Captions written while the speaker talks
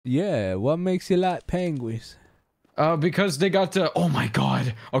Yeah, what makes you like penguins? Because they got to. Oh my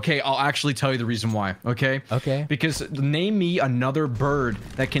god. Okay, I'll actually tell you the reason why. Okay. Okay. Because name me another bird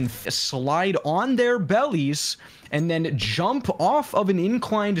that can slide on their bellies and then jump off of an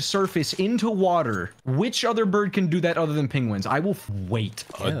inclined surface into water. Which other bird can do that other than penguins? I will wait.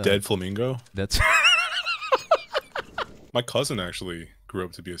 A dead flamingo? That's... My cousin actually grew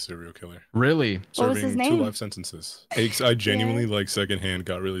up to be a serial killer. Really? Serving 2 life sentences. I genuinely, like, secondhand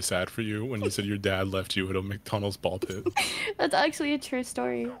got really sad for you when you said your dad left you at a McDonald's ball pit. That's actually a true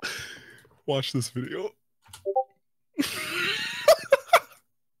story. Watch this video.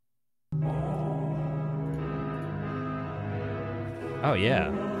 Oh, yeah.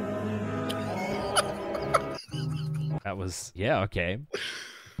 That was... Yeah, okay.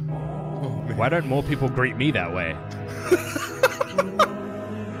 Oh, Why don't more people greet me that way?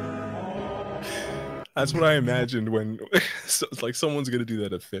 That's what I imagined when, like, someone's gonna do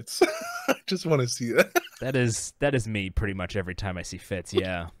that at Fitz. I just want to see that. That is me pretty much every time I see Fitz,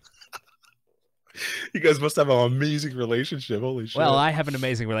 yeah. You guys must have an amazing relationship. Holy shit. Well, I have an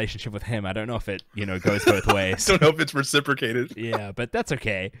amazing relationship with him. I don't know if it, you know, goes both ways. I don't know if it's reciprocated. Yeah, but that's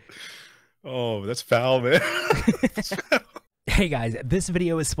okay. Oh, that's foul, man. That's foul. Hey guys, this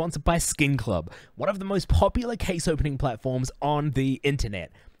video is sponsored by Skin Club, one of the most popular case opening platforms on the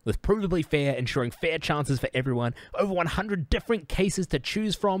internet. With Provably Fair ensuring fair chances for everyone, over 100 different cases to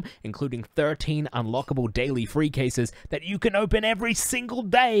choose from, including 13 unlockable daily free cases that you can open every single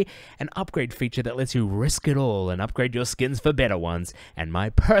day, an upgrade feature that lets you risk it all and upgrade your skins for better ones, and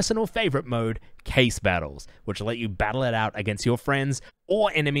my personal favorite mode, Case Battles, which let you battle it out against your friends or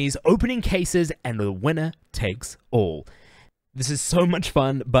enemies, opening cases, and the winner takes all. This is so much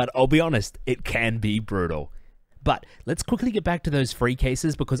fun, but I'll be honest, it can be brutal. But let's quickly get back to those free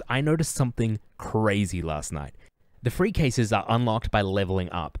cases because I noticed something crazy last night. The free cases are unlocked by leveling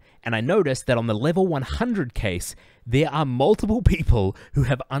up, and I noticed that on the level 100 case, there are multiple people who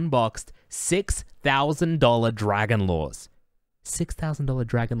have unboxed $6,000 Dragon Laws. $6,000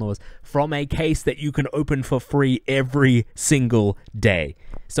 Dragon Laws from a case that you can open for free every single day.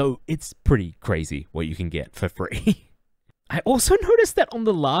 So it's pretty crazy what you can get for free. I also noticed that on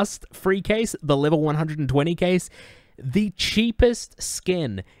the last free case, the level 120 case, the cheapest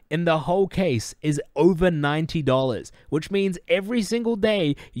skin in the whole case is over $90, which means every single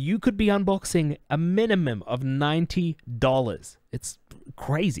day you could be unboxing a minimum of $90. It's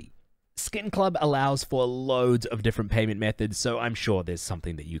crazy. Skin Club allows for loads of different payment methods, so I'm sure there's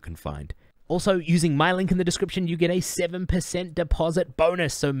something that you can find. Also, using my link in the description, you get a 7% deposit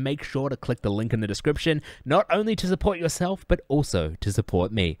bonus, so make sure to click the link in the description, not only to support yourself, but also to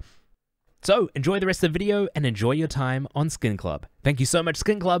support me. So, enjoy the rest of the video, and enjoy your time on Skin Club. Thank you so much,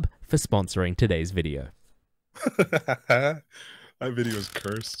 Skin Club, for sponsoring today's video. That video is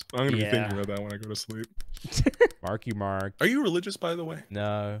cursed. I'm going to be thinking about that when I go to sleep. Marky Mark. Are you religious, by the way?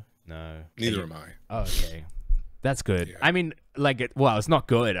 No. Neither am I. Oh, okay. That's good. Yeah. I mean, like, well, it's not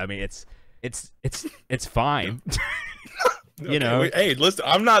good. I mean, it's fine. You know. Wait, hey, listen,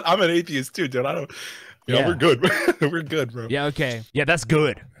 I'm an atheist too, dude. I don't. Yeah, we're good. We're good, bro. Yeah, okay. Yeah, that's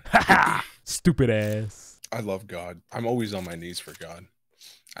good. Stupid ass. I love God. I'm always on my knees for God.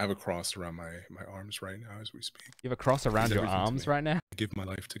 I have a cross around my arms right now as we speak. You have a cross around your arms right now? I give my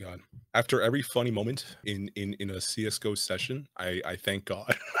life to God. After every funny moment in a CSGO session, I thank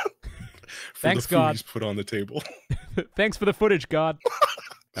God for Thanks, the food God. he's put on the table. Thanks for the footage, God.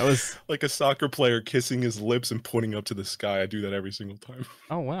 That was like a soccer player kissing his lips and pointing up to the sky. I do that every single time.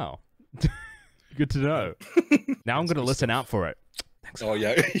 Oh, wow. Good to know. Now I'm going to listen out for it. Thanks, oh,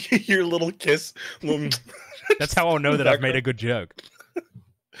 yeah. Your little kiss. That's how I'll know that I've made a good joke.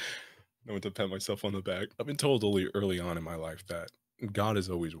 I went to pat myself on the back. I've been told early on in my life that God is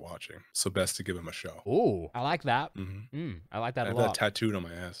always watching, so best to give him a show. Ooh, I like that. Mm-hmm. I like that I a have lot. that tattooed on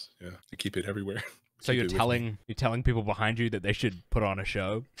my ass. Yeah, to keep it everywhere. So you're telling people behind you that they should put on a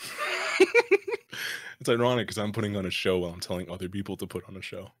show? It's ironic because I'm putting on a show while I'm telling other people to put on a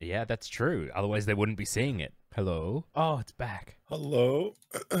show. Yeah, that's true. Otherwise, they wouldn't be seeing it. Hello? Oh, it's back. Hello?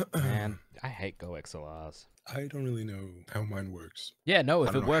 Man, I hate Go XLRs. I don't really know how mine works. Yeah, no,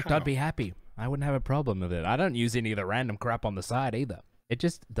 if it worked, I'd be happy. I wouldn't have a problem with it. I don't use any of the random crap on the side either. It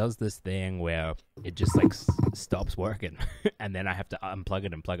just does this thing where it just like stops working and then I have to unplug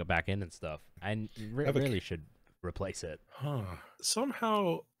it and plug it back in and stuff. I really should replace it. Huh.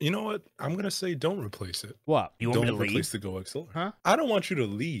 Somehow, you know what? I'm going to say don't replace it. What? You want me to leave? Don't replace the Go XLR. Huh? I don't want you to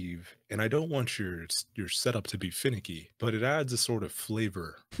leave and I don't want your setup to be finicky, but it adds a sort of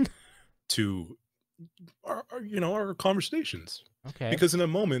flavor to our conversations. Okay. Because in a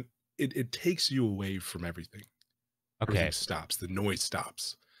moment, it takes you away from everything. Okay. Everything stops. The noise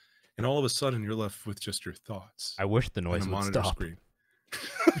stops. and all of a sudden you're left with just your thoughts. I wish the noise on a would monitor stop. screen.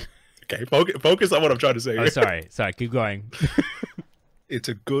 Okay, focus on what I'm trying to say. Oh, sorry, keep going. It's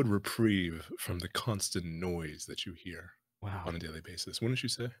a good reprieve from the constant noise that you hear Wow. on a daily basis. Wouldn't you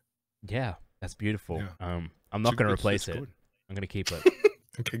say? Yeah, that's beautiful. Yeah. I'm not going to It's replace it. good. I'm going to keep it.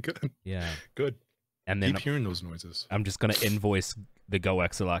 Okay, good. Yeah. Good. And then Keep hearing those noises. I'm just going to invoice the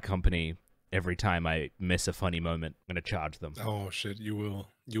GoXLR company every time I miss a funny moment. I'm going to charge them. Oh shit, you will.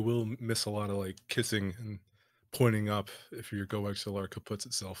 You will miss a lot of like kissing and pointing up if your GoXLR kaputs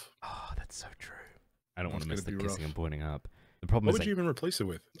itself. Oh, that's so true. I don't want to That's miss the gonna be kissing rough. and pointing up. The problem What is would you even replace it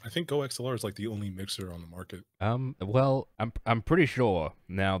with? I think GoXLR is like the only mixer on the market. well, I'm pretty sure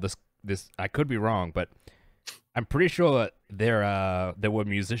now this I could be wrong, but I'm pretty sure there were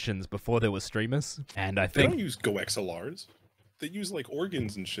musicians before there were streamers, and I They think don't use GoXLRs. They use like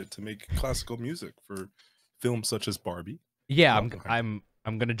organs and shit to make classical music for films such as Barbie. yeah, Okay. I'm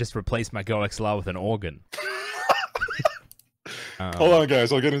gonna just replace my GoXLR with an organ. Hold on,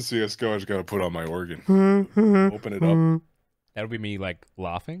 guys. I'll get in CSGO. I just gotta put on my organ. Open it up. That'll be me like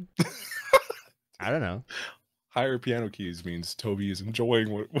laughing. I don't know. Higher piano keys means Toby is enjoying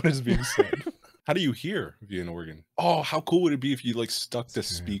what is being said. How do you hear via an organ? Oh, how cool would it be if you like stuck the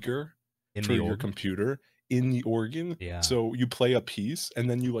speaker In for the your organ? computer in the organ? Yeah. So you play a piece and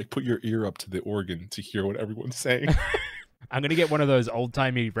then you like put your ear up to the organ to hear what everyone's saying. I'm gonna get one of those old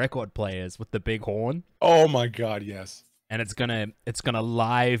timey record players with the big horn, Oh my god, yes. and it's gonna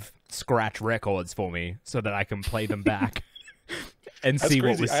live scratch records for me so that I can play them back and That's see what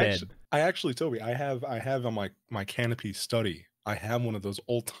crazy. was said. I actually, Toby, I have on my canopy study. I have one of those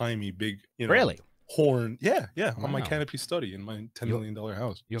old timey big, Really? horn. Yeah, on my Wow. canopy study in my $10 million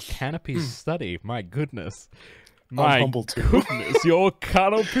house. Your canopy study, my goodness. I'm My humble too. goodness, your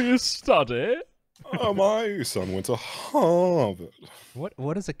canopy study? My son went to Harvard.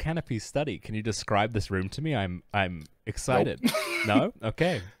 What is a canopy study? Can you describe this room to me? I'm excited. No?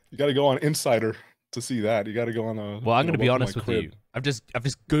 Okay. You got to go on Insider to see that. You got to go on a. Well, I'm going to be Welcome honest My with Crib. you. I've just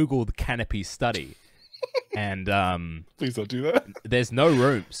Googled canopy study, and Please don't do that. there's no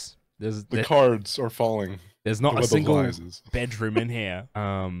rooms. The cards are falling. There's not The a web of single lies is- bedroom in here.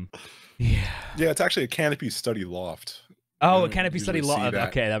 Yeah. Yeah, it's actually a canopy study loft. Oh, You a canopy don't study usually see lot. that.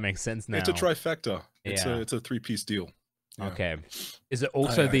 Okay, that makes sense now. It's a trifecta. It's Yeah. a 3-piece deal. Yeah. Okay. Is it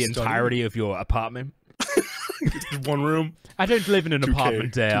also I the studied- entirety of your apartment? It's one room. I don't live in an 2K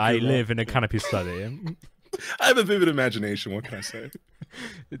apartment there. I loft. live in a canopy study. I have a vivid imagination. What can I say?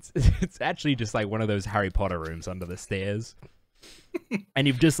 It's actually just like one of those Harry Potter rooms under the stairs. And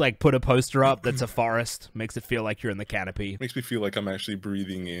you've just like put a poster up that's a forest, makes it feel like you're in the canopy. Makes me feel like I'm actually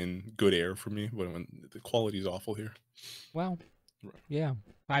breathing in good air for me when the quality is awful here. Well, yeah.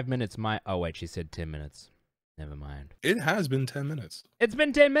 5 minutes oh wait, she said 10 minutes. Never mind. It has been 10 minutes. It's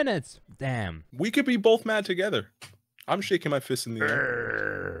been 10 minutes. Damn. We could be both mad together. I'm shaking my fist in the Grr.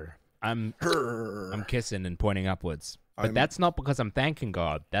 air. I'm kissing and pointing upwards. But I'm- that's not because I'm thanking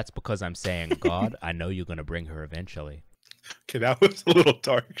God. That's because I'm saying, God, I know you're going to bring her eventually. Okay, that was a little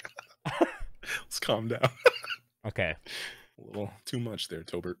dark. Let's calm down. Okay. A little too much there,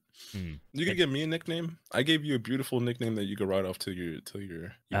 Tobert. Hmm. You could give me a nickname. I gave you a beautiful nickname that you could write off till you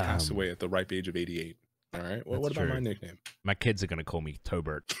pass away at the ripe age of 88. All right. Well, what That's about my true. nickname? My kids are going to call me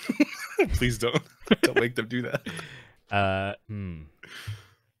Tobert. Please don't. Don't make them do that.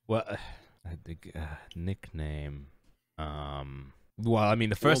 Well, I think nickname. Well, I mean,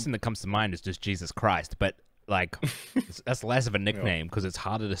 the first thing that comes to mind is just Jesus Christ, but like that's less of a nickname because it's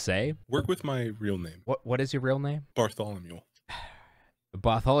harder to say. Work with my real name, What is your real name? Bartholomew.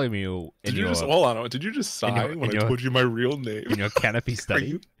 Bartholomew. Did you just hold on? Did you just sigh in when I your- told you my real name? in your canopy study?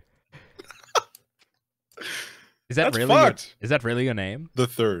 you- Is that That's really? fucked. Is that really your name? The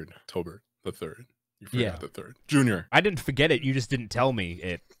third, Tobert. The third. You forgot Yeah. the third. Junior. I didn't forget it. You just didn't tell me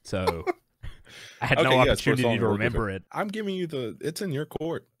it, so I had no Okay, yes, opportunity Bartholomew, to work with remember it. I'm giving you it's in your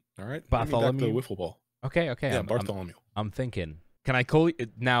court. All right. Give me back Bartholomew? the wiffle ball. Okay. Yeah, I'm, Bartholomew. I'm thinking. Can I call you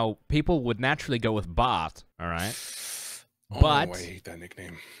now? People would naturally go with Bart. All right. But I hate that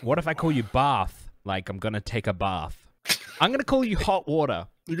nickname. what if I call you Bath? Like I'm gonna take a bath. I'm gonna call you Hot Water.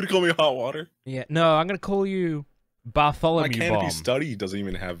 You're gonna call me hot water? Yeah. No, I'm gonna call you Bartholomew My canopy Bomb. study doesn't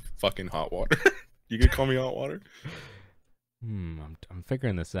even have fucking hot water. You gonna call me hot water? I'm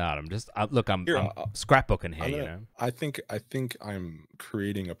figuring this out. I'm just look. I'm Here, scrapbooking here. I'm You gonna- know. I think I'm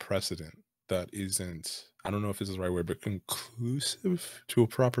creating a precedent that isn't. I don't know if this is the right word, but conclusive to a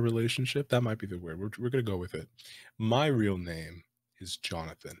proper relationship. That might be the word. We're gonna go with it. My real name is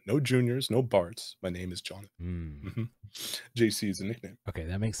Jonathan. No juniors, no Barts. My name is Jonathan. JC is a nickname. Okay,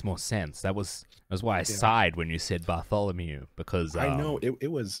 that makes more sense. That's why I sighed when you said Bartholomew, because I know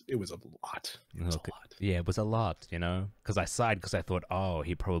it was a lot. It was a lot. Yeah, it was a lot, you know? Because I sighed because I thought, oh,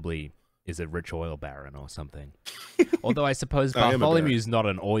 he probably is a rich oil baron or something. Although I suppose Bartholomew is not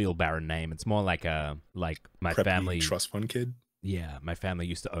an oil baron name. It's more like my Preppy family trust fund kid. Yeah, my family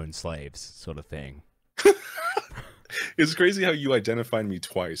used to own slaves, sort of thing. It's crazy how you identified me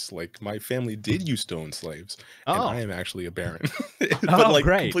twice. Like, my family did used to own slaves, and I am actually a baron. But like,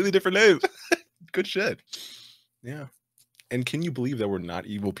 great. completely different name. Good shit. Yeah. And can you believe that we're not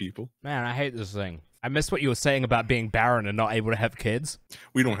evil people? Man, I hate this thing. I missed what you were saying about being barren and not able to have kids.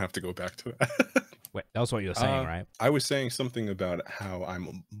 We don't have to go back to that. Wait, that was what you were saying, right? I was saying something about how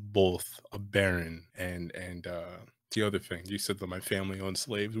I'm both a baron and the other thing. You said that my family owned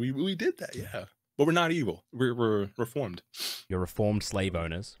slaves. We did that, yeah. But we're not evil. We're reformed. You're reformed slave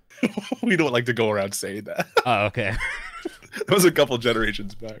owners. We don't like to go around saying that. Oh, okay. That was a couple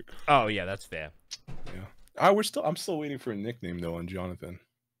generations back. Oh, yeah, that's fair. Yeah. I'm still waiting for a nickname though on Jonathan.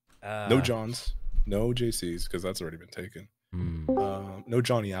 No Johns, no JCs because that's already been taken. No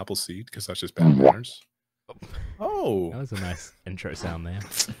Johnny Appleseed because that's just bad manners. Oh, that was a nice intro sound there.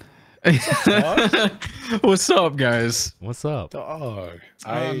 What's up, guys? What's up? Dog.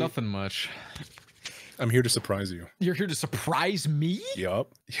 Nothing much. I'm here to surprise you. You're here to surprise me?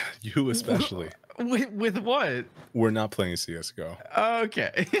 Yup. Yeah, you especially. With what? We're not playing CSGO.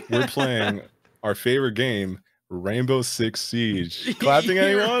 Okay. We're playing our favorite game, Rainbow Six Siege. Clapping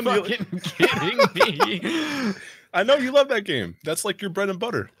anyone? You're fucking kidding me. I know you love that game. That's like your bread and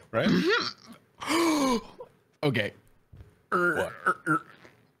butter, right? Okay. What?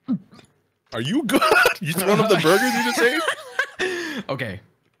 Are you good? You throwing up the burgers you just ate? Okay.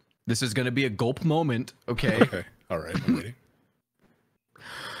 This is gonna be a gulp moment, okay? Okay. All right, I'm ready.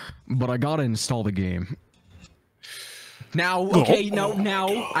 But I gotta install the game. Now, okay,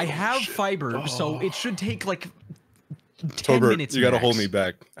 now I have fiber, so it should take like 10 minutes. You gotta max. hold me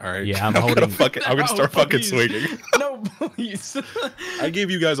back. All right. Yeah, I'm holding. I'm gonna start fucking swinging. No, please. I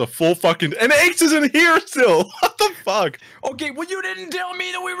gave you guys a full fucking. And Ace isn't here still. What the fuck? Okay, well you didn't tell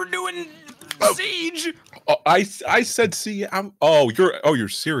me that we were doing Siege. Oh, I said see. You're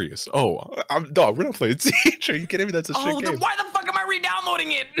serious. Dog. We're not playing Siege. Are you kidding me? That's a shit game. Then why the fuck am I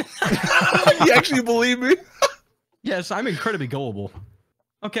re-downloading it? You actually believe me? Yes, I'm incredibly gullible.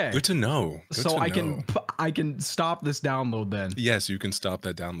 Okay. Good to know. I can stop this download then. Yes, you can stop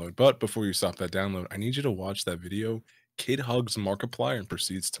that download. But before you stop that download, I need you to watch that video. Kid hugs Markiplier and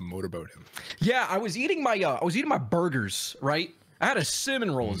proceeds to motorboat him. Yeah, I was eating my burgers, right? I had a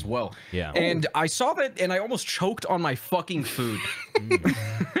cinnamon roll as well. Yeah. And I saw that and I almost choked on my fucking food.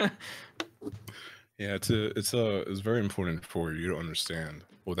 Yeah, it's very important for you to understand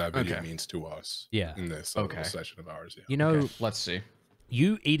what that video means to us. Yeah. In this little session of ours. Yeah. You know, Let's see.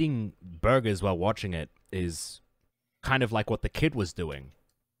 you eating burgers while watching it is kind of like what the kid was doing.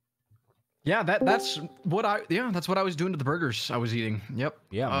 Yeah, that's what I was doing to the burgers I was eating. Yep.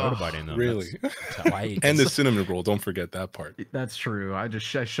 Yeah, motorboating them. Really? That's how I eat. And the cinnamon roll. Don't forget that part. That's true. I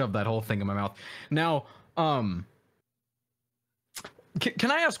shoved that whole thing in my mouth. Now, can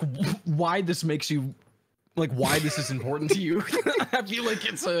I ask why this makes you, like, why this is important to you? I feel like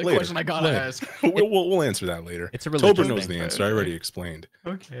it's a question I gotta ask. We'll answer that later. It's a religious Toby knows thing. the answer. I already explained.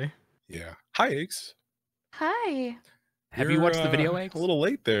 Okay. Yeah. Hi, Ace. Hi. Have you watched the video, Ace? A little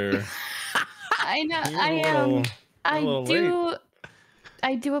late there. I know. You're a little late.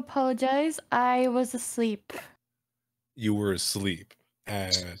 I do apologize. I was asleep. You were asleep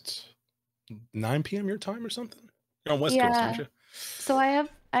at 9 p.m. your time or something? You're on West Coast, aren't you? So I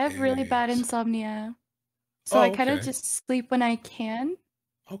have really bad insomnia. So I kind of just sleep when I can.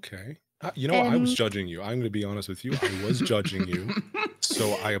 Okay. You know, I was judging you. I'm going to be honest with you. I was judging you.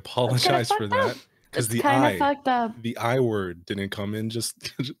 So I apologize for that. Because the I word didn't come in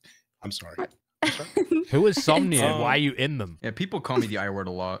just I'm sorry. Who is Somnia? Why are you in them? Yeah, people call me the I word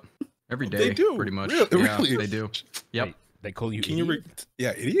a lot. Every day, They do, pretty much. really? Yeah, they do. Yep. They call you Can idiot?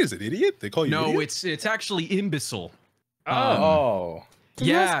 you is it idiot? They call you No, idiot? it's actually imbecile. Oh. Does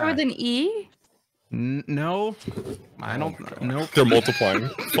it start with an E? No. I don't. Nope. They're multiplying.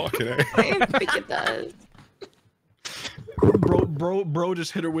 Fucking A. I think it does. Bro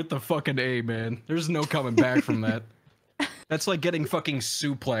just hit her with the fucking A, man. There's no coming back from that. That's like getting fucking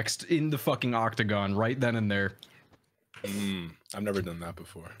suplexed in the fucking octagon right then and there. I've never done that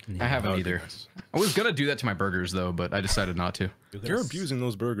before. I haven't That would be either. nice. I was gonna do that to my burgers though, but I decided not to. You're abusing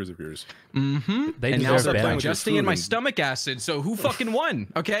those burgers of yours. Mm-hmm. They And now deserve they're better. digesting in my stomach acid, so who fucking won?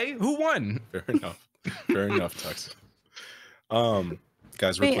 Okay? Who won? Fair enough. Fair enough, Tux.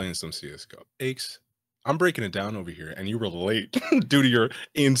 Guys, we're playing some CSGO. Aches, I'm breaking it down over here, and you were late due to your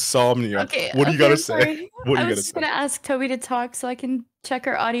insomnia. Okay, what do you gotta say? Sorry. What do I you was gotta just say? gonna ask Toby to talk so I can check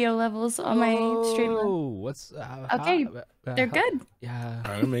our audio levels on my stream. What's Okay, they're good. Yeah.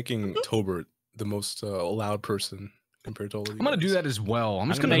 I'm making Tobert the most loud person compared to all of you. I'm gonna do that as well. I'm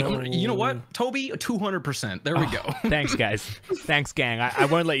just gonna make. You know what, Toby? 200%. There we go. Thanks, guys. Thanks, gang. I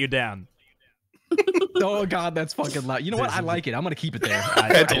won't let you down. Oh God, that's fucking loud. You know what? I like it. I'm gonna keep it there.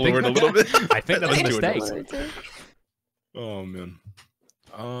 I had to lower it a little bit. I think that's a mistake. Oh man.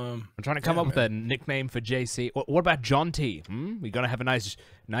 I'm trying to come up with a nickname for JC. What about John T? We gonna have a nice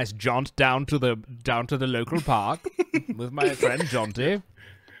jaunt down to the local park with my friend John T.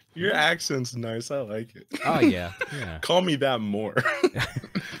 Your accent's nice. I like it. Oh yeah. Call me that more.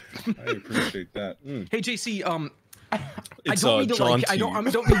 I appreciate that. Hey JC, I It's, don't mean to John like. I don't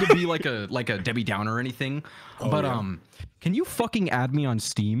mean to be like a Debbie Downer or anything. But can you fucking add me on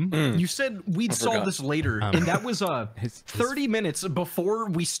Steam? You said we'd solve this later, and that was 30 minutes before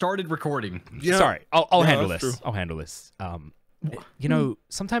we started recording. Yeah. Sorry, I'll handle this. True. I'll handle this. You know,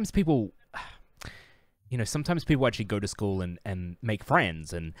 sometimes people actually go to school and make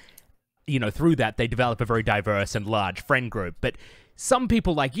friends, and you know, through that they develop a very diverse and large friend group. But some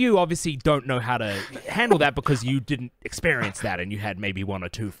people like you obviously don't know how to handle that because you didn't experience that and you had maybe 1 or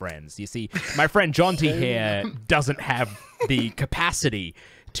 2 friends. You see, my friend John T here doesn't have the capacity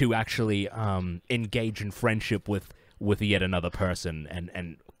to actually engage in friendship with yet another person,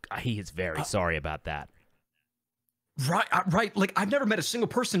 and he is very sorry about that. Right. Like, I've never met a single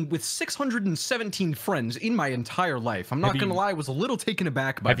person with 617 friends in my entire life. I'm not gonna lie, I was a little taken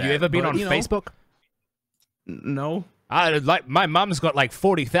aback by that. Have you ever been on Facebook? No. Like, my mom's got like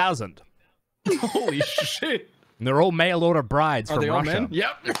 40,000. Holy shit. And they're all mail order brides from Russia. All men?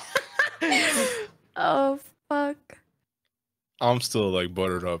 Yep. Oh, fuck. I'm still like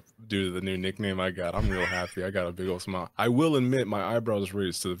buttered up due to the new nickname I got. I'm real happy. I got a big old smile. I will admit my eyebrows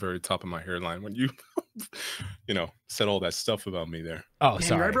raised to the very top of my hairline when you, you know, said all that stuff about me there. Oh,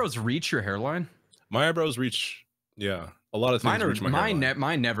 sorry. Your eyebrows reach your hairline? My eyebrows reach, yeah. A lot of things reach my hairline.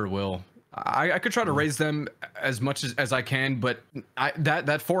 Mine never will. I could try to raise them as much as I can, but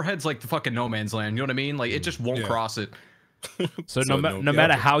that forehead's like the fucking no man's land. You know what I mean? Like, it just won't cross it. So no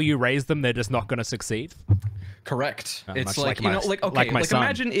matter how you raise them, they're just not going to succeed? Correct. It's like, you know, like, okay, like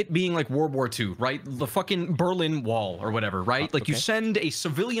imagine it being like World War II, right? The fucking Berlin Wall or whatever, right? Like, you send a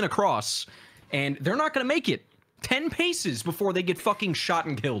civilian across, and they're not going to make it 10 paces before they get fucking shot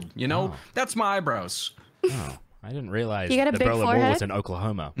and killed, you know? That's my eyebrows. Oh. I didn't realize the Berlin Wall was in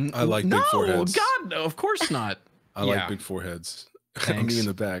Oklahoma. I like big foreheads. No, God, no, of course not. I like big foreheads. Me in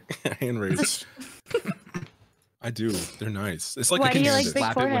the back, hand raised. I do. They're nice. It's like Why a do you like big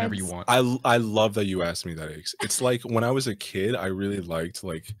slap it whenever you want. I love that you asked me that, Aches. It's like when I was a kid, I really liked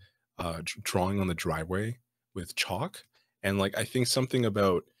like drawing on the driveway with chalk, and like I think something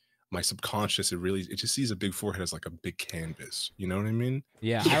about my subconscious, it just sees a big forehead as like a big canvas. You know what I mean?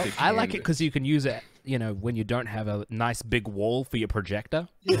 Yeah, I like it because you can use it, you know, when you don't have a nice big wall for your projector.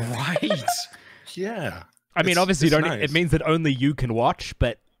 Right. Yeah. I mean, obviously, nice. it means that only you can watch,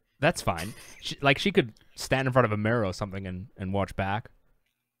 but that's fine. She could stand in front of a mirror or something and watch back.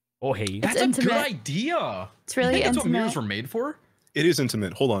 Or he. That's a good idea. It's really intimate. That's what mirrors were made for? It is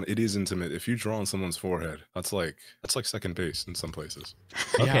intimate. Hold on, it is intimate. If you draw on someone's forehead, that's like second base in some places.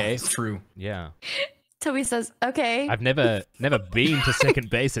 Okay, it's true. Yeah. Toby says, "Okay." I've never been to second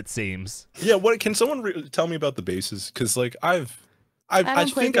base. It seems. Yeah. What can someone tell me about the bases? Because like I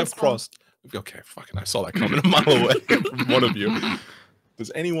think I've crossed. Okay, fucking, I saw that coming a mile away from one of you.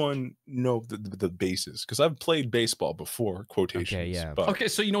 Does anyone know the bases? Because I've played baseball before. Quotations. Okay, yeah. But okay,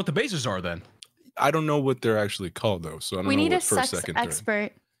 so you know what the bases are then? I don't know what they're actually called though, so I don't know. We need what a first, sex second,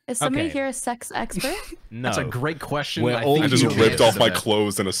 expert. Is somebody here a sex expert? No. That's a great question. I just ripped off my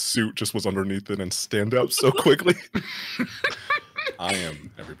clothes and a suit just was underneath it and stand up so quickly. I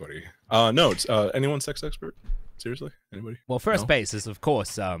am everybody. No, it's anyone sex expert? Seriously, anybody? Well, first base is of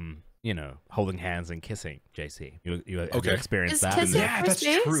course you know, holding hands and kissing. JC, you experienced that? Yeah, that's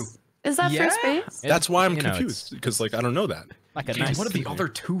true. Is that first base? That's why I'm confused, because like I don't know that. Like a Jeez, nice. what are the other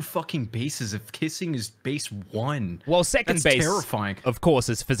 2 fucking bases if kissing is base 1? Well, second That's base, terrifying. Of course,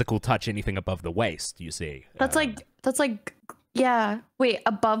 is physical touch anything above the waist. You see. That's like yeah. Wait,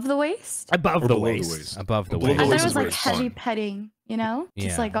 above the waist? Above the below waist. the waist. Above the Below waist. the I thought waist it is was where like it's heavy fun. petting, you know?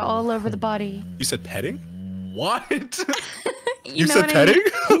 Just Yeah. like all over the body. You said petting? What? You know said what I petting?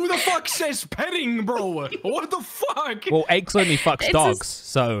 mean? Who the fuck says petting, bro? What the fuck? Well, Aches only fucks It's dogs,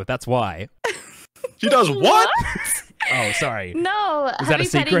 so that's why. He does what? Oh, sorry. No, Is that a heavy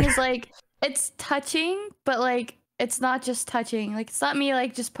petting secret? is like it's touching, but like it's not just touching. Like, it's not me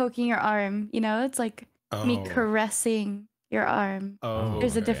like just poking your arm. You know, it's like me caressing your arm. Oh,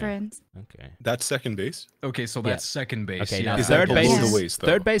 there's a difference. Okay. That's second base. Okay, so that's second base. Okay, now Is third that base below is the waist? Though?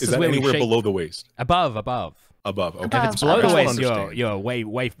 third base is that where we anywhere shake below the waist. above. Okay. Above. If it's below the I waist, understand. you're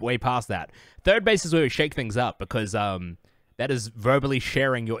way past that. Third base is where we shake things up because that is verbally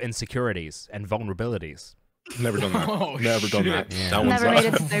sharing your insecurities and vulnerabilities. Never done that. Oh, Never done that. Yeah. That one's Never made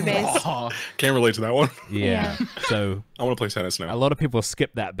it to third base. Can't relate to that one. Yeah. So I want to play tennis now. a lot of people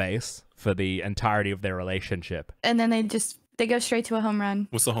skip that base for the entirety of their relationship. And then they go straight to a home run.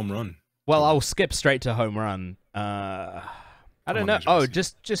 What's the home run? Well, I'll skip straight to home run. I don't know. Oh,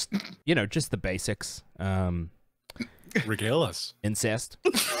 just the basics. Regale us. Incest.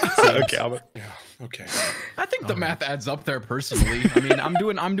 Okay, okay. I think the math adds up there personally. I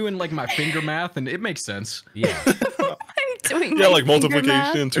mean, I'm doing like my finger math, and it makes sense. Yeah. I'm doing Yeah, my like finger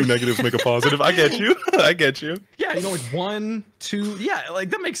multiplication, math. 2 negatives make a positive. I get you. I get you. Yeah, you know, like 1, 2. Yeah, like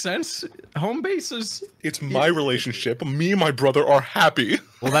that makes sense. Home base is. It's my relationship. Me and my brother are happy.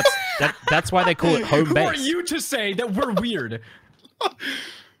 Well, that's why they call it home Who are base. you to say that we're weird?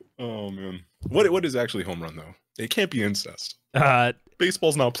 Oh man. What is actually home run though? It can't be incest.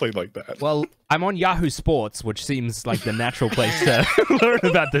 Baseball's not played like that. Well, I'm on Yahoo Sports, which seems like the natural place to learn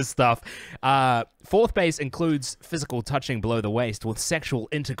about this stuff. Fourth base includes physical touching below the waist with sexual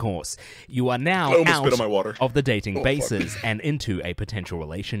intercourse. You are now I almost out spit on my water. of the dating Oh, bases and into a potential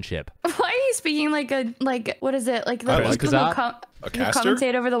relationship. Why are you speaking like what is it? Like the like people a who caster?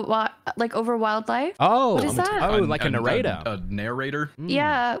 commentate over over wildlife? Oh, What is that? Oh, like a narrator. A narrator.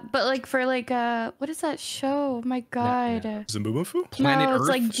 Yeah, but like for like what is that show? Oh my god. Zimbubufu? Planet no, it's Earth?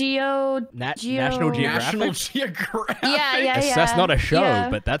 like Geo. National Geographic? National Geographic. Yeah. That's not a show, Yeah.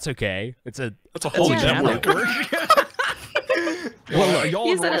 but that's okay. That's a whole channel. network. Well, y'all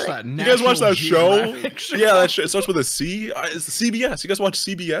You said watch it- that. You guys watch that show? Geographic show? Yeah, that show. It starts with a C. It's CBS. You guys watch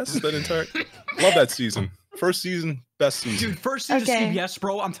CBS? That entire. Love that season. First season, best season. Dude, first season Okay. of CBS,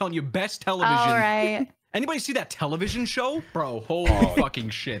 bro. I'm telling you, best television. All right. Anybody see that television show, bro? Holy fucking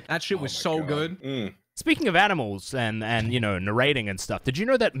shit! That shit was so good. Mm. Speaking of animals and narrating and stuff, did you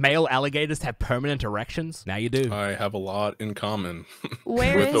know that male alligators have permanent erections? Now you do. I have a lot in common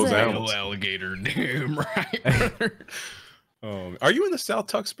Where with is those it? animals. Alligator, damn right. Are you in the South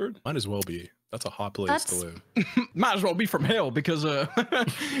Tuxbird? Might as well be. That's a hot place to That's- live. Might as well be from hell because Oh,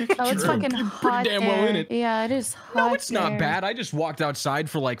 it's True. fucking Pretty hot damn well there. in it. Yeah, it is hot. No, it's not there. bad. I just walked outside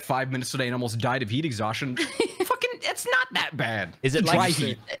for like 5 minutes today and almost died of heat exhaustion. Fucking, it's not that bad. Is it dry like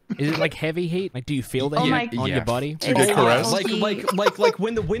heat? Is it like heavy heat? Like, do you feel the Oh heat my- on Yeah. your body? Do you get It's caressed? awful heat. Like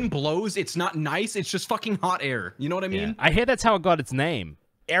when the wind blows, it's not nice. It's just fucking hot air. You know what I mean? Yeah. I hear that's how it got its name.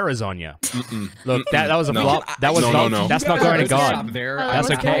 Arizona. Look, that was a No. flop. That was No, not. no, no. That's You not guys going to are gonna stop God. there. Oh, That's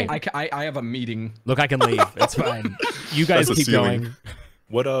that's okay. good. I have a meeting. Look, I can leave. It's fine. You guys That's the keep ceiling.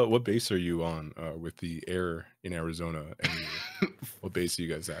 going. What base are you on with the air in Arizona? And what base are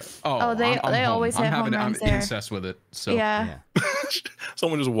you guys at? Oh, they I'm home. always I'm hit having home I'm runs there. incest with it. So Yeah.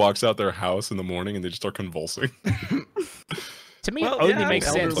 Someone just walks out their house in the morning and they just start convulsing. To me, Well, it only yeah, makes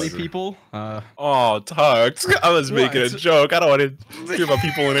sense. elderly people. Oh, Tux. I was What? making a joke. I don't want to hear about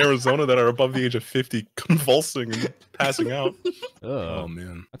people in Arizona that are above the age of 50 convulsing and passing out. Oh, Ugh,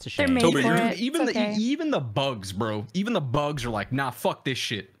 man. that's a They're shame. made Toby, for you're- it. even It's okay. even the bugs, bro. Even the bugs are like, nah, fuck this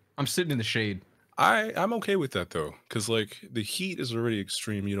shit. I'm sitting in the shade. I'm okay with that, though, because, like, the heat is already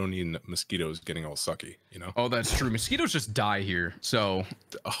extreme. You don't need mosquitoes getting all sucky, you know? Oh, that's true. Mosquitoes just die here. So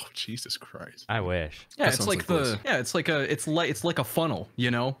Oh, Jesus Christ. I wish. yeah, That it's sounds like like the bliss. it's like a funnel, you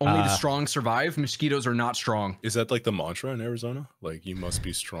know? Only the strong survive. Mosquitoes are not strong. Is that, like, the mantra in Arizona? Like, you must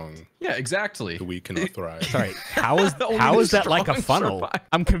be strong. Yeah, exactly. The weak cannot thrive. Sorry, how is Only the that like a strong funnel? survive.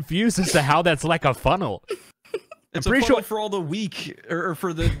 I'm confused as to how that's like a funnel. It's pretty a funnel sure- for all the weak, or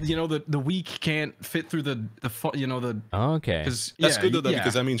for the the weak can't fit through the Okay. That's yeah, good, though, yeah.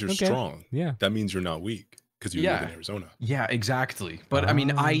 because that means you're Okay. strong. Yeah. That means you're not weak, because you live Yeah. in Arizona. Yeah, exactly. But I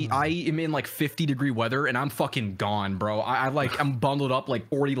mean, I am in like 50-degree weather and I'm fucking gone, bro. I'm bundled up like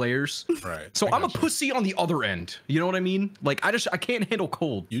 40 layers. Right. So I I'm a gotcha. pussy on the other end. You know what I mean? Like I can't handle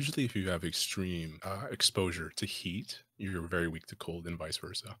cold. Usually, if you have extreme exposure to heat, you're very weak to cold, and vice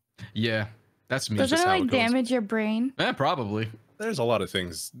versa. Yeah, that's me. Doesn't just it how like it goes. damage your brain? Probably. There's a lot of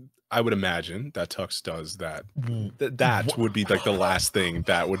things I would imagine that Tux does that that would be like the last thing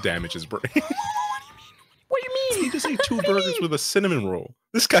that would damage his brain. What do you mean? He just ate 2 burgers with a cinnamon roll.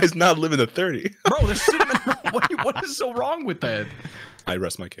 This guy's not living to 30. Bro, the cinnamon roll. What is so wrong with that? I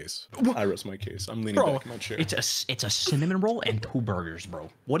rest my case. I rest my case. I'm leaning Bro, back in my chair. it's a cinnamon roll and 2 burgers, bro.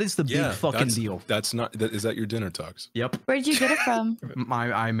 What is the big fucking that's, deal? That's not. Is that your dinner, Tux? Yep. Where'd you get it from?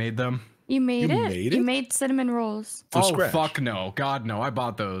 I made them. You made You it. made You it? made cinnamon rolls. From Oh scratch. fuck no, God no! I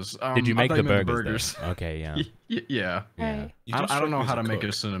bought those. Did you I make thought the you meant burgers? Though? Okay, yeah. Yeah. Right. You I do don't strike know me as how a to make a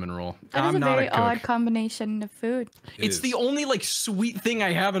cook. cinnamon roll. That is I'm a not very a cook. odd combination of food. It's the is. only like sweet thing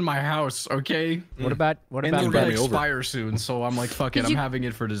I have in my house. Okay. What about And they're bread? gonna me over. expire soon, so I'm like, fuck it. Did I'm you- having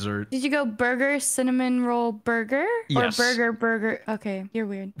it for dessert. Did you go burger, cinnamon roll, burger? Yes. Or burger? Okay, you're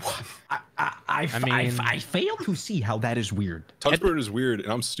weird. I mean- fail to see how that is weird. Tuxbird is weird,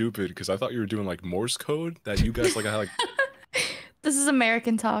 and I'm stupid because I thought you were doing like Morse code. That you guys like, I had like. This is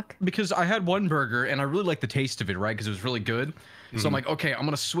American talk. Because I had one burger and I really liked the taste of it, right? Because it was really good. So I'm like, okay, I'm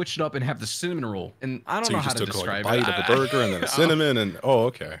gonna switch it up and have the cinnamon roll. And I don't So know you how just to took like describe a bite it. of the burger and then a cinnamon and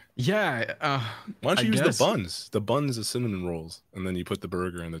okay. Yeah. Why don't I you use guess. the buns? The buns of cinnamon rolls, and then you put the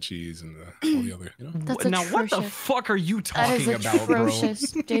burger and the cheese and all the other. You know. That's Now what the atrocious. fuck are you That is talking about, bro?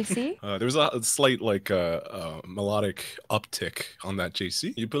 atrocious, JC. There was a slight like melodic uptick on that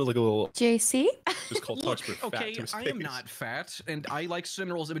JC. You put like a little JC? just called Tuxbird fat Okay, to his I face. am not fat, and I like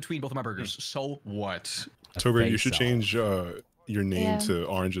cinnamon rolls in between both of my burgers. So what? Toby, you face should off. change your name Yeah. to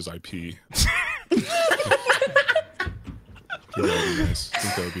Orange's IP. Yeah, that'd be nice. I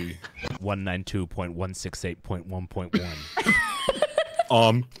think that would be.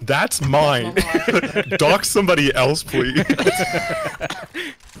 192.168.1.1. That's mine. Dox somebody else, please.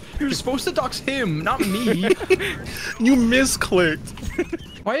 You're supposed to dox him, not me. You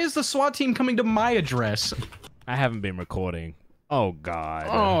misclicked. Why is the SWAT team coming to my address? I haven't been recording. Oh god.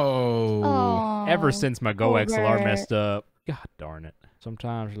 Oh. Oh. Ever since my Go XLR Robert. messed up. God darn it.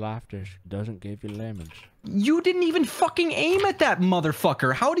 Sometimes life just doesn't give you lemons. You didn't even fucking aim at that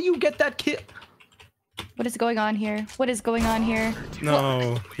motherfucker. How do you get that kill? What is going on here? What is going on here?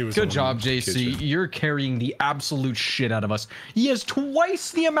 No, he was. Good in the job, JC. kitchen. You're carrying the absolute shit out of us. He has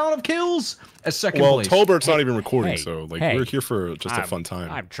twice the amount of kills as second Well, place. Tolbert's not even recording, hey, so like hey. we're here for just a I'm- fun time.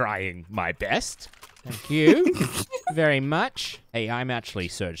 I'm trying my best. Thank you very much. Hey, I'm actually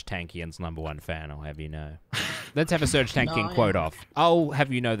Serge Tankian's #1 fan, I'll have you know. Let's have a Serge Tankian quote off. I'll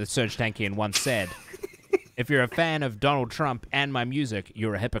have you know that Serge Tankian once said, if you're a fan of Donald Trump and my music,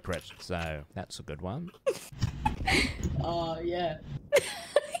 you're a hypocrite. So, that's a good one. Yeah. He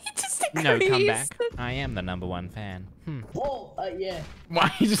just No, come agrees. back. I am the #1 fan. Whoa, yeah. Why?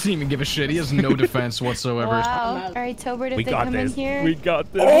 He doesn't even give a shit. He has no defense whatsoever. Wow. All right, Tobert, if We they got come in this. here, We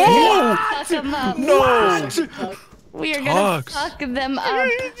got this. fuck them up. No! We are gonna Tux. fuck them up.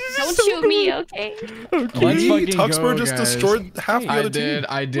 Don't shoot me, okay? Let's fucking Tuxbird go, just guys. destroyed half the I other did. team.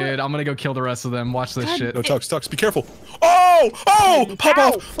 I did. I'm gonna go kill the rest of them. Watch this shit. No, Tux, be careful. Oh! Pop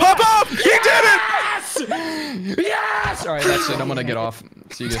off! Pop off! He did it! Yes! All right, that's it. I'm gonna get off.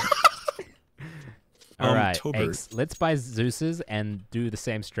 See you guys. All right, Tobert. Ace, let's buy Zeus's and do the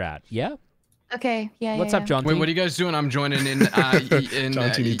same strat. Yeah? Okay, yeah, What's yeah, up, John? Wait, what are you guys doing? I'm joining in.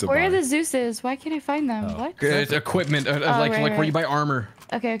 John T needs to Where buy. are the Zeus's? Why can't I find them? What? equipment, like right, where you right. buy armor.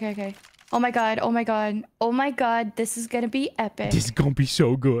 Okay, okay, okay. Oh my god, oh my god, oh my god, this is gonna be epic. This is gonna be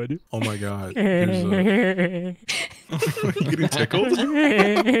so good. Oh my god. Here's you getting tickled?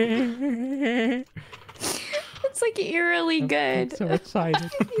 It's like eerily good. So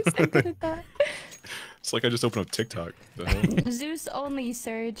excited. He's so good at that. It's like I just opened up TikTok. The hell? Zeus only,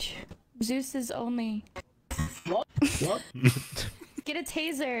 Serge. Zeus is only. What? Get a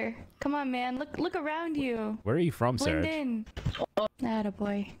taser. Come on, man. Look around you. Where are you from, Blend Serge? in.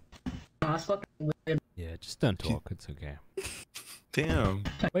 Attaboy. That's fucking weird. Yeah, just don't talk. It's okay. Damn.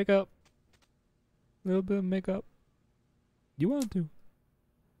 Wake up. A little bit of makeup. You want to?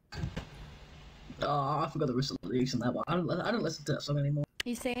 Oh, I forgot the release on that one. I don't listen to that song anymore.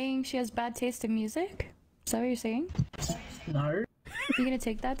 You saying she has bad taste in music? Is that what you're saying? No. You gonna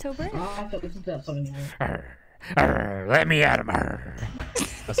take that, Tober? I don't listen to that song anymore. Let me at him.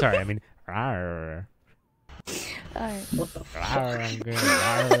 Oh, sorry, I mean. Arr. Alright. What the fuck? Arr, I'm good.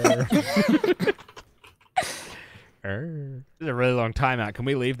 Arr. Arr. This is a really long timeout. Can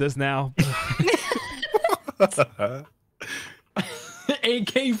we leave this now?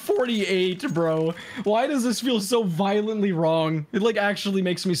 AK-48, bro. Why does this feel so violently wrong? It like actually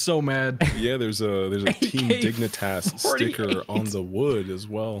makes me so mad. Yeah, there's a Team Dignitas sticker 48. on the wood as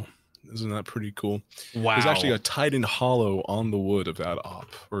well. Isn't that pretty cool? Wow. There's actually a Titan hollow on the wood of that op,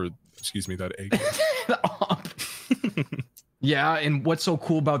 or excuse me, that egg. Yeah, and what's so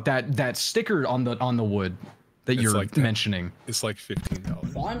cool about that sticker on the wood? that you're like mentioning. It's like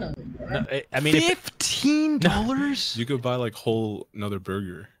 $15. Finally, bro. No, I mean, $15? You could buy like another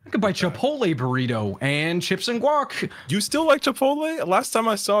burger. I could buy Chipotle burrito and chips and guac. You still like Chipotle? Last time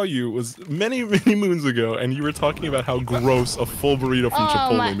I saw you was many moons ago, and you were talking about how gross a full burrito from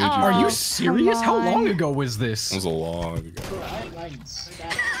Chipotle made you. Are you Oh, serious? How come long on. ago was this? It was a long ago. Bro, I ain't lying.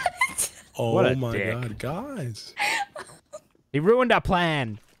 Oh What a my dick. god, guys. he ruined our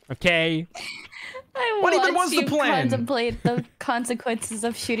plan. Okay. What even was the you plan? Contemplate the consequences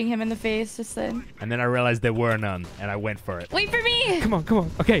of shooting him in the face just then. And then I realized there were none, and I went for it. Wait for me! Come on, come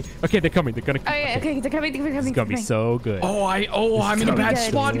on. Okay, they're coming. They're gonna come. Okay, they're coming. It's gonna be so good. Oh, I'm in a bad good.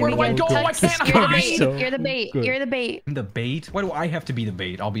 spot. It's Where gonna do be I good. go? I can't gonna be hide. so You're the bait. good. You're the bait. The bait? Why do I have to be the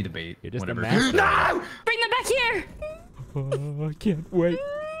bait? I'll be the bait. You're just Whatever. a master. No! Bring them back here! Oh, I can't wait.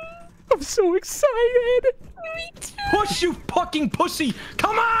 I'm so excited. Me too. Push, you fucking pussy!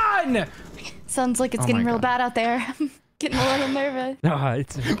 Come on! Sounds like it's Oh getting my real God. bad out there. I'm getting a little nervous. No,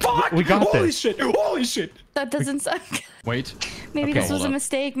 it's Fuck! we got Holy this. shit! Holy shit! That doesn't sound good. Wait. Maybe Okay, this was hold a up.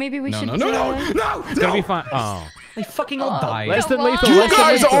 mistake. Maybe we No, should. no, no, no, no! It's gonna be fine. Oh, They fucking all died. less than Come on. lethal. You less than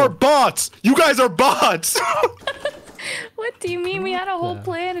guys lethal. are bots! You guys are bots! What do you mean? We had a whole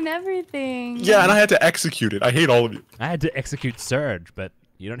plan and everything. Yeah, and I had to execute it. I hate all of you. I had to execute Surge, but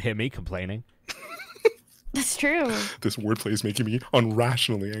you don't hear me complaining. That's true. This wordplay is making me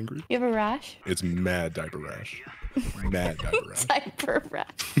unrationally angry. You have a rash? It's mad diaper rash. Mad diaper rash. Diaper rash.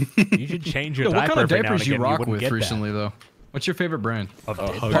 You should change your Yo, diaper what kind of every now and diapers you again. rock wouldn't with get that. recently, though? What's your favorite brand? Of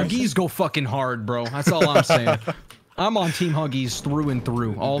Huggies. Huggies go fucking hard, bro. That's all I'm saying. I'm on Team Huggies through and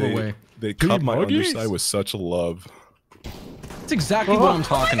through, all the way. They cut my Huggies. underside with such love. That's exactly what I'm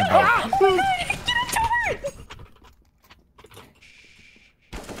talking about.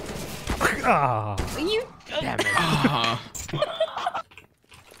 Ah, You. damn it.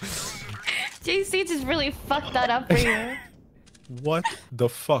 JC just really fucked that up for you. What the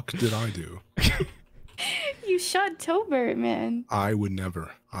fuck did I do? You shot Tobert, man. I would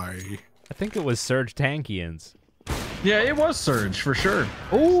never. I think it was Surge Tankians. Yeah, it was Surge, for sure.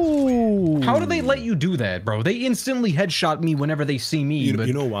 Ooh. How do they let you do that, bro? They instantly headshot me whenever they see me, You but...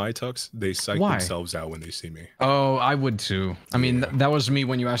 know why, Tux? They psych Why? themselves out when they see me. Oh, I would too. I mean, that was me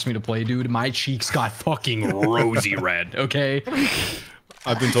when you asked me to play, dude. My cheeks got fucking rosy red, okay?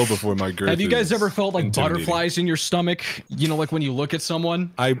 I've been told before my girth Have you guys is ever felt like intimidating. butterflies in your stomach? You know, like when you look at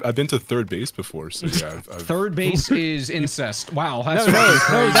someone? I've been to third base before, so yeah. I've Third base is incest. Wow, that's No, fucking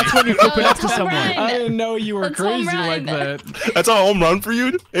crazy. that's when you flip it up to home someone. run. I didn't know you were That's home crazy like run. that. That's a home run for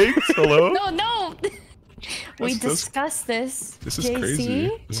you, Ace? Hello? No. We That's- discussed this. This is JC.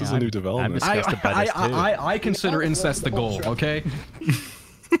 crazy. This is a new development. I'm disgusted by this too. I consider incest the goal, okay?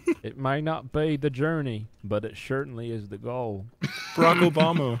 It might not be the journey, but it certainly is the goal. Barack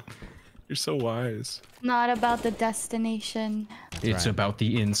Obama, you're so wise. Not about the destination. It's right. about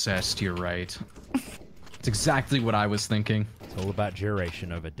the incest, you're right. It's exactly what I was thinking. It's all about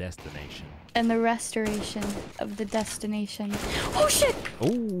duration over destination. And the restoration of the destination. Oh shit!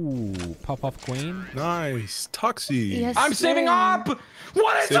 Ooh, pop off queen. Nice. Tuxie. Yes. I'm saving sir. up!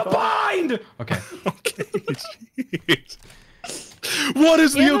 What is Save the up? bind? Okay. Okay. Jeez. What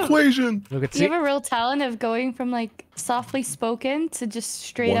is the Yeah. equation? Look at You have a real talent of going from like softly spoken to just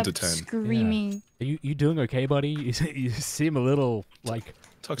straight 1 up to 10. screaming. you doing okay, buddy? You seem a little like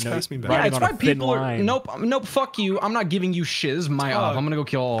Tux, No, pass me back. right. Yeah, it's on a why thin people are. line. Nope, fuck you. I'm not giving you shit. This is my off. I'm gonna go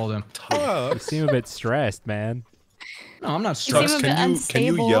kill all of them. you Tux, seem a bit stressed, man. No, I'm not You stressed. seem a bit can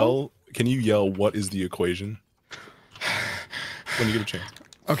you unstable. yell what is the equation? When you get a chance.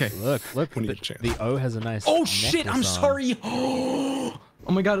 Okay. Look, When you the, get a chance. the O has a nice. Oh shit, I'm necklace on. sorry.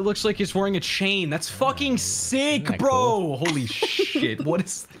 Oh my god, it looks like he's wearing a chain. That's fucking sick, that bro. cool? Holy shit, what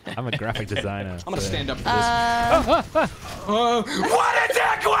is that? I'm a graphic designer. I'm gonna stand up for this. Uh, What is the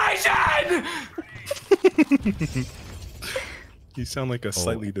equation? You sound like a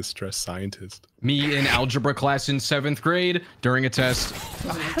slightly distressed scientist. Me in algebra class in 7th grade during a test.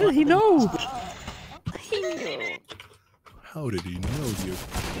 How did he know? How did he know you?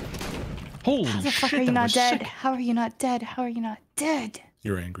 Holy how the fuck shit, are you that not was dead? sick. How are you not dead? How are you not dead?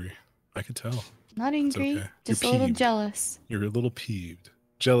 You're angry. I could tell. Not angry, okay. just You're a little peeved. jealous. You're a little peeved.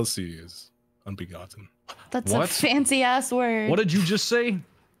 Jealousy is unbegotten. That's What? a fancy ass word. What did you just say?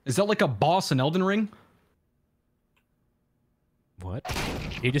 Is that like a boss in Elden Ring? What?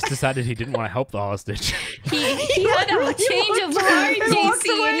 He just decided he didn't want to help the hostage. He had a change of heart, He walked JC,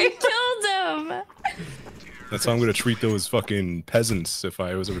 and away. you killed him. That's how I'm gonna treat those fucking peasants if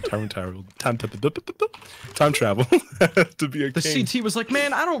I was a time travel to be a The king. CT was like,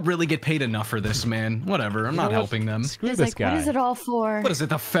 man, I don't really get paid enough for this, man. Whatever, I'm not helping them. Screw He's this like, guy. what is it all for? What is it,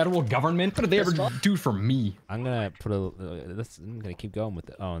 the federal government? What did they ever do for me? I'm gonna put a. I'm gonna keep going with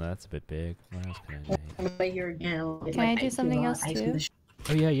it. Oh, no, that's a bit big. What else can I do? Can I do something else too?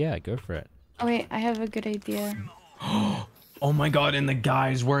 Oh yeah, go for it. Oh wait, I have a good idea. Oh my god, and the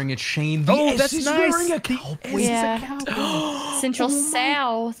guy's wearing a chain. Oh, that's is nice. wearing a cowboy. Yeah. Central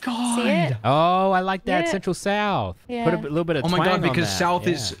South. See it? Oh, I like that. Yeah. Central South. Yeah. Put a little bit of Oh my twang god, on because that. South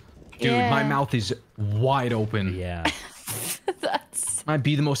Yeah. is... Dude, Yeah. my mouth is wide open. Yeah. That's. Might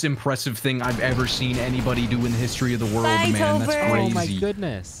be the most impressive thing I've ever seen anybody do in the history of the world, Bye, man. That's Toby. crazy. Oh my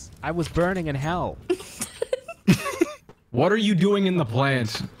goodness. I was burning in hell. What are you doing in the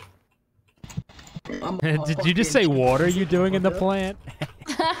plant? Did you just say what are you doing in the plant?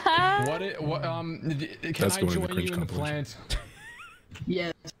 Can That's I going to join cringe you in the compilation. plant?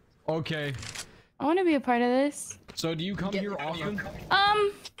 Yes. Okay. I want to be a part of this. So do you come here often?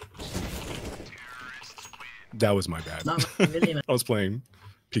 That was my bad. Not really, man. I was playing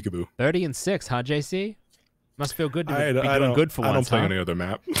peekaboo. 30-6, huh, JC? Must feel good to be I doing good for I don't once, play huh? any other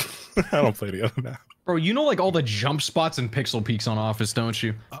map. I don't play any other map. Bro, you know like all the jump spots and pixel peaks on Office, don't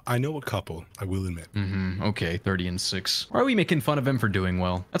you? I know a couple, I will admit. Okay, 30-6. Why are we making fun of him for doing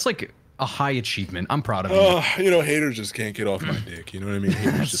well? That's like a high achievement. I'm proud of him. You know, haters just can't get off my dick. You know what I mean?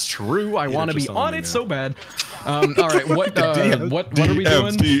 Haters That's just true. I haters want to be just on me, it man. so bad. All right, what what are we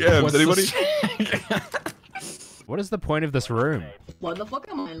doing? DMs, What's anybody? What is the point of this room? What the fuck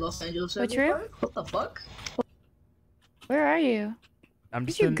am I in Los Angeles? Which everywhere? room? What the fuck? Where are you? I'm Where'd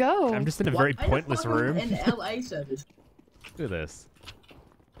just you in, go? I'm just in a very Why the pointless fuck am I room. in LA service. Look at this.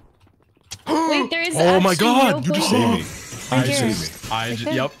 Wait, there is. Oh my actually god, no you just place- saved me. Right You here. saved me.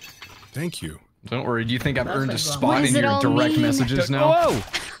 Okay. Yep. Thank you. Don't worry. Do you think I've That's earned a like spot What in does it your all direct mean? messages now? Whoa!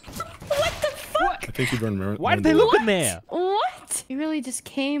 I think you've earned Why did they look in there? What? He really just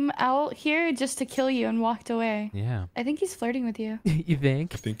came out here just to kill you and walked away. Yeah. I think he's flirting with you. You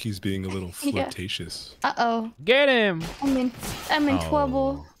think? I think he's being a little Yeah. flirtatious. Uh-oh. Get him! I'm in Oh.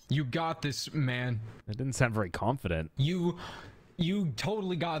 trouble. You got this, man. That didn't sound very confident. You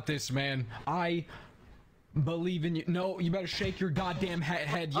totally got this, man. I believe in you. No, you better shake your goddamn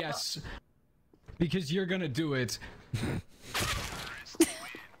head, yes. Because you're gonna do it.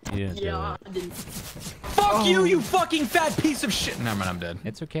 Yeah, I didn't. Fuck you, you fucking fat piece of shit. Never mind, I'm dead.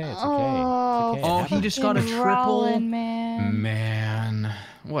 It's okay. It's okay. Oh, It's okay. Oh, It he happens. just got a fucking triple. Rollin', man. Man,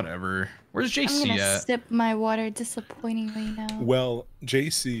 whatever. Where's I'm JC gonna at? sip my water disappointingly now. Well,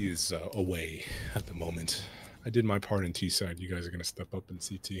 JC is away at the moment. I did my part in T-side. You guys are gonna step up in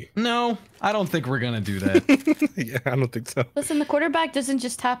CT. No, I don't think we're gonna do that. Yeah, I don't think so. Listen, the quarterback doesn't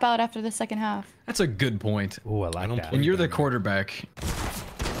just tap out after the second half. That's a good point. Ooh, I like don't that. play And you're the Batman. quarterback.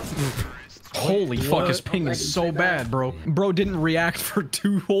 Holy fuck, his ping is so bad, bro. Bro didn't react for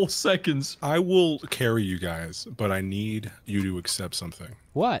 2 whole seconds. I will carry you guys, but I need you to accept something.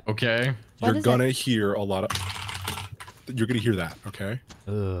 What? Okay. What You're is gonna hear a lot of. You're gonna hear that, okay?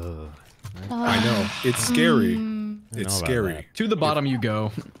 Ugh. I know it's scary. know It's about scary. that. To the bottom you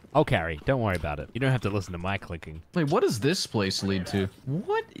go. I'll carry. Don't worry about it. You don't have to listen to my clicking. Wait, what does this place lead to?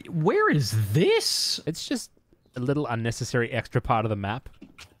 What? Where is this? It's just a little unnecessary extra part of the map.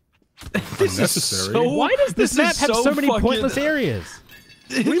 This Unnecessary? Why does this map have so many fucking- pointless areas?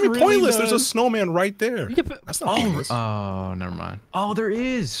 What do you mean really pointless? There's a does. snowman right there. Yeah, but- That's not pointless. Oh, never mind. Oh, there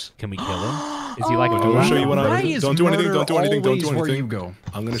is. Can we kill him? Is he like a I'm gonna show you what I Why would do. is Don't do anything. murder Don't do anything. Don't do always where anything. you go?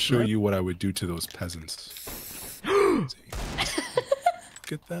 I'm gonna show you what I would do to those peasants.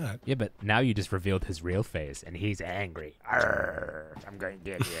 Get that. Yeah, but now you just revealed his real face, and he's angry. Arr, I'm going to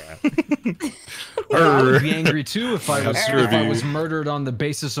get you. I would be angry too if I That's was murdered on the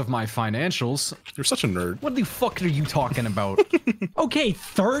basis of my financials. You're such a nerd. What the fuck are you talking about? Okay,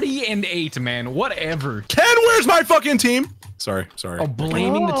 30-8, man. Whatever. Ken, where's my fucking team? Sorry. Oh,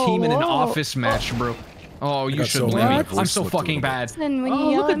 blaming the team in an Whoa. office match, bro. Oh, you got should so blame me. mad, I'm voice so slipped a fucking little bad. Listen, when you Oh,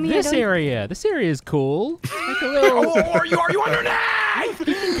 yell look at at me, I this don't- area. This area is cool. Like a little, Are you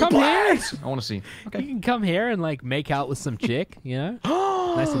underneath? come here. I want to see. You Okay. can come here and like make out with some chick, you know?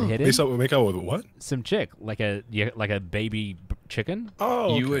 Nice and hidden. Make out with what? Some chick, like a baby chicken.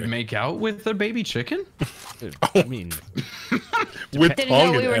 Oh, You would make out with a baby chicken? I mean, with Didn't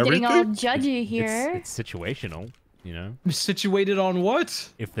tongue know we and were getting all everything. judgy here. it's situational, you know? Situated on what?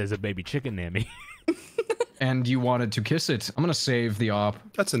 If there's a baby chicken near me. And you wanted to kiss it. I'm gonna save the op.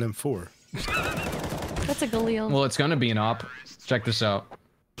 That's an M4. That's a Galil. Well, it's gonna be an op. Check this out.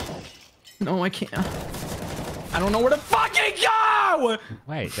 No, I can't. I don't know where to fucking go!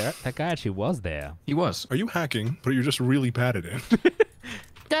 Wait, that guy actually was there. He was. Are you hacking? But you're just really bad at it.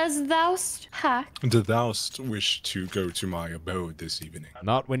 Does thou hack? Do thou wish to go to my abode this evening?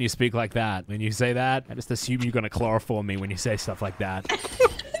 Not when you speak like that. When you say that, I just assume you're gonna chloroform me when you say stuff like that.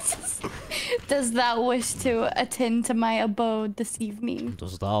 Does thou wish to attend to my abode this evening?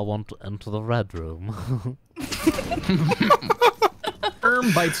 Does thou want to enter the red room?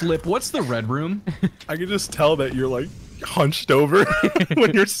 Bites lip. What's the red room? I can just tell that you're like hunched over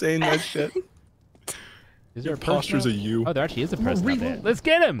when you're saying that shit. Is there Your a person posture's out- a U. Oh, there actually is a person out there. Let's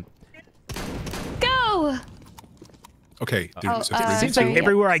get him! Go! Okay, dude. Oh, so It seems sorry. like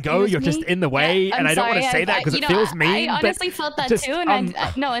everywhere I go, Excuse you're just me? in the way, Yeah, and I'm I don't want to sorry, say that because you it know, feels mean. I but honestly felt that just, too, and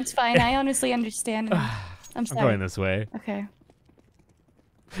no, it's fine. I honestly understand. And I'm sorry. I'm going this way. Okay.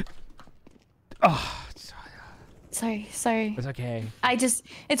 Oh, Sorry. it's okay.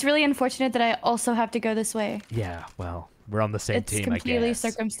 It's really unfortunate that I also have to go this way. Yeah, well, we're on the same It's team, I completely guess.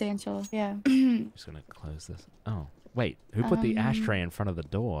 circumstantial. Yeah. I'm just gonna close this. Oh, wait, who put the ashtray in front of the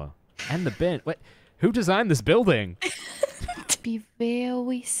door? And the bench? Wait, who designed this building? Be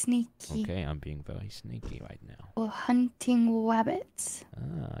very sneaky. Okay, I'm being very sneaky right now. Or hunting rabbits.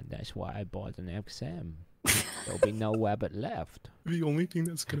 Ah, that's why I bought an XM. There'll be no rabbit left. The only thing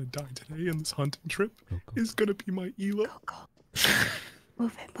that's gonna die today in this hunting trip is gonna be my elo. Go.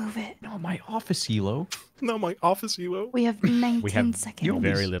 Move it. No, my office elo. No, my office elo. We have 19 We have seconds.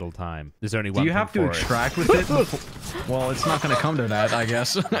 very little time. There's only Do one you have to for it. extract with it? Well, it's not gonna come to that, I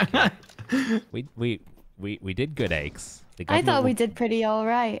guess. We did good, Aches. The I thought government we will- did pretty all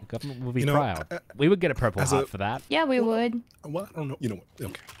right. The government will be You know, proud. We would get a Purple as a- Heart for that. Yeah, we would. Well, I don't know. You know what?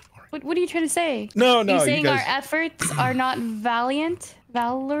 Okay. All right. What are you trying to say? No, Are you saying guys. our efforts are not valorant?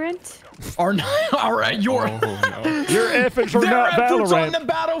 Are not all right. Your no. Your efforts are their not efforts on Valorant. the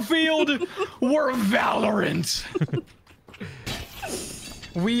battlefield were Valorant.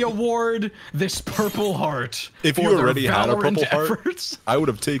 We award this Purple Heart. If for you their already had a Valorant Purple Heart, efforts. I would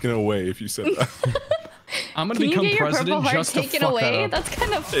have taken it away if you said that. I'm gonna Can you become get your president Purple Heart just to taken fuck away? that up. That's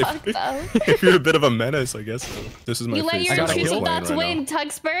kind of fucked up. If you're a bit of a menace, I guess. This is my You let face. your I gotta intrusive kill. thoughts right win, now.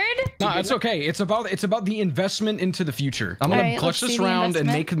 Tuxbird. No, it's okay. It's about the investment into the future. I'm gonna Alright, clutch let's this see the round and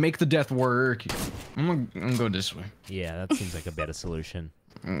investment. make the death work. I'm gonna go this way. Yeah, that seems like a better solution.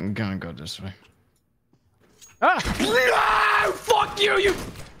 I'm gonna go this way. Ah! Fuck you!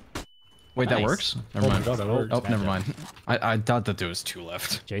 Wait, that Nice. works? Never Oh my mind. god, that worked. Oh, never mind. I thought that there was 2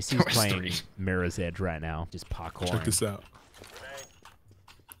 left. JC's There was playing 3. Mirror's Edge right now, just parkour. Check this out.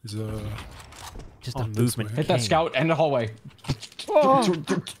 Is Just Oh, a this movement. way. Hit that king. scout and the hallway.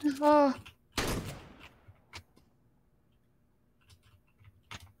 Oh.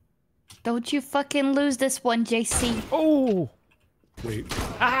 Don't you fucking lose this one, JC. Oh! wait.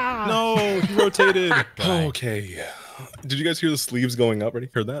 Ah! No, he rotated. Okay. Did you guys hear the sleeves going up? Ready?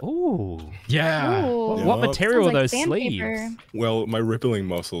 Heard that? Ooh. Yeah. Ooh. Yeah. What material are Sounds those like sleeves? sandpaper. Well, my rippling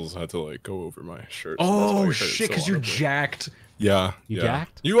muscles had to like go over my shirt. so that's why Oh it hurt shit, so because you're audibly. jacked. Yeah. You yeah.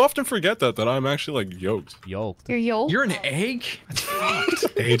 jacked? You often forget that I'm actually like yoked. Yoked. You're yoked. You're an egg? I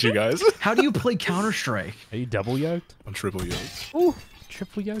hate you guys. How do you play Counter-Strike? Are you double yoked? I'm triple yoked. Ooh.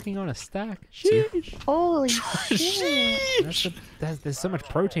 Triple yoking on a stack. Sheesh. Holy shit. There's so much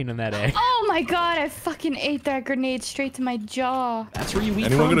protein in that egg. Oh my god, I fucking ate that grenade straight to my jaw. That's where you eat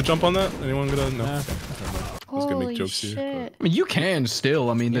Anyone from? gonna jump on that? Anyone gonna? No. Nah. Okay, never mind. I was gonna Holy make jokes shit. here. I mean, you can still.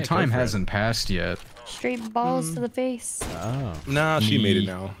 I mean, Yeah, the go time for it. hasn't passed yet. Straight balls to the face. Oh. But... Nah, she made it Me.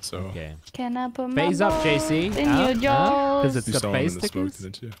 now. So. Okay. Can I put my Phase up, balls JC. in your jaws? Because it's You got saw him phase in the smoke,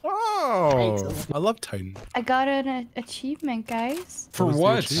 stickers. didn't you? Oh, I love Titan. I got an achievement, guys. For What was the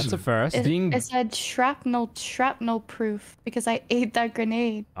what? achievement? That's a first. It said shrapnel proof because I ate that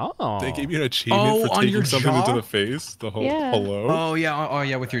grenade. Oh. They gave you an achievement Oh, for on taking your something jaw? into the face. The whole Yeah. hello. Oh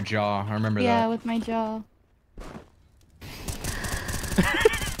yeah, with your jaw. I remember Yeah, that. with my jaw.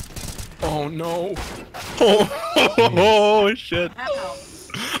 Oh no. Oh shit.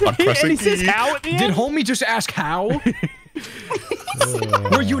 I'm pressing And he says E. how at the Did end? homie just ask how?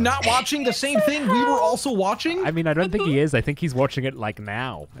 Were you not watching the same thing we were also watching? I mean, I don't think he is. I think he's watching it like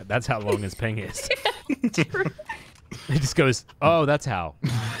now. That's how long his ping is. He just goes, oh, that's how.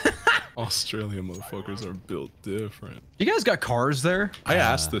 Australian motherfuckers are built different. You guys got cars there? I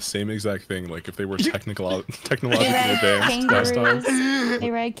asked the same exact thing, like if they were technologically They ride advanced last time. kangaroos.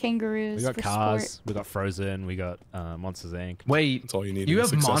 They ride We kangaroos got for cars, sport. we got Frozen, we got Monsters Inc. Wait, That's all you need. you in a have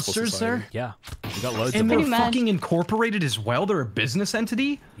successful monsters society. Yeah. You got loads And of they're money. fucking incorporated as well. They're a business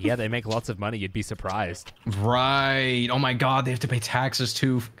entity. Yeah, they make lots of money. You'd be surprised. Right. Oh my god, they have to pay taxes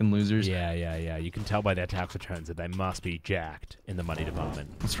too. Fucking losers. Yeah. You can tell by their tax returns that they must be jacked in the money department.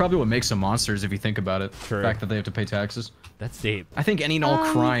 That's probably what makes them monsters if you think about it. True. The fact that they have to pay taxes. That's deep. I think any and all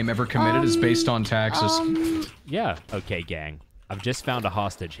crime ever committed is based on taxes. Yeah. Okay, gang. I've just found a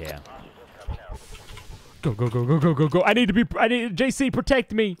hostage here. Go. I need JC,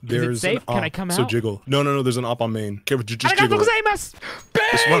 protect me. Is it safe? Can I come out? So Jiggle. No, there's an op on main. Careful, just Jiggle. Just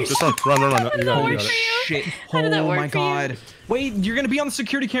Run. You got it. Shit. How did that work my for you? god. Wait, you're gonna be on the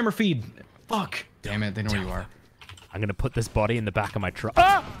security camera feed. Fuck. Damn it, they know where you are. I'm gonna put this body in the back of my truck.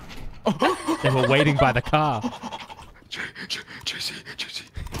 Ah! They were waiting by the car. JC.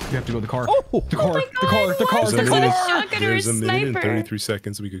 You have to go to the car. Oh, the car. There's a minute and sniper. 33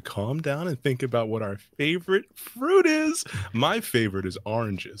 seconds. We could calm down and think about what our favorite fruit is. My favorite is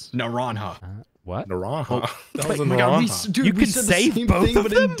oranges. Naranja. What? Naranja. That was a Oh my god, naranja. dude, You we can said save the same both thing, of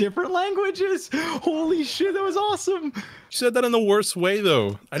but them? in different languages. Holy shit, that was awesome. You said that in the worst way,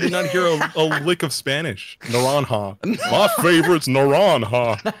 though. I did not hear a lick of Spanish. Naranja. My favorite's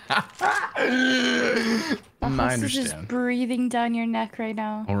naranja. The I hostage is understand. breathing down your neck right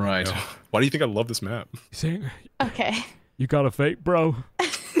now. All right. Why do you think I love this map? Okay. You got a fake, bro.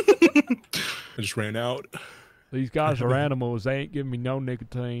 I just ran out. These guys are animals. They ain't giving me no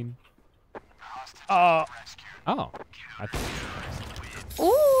nicotine. Oh.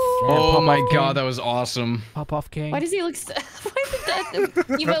 Ooh. Oh my god, that was awesome. Pop off, King. Why does he look so... Why did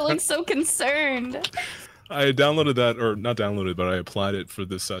that Eva look so concerned? I downloaded that, or not downloaded, but I applied it for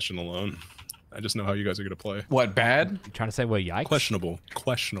this session alone. I just know how you guys are gonna play. What, bad? You trying to say we're yikes? Questionable.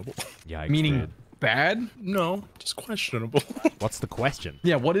 Yikes. Meaning dude. bad? No, just questionable. What's the question?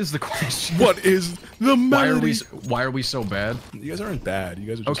 Yeah, what is the question? What is the melody? Why are we so bad? You guys aren't bad. You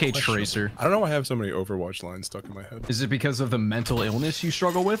guys are just Okay, questionable. Tracer. I don't know why I have so many Overwatch lines stuck in my head. Is it because of the mental illness you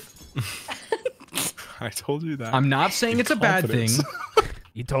struggle with? I told you that. I'm not saying it's a bad thing. Confidence.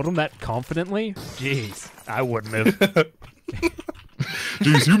 You told him that confidently? Jeez, I wouldn't have.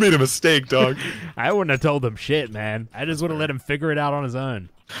 Jeez, you made a mistake, dog. I wouldn't have told him shit, man. I just would have let him figure it out on his own.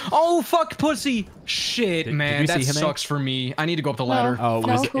 Oh, fuck, pussy. Shit, Did man, you that see him, sucks for me. I need to go up the ladder. Oh, it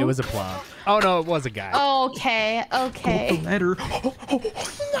No, was, who? it was a plant. Oh, no, it was a guy. Okay. Go up the Okay. ladder.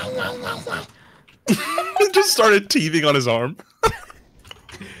 Just started teething on his arm.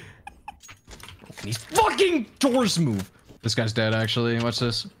 These fucking doors move. This guy's dead, actually. Watch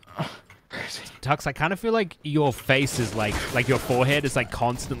this. Tux, I kind of feel like your face is like your forehead is like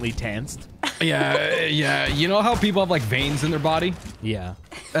constantly tensed. Yeah. You know how people have like veins in their body? Yeah.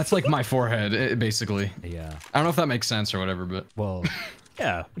 That's like my forehead, basically. Yeah. I don't know if that makes sense or whatever, but Well,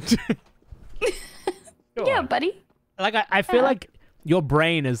 yeah. Go Yeah, on. buddy. Like, I feel like your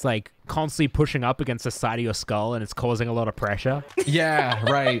brain is like constantly pushing up against the side of your skull and it's causing a lot of pressure. yeah,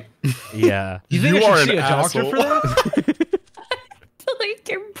 right. Yeah. You think You I are should an see a doctor asshole. for that? Like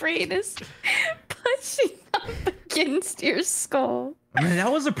your brain is pushing up against your skull. I mean,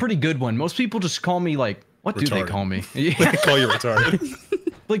 that was a pretty good one. Most people just call me like, what do they Retarded. call me? I call you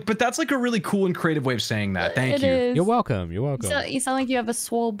retarded. Like, but that's like a really cool and creative way of saying that. Thank It you. is. You're welcome. You're welcome. So, you sound like you have a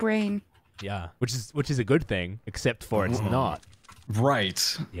swole brain. Yeah. Which is a good thing, except for it's not.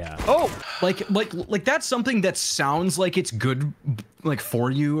 Right. Yeah. Oh, like that's something that sounds like it's good, like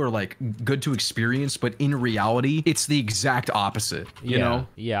for you or like good to experience, but in reality, it's the exact opposite. You know?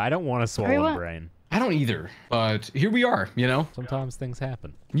 Yeah, I don't want a swollen Everyone- brain. I don't either, but here we are. You know? Sometimes things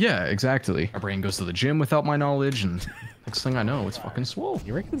happen. Yeah, exactly. My brain goes to the gym without my knowledge, and next thing I know, it's fucking swole.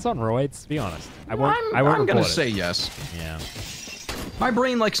 You reckon it's on roids? Be honest. I won't I'm report gonna it. say yes. Yeah. My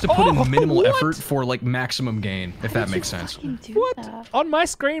brain likes to put in minimal what? effort for like maximum gain, if that makes sense. Fucking do What? that. On my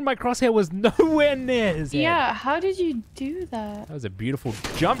screen, my crosshair was nowhere near his head. Yeah, how did you do that? That was a beautiful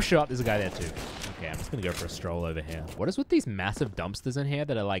jump shot. There's a guy there too. Okay, I'm just gonna go for a stroll over here. What is with these massive dumpsters in here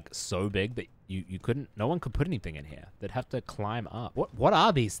that are like so big that no one could put anything in here? They'd have to climb up. What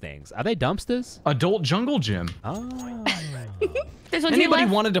are these things? Are they dumpsters? Adult jungle gym. Oh. There's one to your Anybody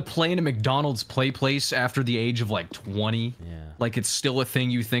left. wanted to play in a McDonald's play place after the age of like 20? Yeah. Like it's still a thing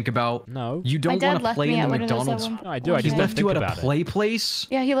you think about? No. You My don't dad want to left play me in at the one of those at McDonald's. one No, I do. I He just left don't you at think a about it. play place?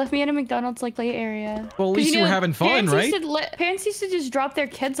 Yeah, he left me at a McDonald's like play area. Well, at 'Cause least you were know, having fun, parents right? Parents used to just drop their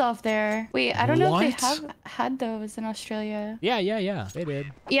kids off there. Wait, I don't know if they What? have had those in Australia. Yeah. They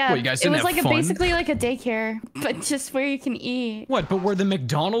did. Yeah, What, you guys it didn't was have like fun? basically like a daycare, but just where you can eat. What, but where the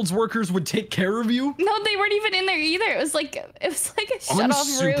McDonald's workers would take care of you? No, they weren't even in there either. It was like a shut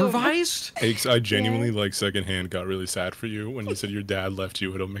off room. Unsupervised? Aches, I genuinely like secondhand got really sad for you when you said your dad left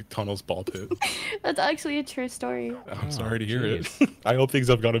you at a McDonald's ball pit. That's actually a true story. I'm sorry to hear it. I hope things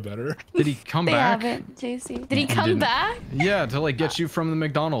have gotten better. Did he come They back? haven't, JC. Did he come back? Yeah, to like get you from the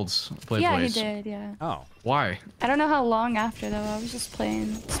McDonald's place. Yeah, he did. Yeah. Oh. Why? I don't know how long after though. I was just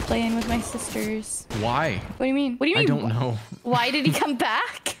playing with my sisters. Why? What do you mean? What do you mean? I don't know. Why did he come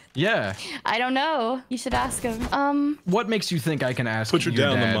back? Yeah. I don't know. You should ask him. What makes you think I can ask Put your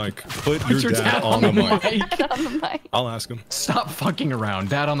dad on the mic. Put your dad on the mic. On the mic. I'll ask him. Stop fucking around.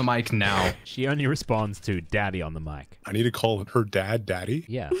 Dad on the mic now. She only responds to daddy on the mic. I need to call her dad daddy.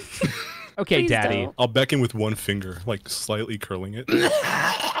 Yeah. Okay, Please daddy. don't. I'll beckon with one finger, like slightly curling it.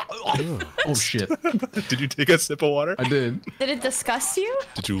 Oh shit. Did you take a sip of water? I did. Did it disgust you?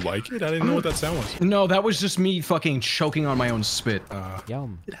 Did you like it? I didn't know what that sound was. No, that was just me fucking choking on my own spit.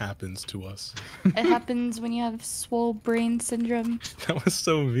 Yum. It happens to us. It happens when you have swole brain syndrome. That was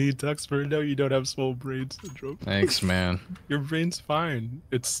so mean, Tuxbird. No, you don't have swole brain syndrome. Thanks, man. Your brain's fine.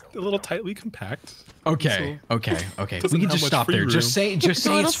 It's a little tightly compact. Okay, okay. We Doesn't can have just much stop free there. Just say It's a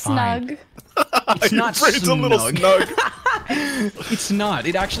little it's fine. snug. It's Your not brain's a little snug. It's not.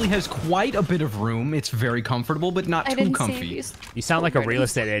 It actually has quite a bit of room. It's very comfortable, but not I too didn't comfy. say You sound like a real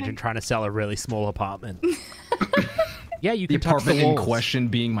estate Fine. agent trying to sell a really small apartment. Yeah, you The can touch the apartment in walls. question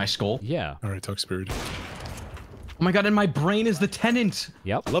being my skull. Yeah. All right, Tuxbird. Oh my god, and my brain is the tenant.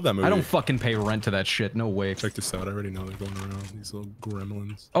 Yep. I love that movie. I don't fucking pay rent to that shit. No way. Check this out. I already know they're going around. These little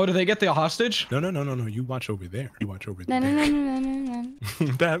gremlins. Oh, do they get the hostage? No. You watch over there. You watch over No, there. no, no, no, no,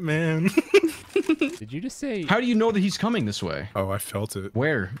 no. Batman. Did you just say? How do you know that he's coming this way? Oh, I felt it.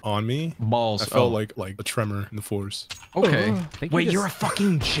 Where? On me. Balls. I felt Oh. like a tremor in the force. Okay. think Wait, you you're a just-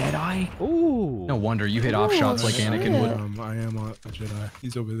 fucking Jedi? Ooh. No wonder you hit off shots like Anakin shit. would. I am a Jedi.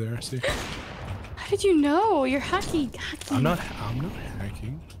 He's over there. See? How did you know? You're hacking. I'm not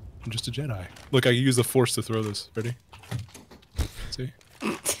hacking. I'm just a Jedi. Look, I can use the force to throw this. Ready? See?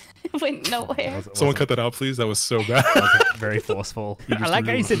 Went nowhere. Someone cut that out, please. That was so bad. Very forceful. I just like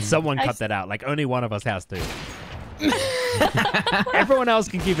how you said ruined- someone cut that out. Like only one of us has to. Everyone else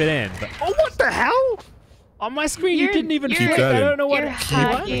can keep it in. But, oh, what the hell? On my screen, you didn't even Keep fit. that I in. don't know what. You're What?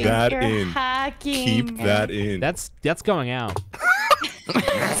 hacking. that You're in. hacking. Keep that in. That's going out.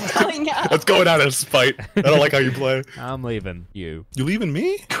 going out. That's going out of spite. I don't like how you play. I'm leaving you. You leaving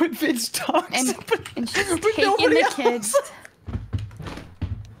me? Quit Vince talks. And she's taking nobody the else. kids.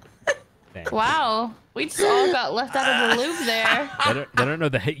 Thanks. Wow. We just all got left out of the loop there. They don't know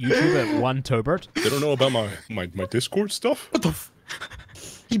the hit YouTube at one Tobert. They don't know about my Discord stuff? What the f-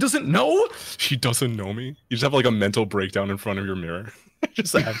 He doesn't know? She doesn't know me? You just have like a mental breakdown in front of your mirror.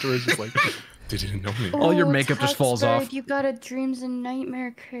 Just afterwards, just like, they didn't know me. All your makeup just falls Tuxbird, off. You got a dreams and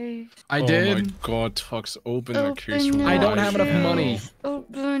nightmare case. I Oh did. my god, Tux, open that Open case. it. I don't have enough Case. money.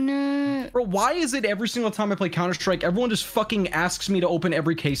 Open it. Bro, why is it every single time I play Counter-Strike, everyone just fucking asks me to open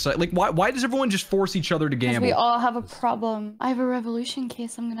every case? Like, why does everyone just force each other to Because gamble? we all have a problem. I have a revolution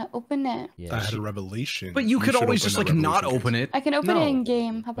case. I'm gonna open it. Yeah. I had a revelation. But you could should always open just that like not revelation open case. it. I can open No. it in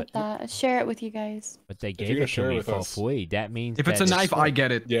game. How about that? I'll share it with you guys. But they you're gave gonna it to share me with for us. free. That means If it's a that knife, I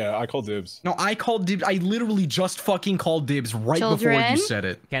get it. Yeah, I call dibs. No, I called dibs. I literally just fucking called dibs right before Children? you said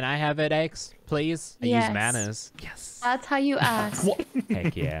it. Can I have it, X, please? I Yes. use manners. Yes. That's how you ask. What?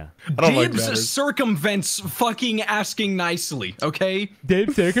 Heck yeah. I don't like Dibs manners. circumvents fucking asking nicely, okay?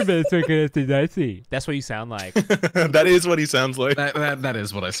 Dave circumvents nicely. That's what you sound like. That is what he sounds like. That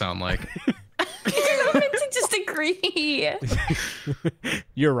is what I sound like. I meant to just agree.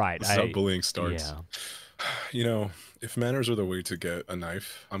 You're right. This is how bullying starts. Yeah. You know, if manners are the way to get a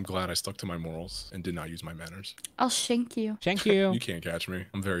knife, I'm glad I stuck to my morals and did not use my manners. I'll shank you. Thank you. You can't catch me.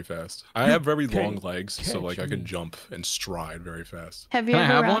 I'm very fast. I have very long can't legs, so like I catch can me. jump and stride very fast. Have you Can I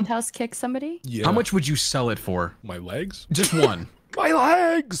ever have one? roundhouse kicked somebody? Yeah. How much would you sell it for? My legs? Just one. My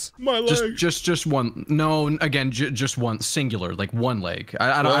legs. My legs. just one. No, again, just one. Singular, like one leg.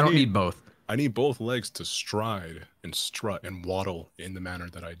 I Well, I don't need- need both. I need both legs to stride and strut and waddle in the manner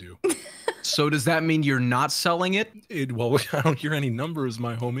that I do. So does that mean you're not selling it? Well, I don't hear any numbers,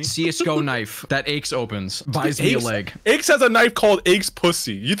 my homie. CSGO knife that Aches opens buys me a Aches- leg. Aches has a knife called Aches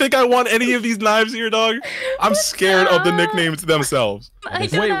Pussy. You think I want any of these knives here, dog? I'm scared of the nicknames themselves. I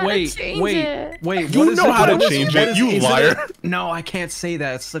don't know how to change it. Wait. You what is know it? how to What is- change what it, is- you is liar. No, I can't say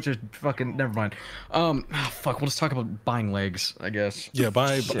that. It's such a fucking. Never mind. Fuck. We'll just talk about buying legs, I guess. Yeah,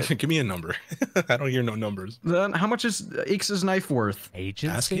 give me a number. I don't hear no numbers. Then how much is Aches' knife worth? Ask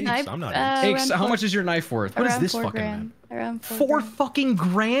Agency. Aches. Knife, I'm not uh, Aches. Aches, around how four- much is your knife worth? What is around this 4 fucking grand. man? grand. 4 fucking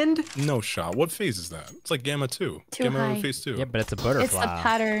grand? No shot. What phase is that? It's like Gamma 2. Too Gamma high. phase 2. Yeah, but it's a butterfly. It's the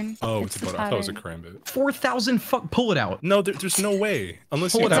pattern. Oh, it's a the butter. I thought it was a pattern. karambit. 4,000 fuck. Pull it out. No, there's no way.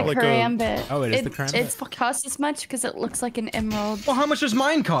 Unless you It's have a like karambit. Oh, it is the karambit? It's costs as much because it looks like an emerald. Well, how much does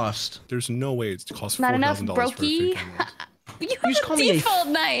mine cost? There's no way it costs Not enough, $4,000 for a brokey. fake emerald. You just have call a me a default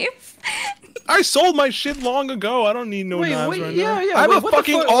knife. I sold my shit long ago. I don't need no knives right now. yeah, I have wait, a what the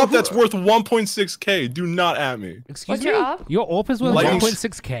fucking fuck? AWP that's worth 1.6k. Do not at me. Excuse What's me? your op? Your AWP is worth Lightning-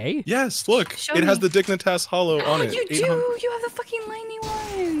 1.6k? Yes, look. Show it has me. the Dignitas Hollow on it. You do. 800 You have the fucking lightning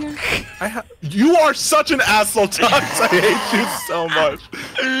one. You are such an asshole, Tux. I hate you so much.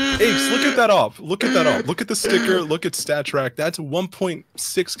 Ace, look at that up. Look at that up. Look at the sticker. Look at stat track. That's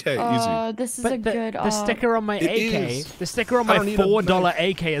 1.6k easy. This is a But good the op. sticker on my It AK, is. the sticker on I my don't need a $4 knife.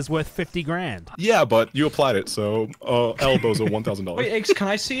 AK is worth 50 grand. Yeah, but you applied it, so elbows are $1,000. Wait, Eggs, can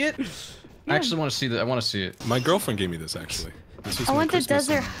I see it? I actually want to see that. I want to see it. My girlfriend gave me this actually. This was I my want the Christmas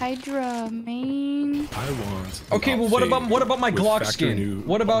desert present. Hydra main. I want. Okay, well, what about my with Glock factor skin? new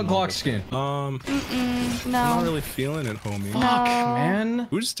What about model. Glock skin? I'm No. not really feeling it, homie. No. Man,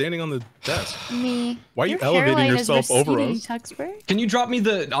 Who's standing on the desk? Me. Why are you Your elevating hairline yourself is over receding, us? Tuxbird. can you drop me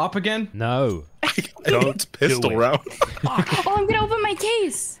the op again? No. I don't pistol it. round. Oh, I'm gonna open my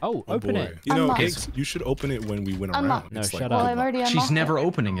case. Oh, Oh open boy. it. You know, Unlock. Iggs, you should open it when we win a Unlock. round. No, It's shut like up. Well, good I'm luck. already unlocked She's never it.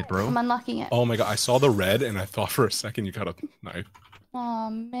 opening it, bro. I'm unlocking it. Oh my god, I saw the red and I thought for a second you got a knife. Oh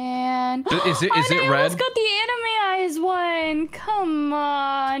man. Is it I red? almost got the anime eyes one. Come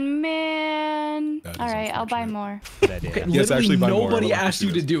on, man. That is All right, I'll buy unfortunate. more. Good idea. Yes, Literally actually buy more. nobody I love asked to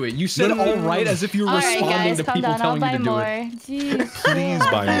you see to this. do it. You said No, no, no, all no, right no. as if you were All right, responding guys, to calm people down. I'll telling you buy to do more. it. Jeez. Please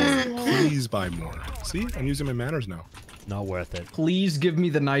buy Christ. more. Please buy more. See, I'm using my manners now. Not worth it. Please give me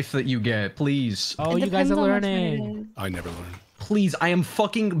the knife that you get, please. Oh, It you guys depends are on which one it learning. is. I never learn. Please, I am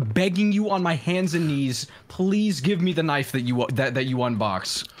fucking begging you on my hands and knees. Please give me the knife that you that you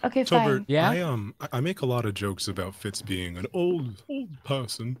unbox. Okay, fine. Tobert, Yeah? I make a lot of jokes about Fitz being an old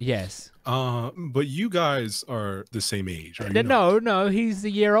person. Yes. But you guys are the same age, are you? No, he's a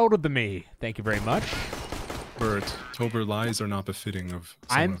year older than me. Thank you very much. Bert, Tobert, lies are not befitting of.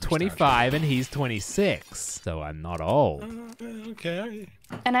 someone I'm of your 25 and he's 26, so I'm not old. stature. Okay,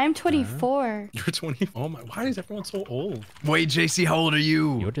 And I'm 24. you're 20. Oh my! Why is everyone so old? Wait, JC, how old are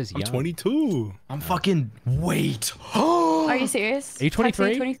you? You're just I'm young. 22. I'm fucking. Wait. Are you serious? Are you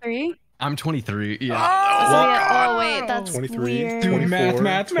 23? 23? I'm 23. Yeah. Oh, wait, that's 23, weird. 24,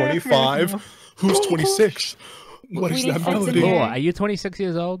 math, 25. Who's 26? What We is need that Fitz in melody? here. Laura, are you 26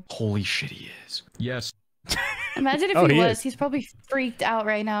 years old? Holy shit, he is. Yes. Imagine if Oh, he he was. is. He's probably freaked out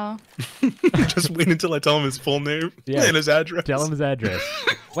right now. Just wait until I tell him his full name Yeah. and his address. Tell him his address.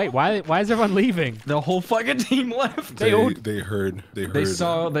 Wait, why is everyone leaving? The whole fucking team left. They all- heard. They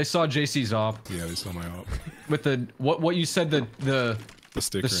saw JC's op Yeah, they saw my op. with the what you said the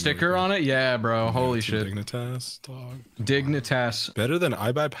sticker. the sticker on it. Yeah, bro. Holy shit. Dignitas, dog. Dignitas. Better than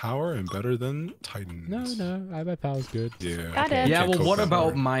I buy Power and better than Titans. No, I bet Pal's good. Yeah. Got I it. Yeah. can't Well, cope what that about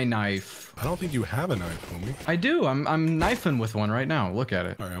hard. my knife? I don't think you have a knife, homie. I do. I'm knifing with one right now. Look at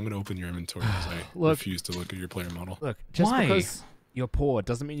it. All right, I'm gonna open your inventory as I Look. refuse to look at your player model. Look, just Why? because you're poor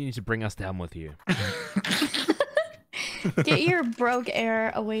doesn't mean you need to bring us down with you. Get your broke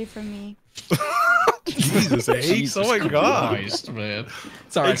air away from me. Jesus, Ace. Oh my God. Christ, man.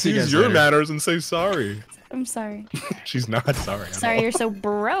 Sorry. Ace, use your manners and say sorry. I'm sorry. She's not sorry. at Sorry all. you're so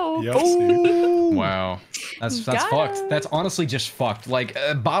broke. Yep, see? Wow. That's Got fucked. him. That's honestly just fucked. Like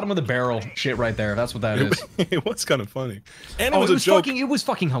bottom of the barrel shit right there. That's what that is. It was kind of funny, and it Oh, was a joke. It was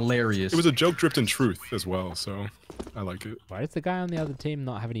fucking hilarious. It was a joke dripped in truth as well, so I like it. Why does the guy on the other team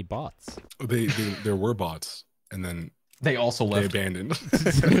not have any bots? There were bots, and then They also they left. abandoned.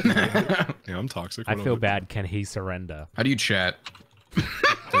 Yeah, I'm toxic. I what feel I'll do. bad. Can he surrender? How do you chat? There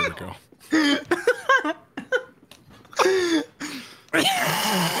we go.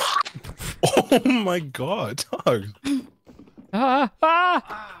 Oh my God, dog. I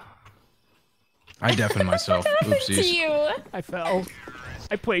deafened myself. To Oopsies. you. I fell.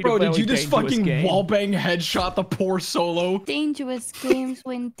 I played Bro, a did very you just dangerous fucking game. wallbang headshot the poor solo? Dangerous games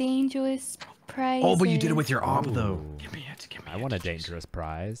win dangerous prizes. Oh, but you did it with your op though. Ooh. Give me it. Give me I want a dangerous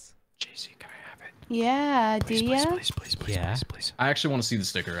prize. JC, can I have it? Yeah, do ya? Please, Yeah. please. I actually want to see the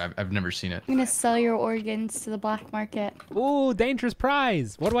sticker. I've never seen it. I'm gonna sell your organs to the black market. Ooh, dangerous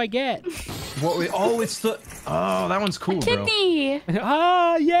prize. What do I get? What? Oh, it's the. Oh, that one's cool, bro. Kidney!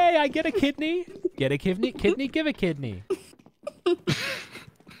 Ah, yay! I get a kidney. Get a kidney. Kidney. Give a kidney. You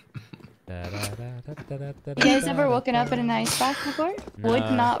guys ever woken up in an ice bath before? Would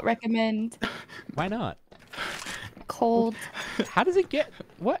No. not recommend. Why not? Cold. How does it get?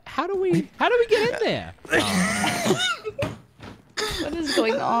 What? How do we get in there? What is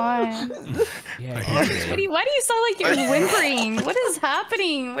going on? Yeah. Why do you sound like you're whimpering? What is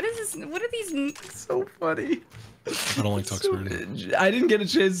happening? What is this? What are these? So funny. I don't like Tuxbird. I didn't get a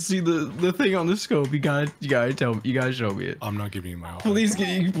chance to see the thing on the scope. You gotta tell me. You gotta show me it. I'm not giving you my offer. Please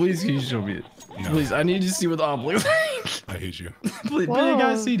can you show me it? No. Please, I need to see what the op looks like. I hate you. Please, Whoa, I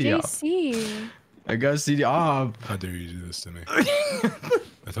gotta see the op. JC. I gotta see the op. How dare you do this to me?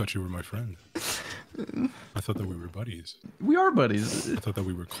 I thought you were my friend. I thought that we were buddies. We are buddies. I thought that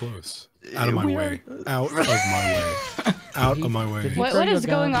we were close. Out of my way. Out of my way. Out of my way. What is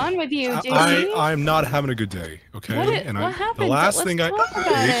going on with you, JC? I'm not having a good day, okay? What happened? The last Let's thing talk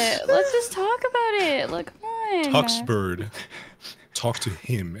about it. Let's just talk about it. Look, come on. Tuxbird, talk to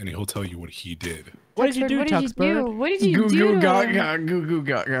him and he'll tell you what he did. What did you do, Tuxbird? What did you do? Goo goo gaga, goo goo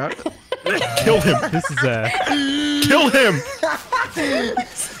gaga. Kill him. This is a. Kill him.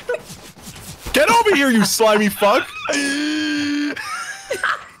 Get over here, you slimy fuck. I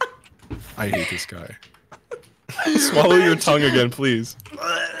hate this guy. Swallow your tongue again, please.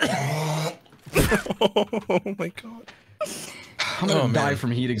 Oh my god. I'm gonna die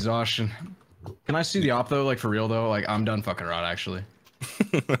from heat exhaustion. Can I see the op though? Like for real though? Like I'm done fucking around actually.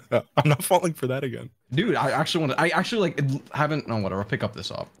 I'm not falling for that again. Dude, I actually like haven't. No, whatever. I'll pick up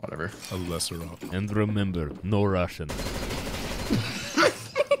this op. Whatever. A lesser op. And remember, no Russian.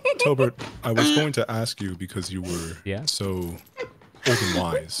 Tobert, I was going to ask you because you were so old and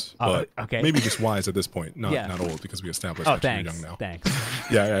wise, but okay. maybe just wise at this point, not old because we established that you're young now. Thanks.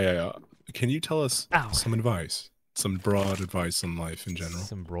 Yeah. Can you tell us some advice, some broad advice on life in general?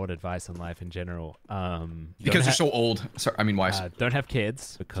 Some broad advice on life in general. Because you're so old. Sorry, I mean wise. Don't have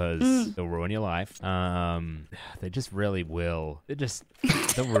kids because they'll ruin your life. They just really will.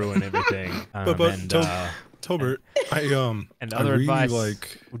 They'll ruin everything. Tobert, and other advice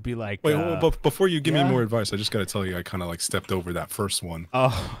would be like. Wait, but before you give me more advice, I just gotta tell you, I kind of like stepped over that first one.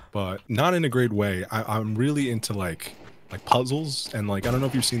 Oh, but not in a great way. I'm really into like puzzles and like I don't know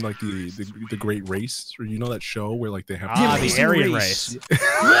if you've seen like the Great Race or you know that show where like they have the Aryan race.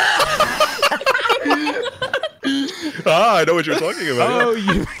 I know what you're talking about. Oh,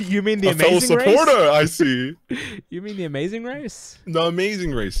 you mean the Amazing Race? Fellow supporter, I see. You mean the Amazing Race? The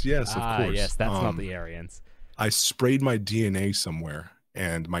Amazing Race, yes, of course. Yes, that's not the Aryans. I sprayed my DNA somewhere,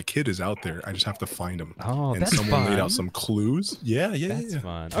 and my kid is out there. I just have to find him. Oh, and that's someone fun. laid out some clues. Yeah. That's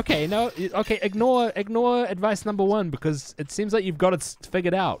fun. Okay, ignore advice number 1 because it seems like you've got it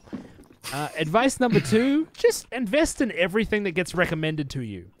figured out. Advice number 2: just invest in everything that gets recommended to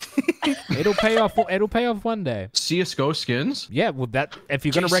you. It'll pay off. It'll pay off one day. CSGO skins? Yeah, well, if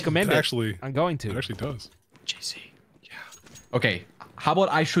you're gonna recommend it, actually, I'm going to. It actually does. JC. Yeah. Okay. How about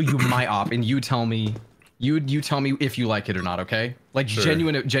I show you my op and you tell me, you tell me if you like it or not? Okay. Like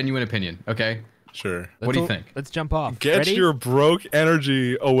genuine opinion. Okay. Sure. What do you think? Let's jump off. Get your broke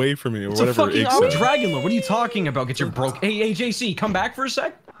energy away from me, or whatever. It's a fucking op, Dragon Lord. What are you talking about? Get your broke. Hey, JC, come back for a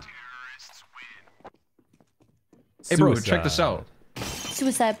sec. Hey, bro, check this out.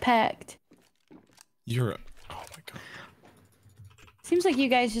 Suicide pact. Oh my god. Seems like you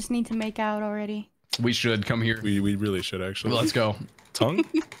guys just need to make out already. We should come here. We really should actually. Let's go. Tongue?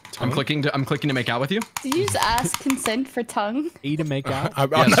 I'm clicking to make out with you. Did you just ask consent for tongue? E to make out. I'm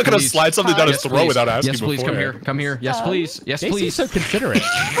not gonna slide something down his throat without asking. Yes, please come here. Come here. Yes, please. Yes, JC's please. so considerate.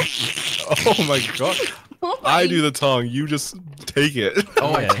 Oh my god. I do the tongue. You just take it.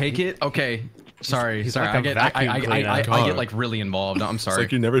 Oh, I take it. Okay. Sorry. He's Sorry. like I get like really involved. I'm sorry. It's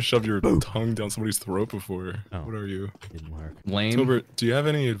like you never shoved your tongue down somebody's throat before. Oh, what are you? Didn't work. Lame. Tobert, do you have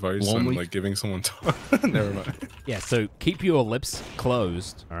any advice on like giving someone tongue? Never mind. Yeah. So keep your lips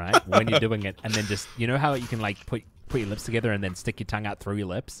closed. All right. When you're doing it, and then just how you can like put your lips together and then stick your tongue out through your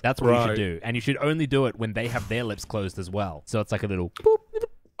lips. That's what you should do, and you should only do it when they have their lips closed as well. So it's like a little boop.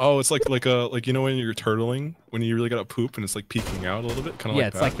 Oh, it's like when you're turtling, when you really gotta poop and it's like peeking out a little bit, kind of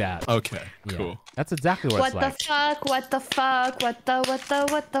like that. Yeah, it's like that. Okay, yeah. Cool. That's exactly what it's like. What the fuck?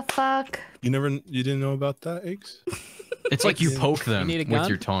 You didn't know about that, Eggs? It's like you poke them with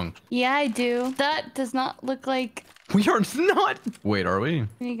your tongue. Yeah, I do. That does not look like. We are not. Wait, are we? You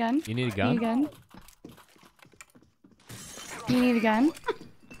need a gun? You need a gun? You need a gun?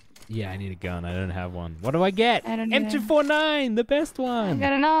 Yeah, I need a gun. I don't have one. What do I get? I don't know. M249, the best one. I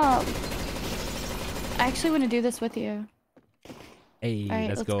got an op. I actually want to do this with you. Hey, right,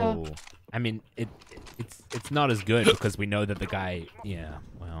 let's go. I mean, it's not as good because we know that the guy. Yeah,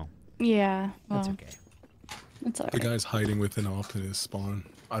 well. Yeah. Well, that's okay. It's alright. The guy's hiding with an op in his spawn.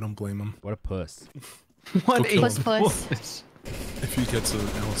 I don't blame him. What a puss. What a puss. If he gets an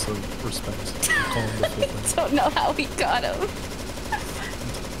ounce of respect, I'll call him the full thing. Don't know how we got him.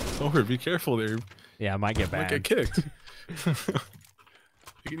 Don't worry, be careful there. Yeah, I might get banned. Might get kicked.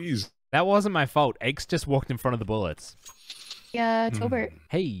 Take it easy. That wasn't my fault. Aches just walked in front of the bullets. Yeah, Tobert.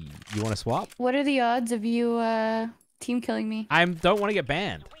 Hey, you want to swap? What are the odds of you team killing me? I don't want to get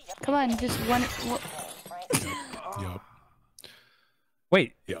banned. Come on, just one. Yup.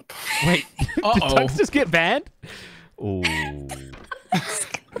 Wait. Yep. Wait. Did Tux just get banned? Ooh.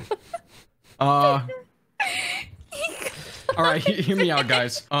 All right, hear me out,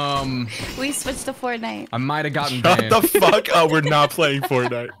 guys. We switched to Fortnite. I might have gotten Shut banned. the fuck up. We're not playing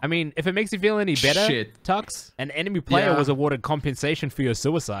Fortnite. I mean, if it makes you feel any better, Shit. Tux, an enemy player Yeah. was awarded compensation for your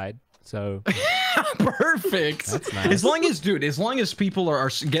suicide. So Perfect. That's nice. As long as people are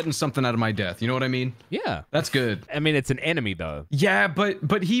getting something out of my death, you know what I mean? yeah, That's good. I mean, it's an enemy though. Yeah,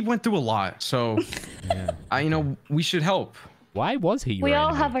 but he went through a lot, so Yeah. we should help. Why was he your We all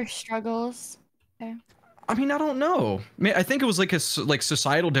enemy? have our struggles. Okay. I mean, I don't know. I think it was like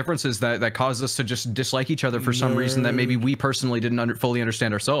societal differences that caused us to just dislike each other for some reason that maybe we personally didn't fully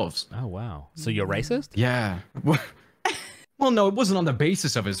understand ourselves. Oh wow. So you're racist? Yeah. Well, no, it wasn't on the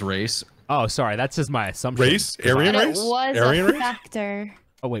basis of his race. Oh, sorry. That's just my assumption. Race? Aryan But it race? was Aryan a race? factor.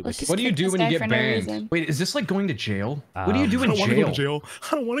 Oh wait. Let's just What do you kick do this when you guy get for no banned? reason. Wait, is this like going to jail? What do you do I in don't want to go to jail? jail.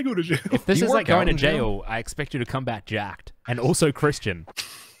 I don't want to go to jail. If this You is like work out going to in jail? jail, I expect you to come back jacked and also Christian.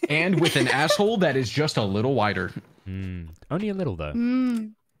 And with an asshole that is just a little wider. Only a little though.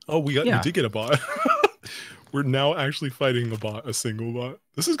 Oh, we Yeah. did get a bot. We're now actually fighting a single bot.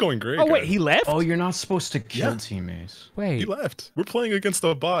 This is going great. Oh wait, guys. he left? Oh, you're not supposed to kill Yeah. teammates. He Wait, left. We're playing against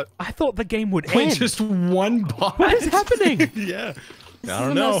a bot. I thought the game would Wait, end. just one bot? What is happening? Yeah. This I is don't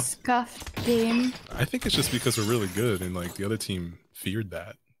the know. most scuffed game. I think it's just because we're really good and like the other team feared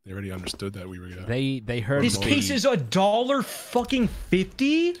that. They already understood that we were gonna. They heard This me. case is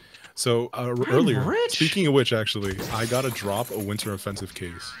 $1.50. So earlier, rich. speaking of which, actually, I got to drop a winter offensive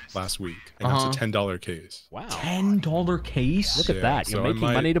case last week, and that's a $10 case. Wow. $10 case. Look at Yeah, that. You're so I making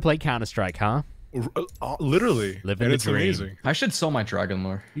might- money to play Counter-Strike, huh? Literally, Living and the it's dream. amazing. I should sell my dragon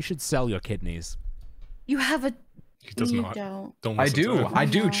lore. You should sell your kidneys. You have a. He does you not. don't. Don't I listen to do. him. I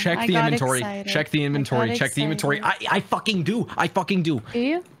do. No, Check I the got inventory. excited. Check the I inventory. got Check the inventory. excited. I fucking do. I fucking do. Do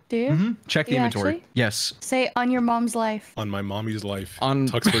you? Do you? Check the You inventory. actually? Yes. Say on your mom's life. On my mommy's life, On-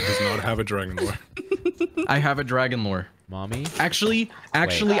 Tuxbird does not have a dragon lore. I have a dragon lore. Mommy? Actually,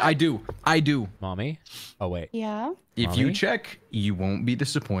 I do. I do. Mommy? Oh, wait. Yeah. If you Mommy? check, you won't be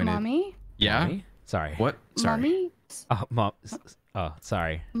disappointed. Mommy. Yeah? Mommy? Sorry. What? Sorry. Mommy. Oh, Mom. Oh,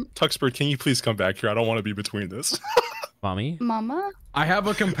 sorry. Tuxbird, can you please come back here? I don't want to be between this. Mommy? Mama. I have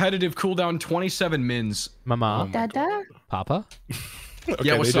a competitive cooldown 27 mins. Mama? my Dada. Papa? Okay,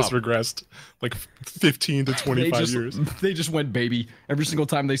 Yeah, what's they just up? regressed like 15 to 25 years. They just went baby. Every single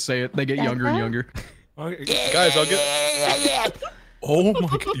time they say it, they get younger and younger. Okay, guys, I'll get. Oh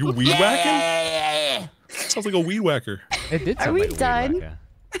my god, you weed whacking? Sounds like a weed whacker. It did Are sound we like a weed done? whacker.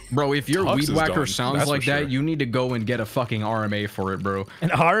 Bro, if your Tux weed is whacker done, sounds that's like for that, sure. you need to go and get a fucking RMA for it, bro. An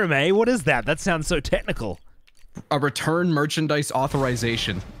RMA? What is that? That sounds so technical. A return merchandise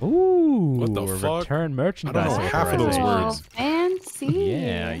authorization. Ooh. What the a fuck? return merchandise. know half of those authorization. words. Fancy.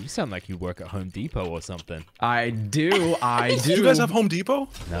 Yeah, you sound like you work at Home Depot or something. I do. I do. Do you guys have Home Depot?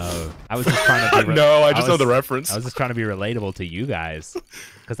 No, I was just trying to be. No, I just know was- the reference. I was just trying to be relatable to you guys,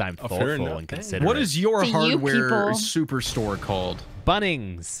 because I'm fair thoughtful enough. and considerate. What is your To you hardware people. superstore called?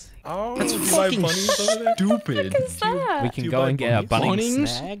 Bunnings? Oh, That's do you buy fucking bunnies over there? stupid. What's that? We Do can you go buy and get a Bunnings Bunnings?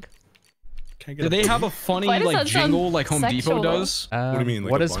 snag. Can I get Do a they bunny? have a funny Why does like that sound jingle like Home sexual? Depot does? do you mean,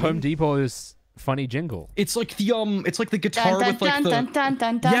 like what a is bunny? Home Depot's funny jingle? It's like the guitar Dun, with dun, like the dun, dun,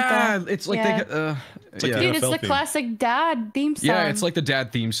 dun, dun, yeah. dun. It's like Yeah. the It's like yeah. the Dude, it's NFL the theme. classic dad theme song. Yeah, it's like the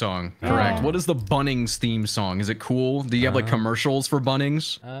dad theme song. Correct. Yeah. What is the Bunnings theme song? Is it cool? Do you have like commercials for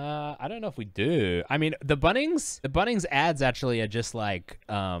Bunnings? I don't know if we do. I mean, the Bunnings ads actually are just like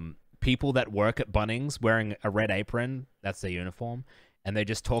people that work at Bunnings wearing a red apron. That's their uniform. And they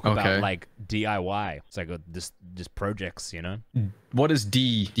just talk Okay. about like DIY. It's like just projects, you know? What is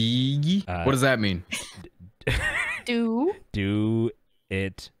D? What does that mean? Do. Do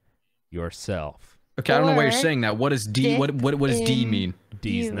it yourself. Okay, I don't know why you're Or saying that. What is D? What does D in mean?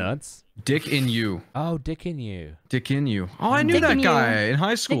 D's You. nuts. Dick in you. Oh, dick in you. Dick in you. Oh, I knew Dick that in you. guy in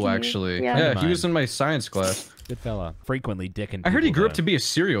high school in you. actually. Yeah. Yeah, Friend he of was in my science class. Good fella. Frequently dick in I heard he people, grew up though. to be a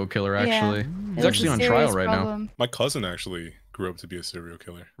serial killer Yeah. actually. It He's was actually a on serious trial right now. problem. My cousin actually grew up to be a serial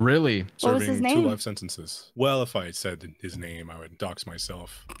killer, Really? What was his serving name? 2 life sentences. Well, if I said his name, I would dox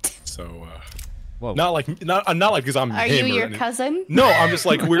myself. So Whoa. Not like because I'm Are him you or your anything. cousin? No, I'm just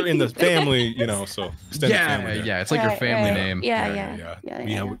like we're in the family, you know. So extended family. there. Yeah, it's like your family name. Yeah.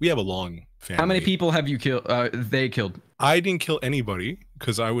 We have a long family. How many people have you killed? They killed. I didn't kill anybody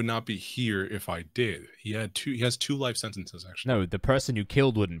because I would not be here if I did. He has 2 life sentences actually. No, the person you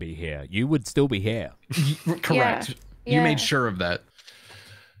killed wouldn't be here. You would still be here. Correct. Yeah. You made sure of that.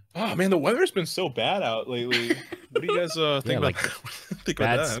 Oh man, the weather's been so bad out lately. What do you guys think about? Think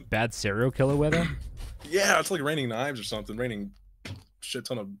about that? Bad serial killer weather. Yeah, it's like raining knives or something. Raining shit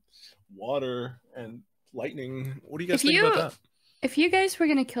ton of water and lightning. What do you guys think about that? If you guys were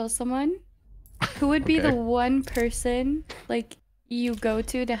gonna kill someone, who would be the one person like you go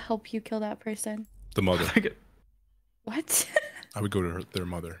to help you kill that person? The mother. What? I would go to their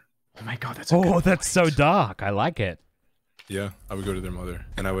mother. Oh my god, that's so dark. I like it. Yeah, I would go to their mother,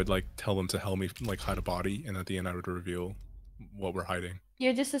 and I would like tell them to help me like hide a body, and at the end I would reveal what we're hiding.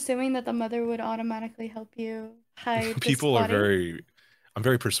 You're just assuming that the mother would automatically help you hide. People are I'm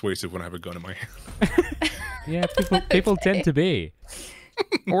very persuasive when I have a gun in my hand. Yeah, people tend to be.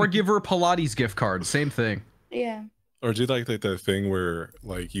 Or give her a Pilates gift card. Same thing. Yeah. Or do like the thing where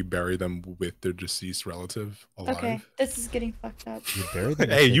like you bury them with their deceased relative alive. Okay, this is getting fucked up. You bury them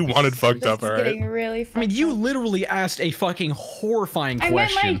Hey, you wanted fucked up, This all is right? getting really fucked I mean, you up. literally asked a fucking horrifying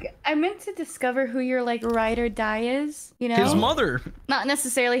question. I meant to discover who your like ride or die is. You know, His mother. not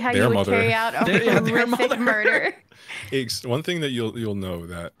necessarily how Their you would mother. carry out a Their horrific mother. murder. One thing that you'll know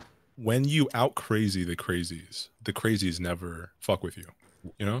that when you out crazy the crazies never fuck with you.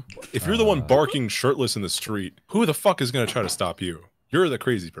 You know, if you're the one barking shirtless in the street, who the fuck is gonna try to stop you? You're the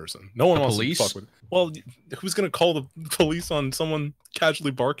crazy person. No one wants police? to fuck with. Well, who's gonna call the police on someone casually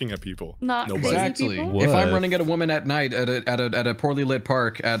barking at people? Not Nobody. crazy Exactly. people. If I'm What? running at a woman at night at a poorly lit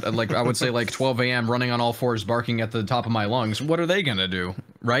park at like I would say like 12 a.m. running on all fours barking at the top of my lungs, what are they gonna do?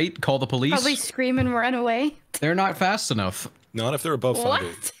 Right? Call the police? Probably scream and run away. They're not fast enough. Not if they're above What?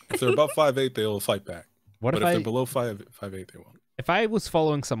 5'8". If they're above 5'8", they'll fight back. What But if if they're below 5'8", they won't. If I was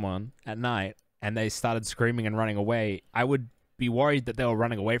following someone at night and they started screaming and running away, I would be worried that they were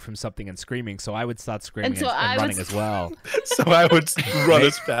running away from something and screaming, so I would start screaming so I running would- as well. So I would run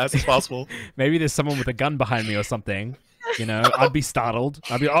as fast as possible. Maybe there's someone with a gun behind me or something. You know, I'd be startled.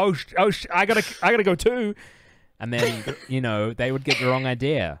 I'd be, I gotta go too. And then, you know, they would get the wrong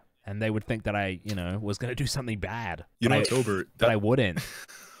idea, and they would think that I, you know, was gonna do something bad. You know, But October. but I wouldn't.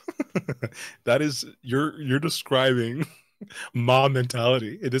 That is you're describing mob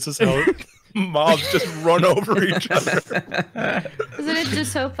mentality. This is how mobs just run over each other. Isn't it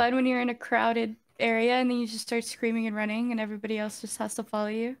just so fun when you're in a crowded area and then you just start screaming and running and everybody else just has to follow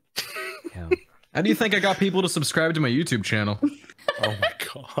you? Yeah. How do you think I got people to subscribe to my YouTube channel? Oh my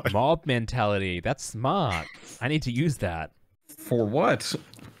god. Mob mentality. That's smart. I need to use that. For what?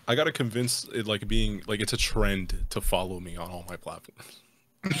 I gotta convince it like being like it's a trend to follow me on all my platforms.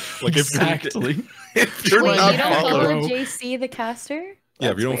 Like Exactly. if you're Wait, not you don't follow following, JcTheCaster? yeah,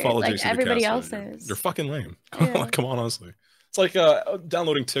 if you don't That's follow weird. JC Like everybody the else Caster, is. you're fucking lame. Yeah. Come on, honestly. It's like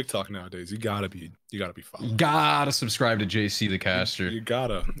downloading TikTok nowadays. You gotta be followed. Gotta subscribe to JcTheCaster. You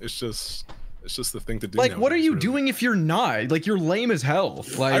gotta. It's just the thing to do. Like, what are nowadays, you really. doing if you're not? Like, you're lame as hell.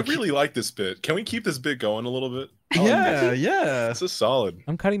 Like, I really like this bit. Can we keep this bit going a little bit? yeah, yeah. This is solid.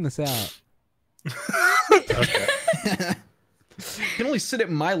 I'm cutting this out. Okay. You can only sit at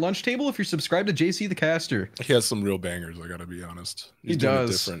my lunch table if you're subscribed to JcTheCaster. He has some real bangers. I gotta be honest. He doing does.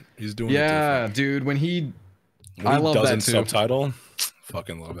 It different. He's doing it Yeah, different. dude. When he, When I he love that doesn't too. subtitle.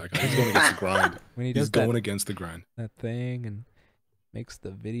 Fucking love that guy. He's going against the grind. When he He's does going against the grind. that thing and makes the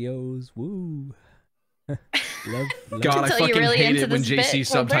videos. Woo. love. God, I Until you're fucking really hate into it when this JC bit,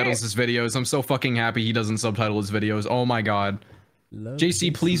 subtitles his videos. I'm so fucking happy he doesn't subtitle his videos. Oh my god. Love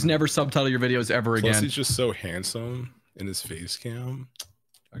JC, this. please never subtitle your videos ever Plus, again. he's just so handsome in his face cam.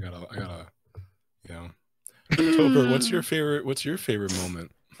 I gotta, you know. Tober, what's your favorite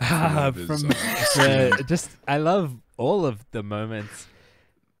moment? Ah, From from his, just I love all of the moments.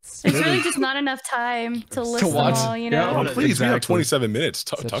 It's really just not enough time to list them watch. all, you Yeah, know? Oh, please, we have Exactly. 27 minutes.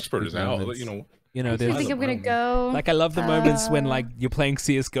 Such Tuxbird good is out. moments. You know, You know, I there's think I'm gonna moment. go. like I love the moments when Uh, like you're playing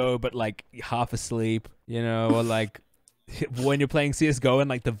CS:GO but like half asleep, you know, or like when you're playing CS:GO and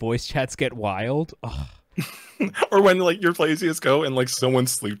like the voice chats get wild. Oh, or when like you're playing CS:GO and like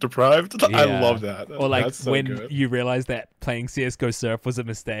someone's sleep deprived. I Yeah. love that. or like That's so when good. you realize that playing CS:GO Surf was a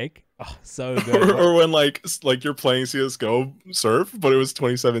mistake. Oh, so good. or when like you're playing CS:GO Surf, but it was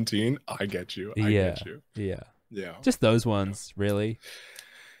 2017. I get you. I Yeah. get you. Yeah, Yeah. just those ones, really.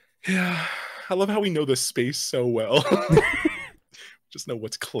 Yeah. I love how we know this space so well. Just know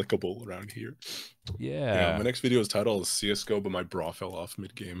what's clickable around here. Yeah. My next video's title is CSGO, but my bra fell off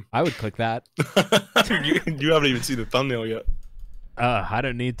mid-game. I would click that. you haven't even seen the thumbnail yet. I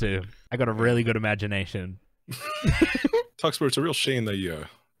don't need to. I got a really good imagination. Tuxbird, it's a real shame that you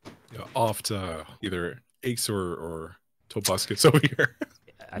offed either Ace or Tobuskets over here.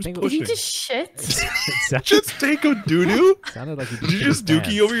 I think Did you just shit? Just take a doo-doo? Sounded like Did you just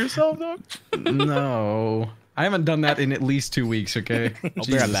dookie over yourself, dog? No. I haven't done that in at least 2 weeks, okay? I'll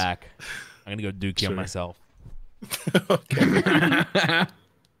be right back. I'm gonna go dookie on myself.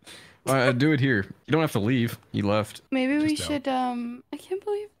 Do it here. You don't have to leave. You left. Maybe we should, I can't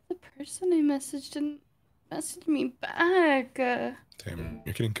believe the person I messaged didn't message me back. Damn,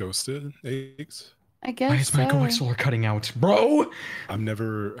 you're getting ghosted, Eggs? I guess Why is my coaxial cutting out, bro? I've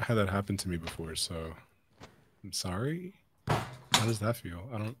never had that happen to me before, so I'm sorry. How does that feel?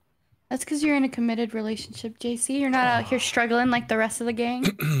 I don't... That's because you're in a committed relationship, JC. You're not out here struggling like the rest of the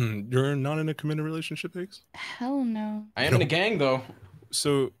gang. You're not in a committed relationship, Eggs? Hell no. I am in a gang, though.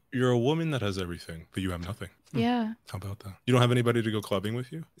 So you're a woman that has everything, but you have nothing. Yeah. How about that? You don't have anybody to go clubbing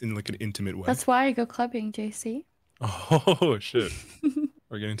with you in like an intimate way? That's why I go clubbing, JC. Oh, shit.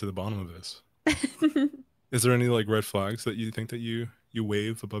 We're getting to the bottom of this. Is there any like red flags that you think that you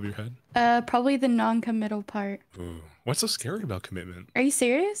wave above your head? Probably the non-committal part. Ooh. What's so scary about commitment? Are you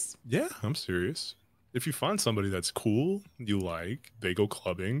serious? Yeah, I'm serious. If you find somebody that's cool, you like, they go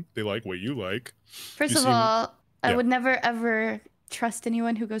clubbing, they like what you like. First of all, I would never ever trust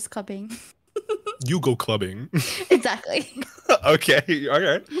anyone who goes clubbing. You go clubbing. Exactly. Okay, all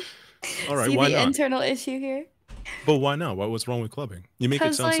right. All right, See why the not? internal issue here? But why not? What's wrong with clubbing? You make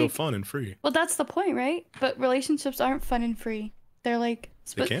it sound so fun and free. Well, that's the point, right? But relationships aren't fun and free. They're like...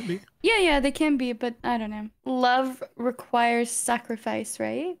 They can be. Yeah, they can be, but I don't know. Love requires sacrifice,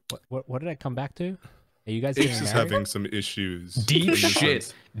 right? What did I come back to? Are you guys Ace is having some issues. Deep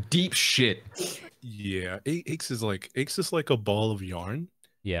shit. Deep shit. Yeah, Ace is like a ball of yarn.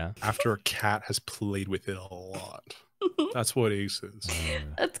 Yeah. After a cat has played with it a lot. That's what Ace is.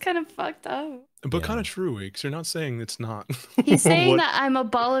 That's kind of fucked up. But kind of true, Ace. You're not saying it's not. He's saying that I'm a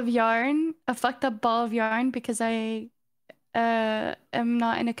ball of yarn, a fucked up ball of yarn, because I am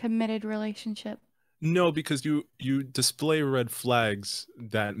not in a committed relationship. No, because you display red flags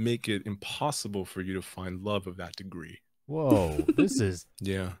that make it impossible for you to find love of that degree. Whoa, this is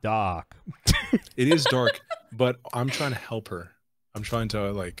dark. It is dark, but I'm trying to help her. I'm trying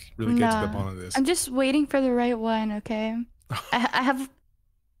to like really get to the bottom of this. I'm just waiting for the right one, okay? I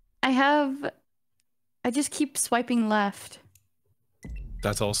just keep swiping left.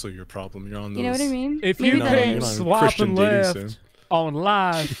 That's also your problem. You're on those... You know what I mean? If you keep swiping left on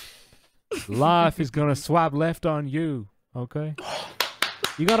life, life is gonna swipe left on you, okay?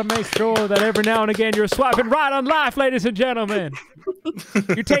 You gotta make sure that every now and again you're swiping right on life, ladies and gentlemen.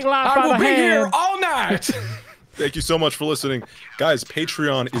 You take life by the hand. I will be here all night. Thank you so much for listening. Guys,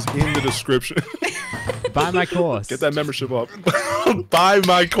 Patreon is in the description. Buy my course. Get that membership up. Buy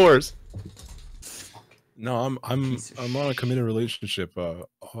my course. No, I'm on a committed relationship.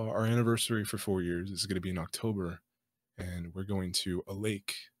 Our anniversary for 4 years is going to be in October, and we're going to a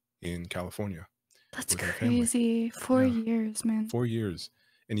lake in California. That's crazy. 4 years, man. 4 years.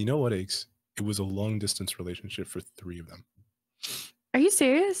 And you know what, Aches? It was a long distance relationship for 3 of them. Are you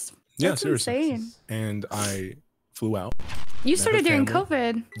serious? Yeah, That's seriously. Insane. And I flew out. You started during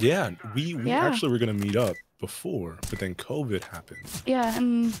COVID. Yeah, we actually were going to meet up before, but then COVID happened. Yeah,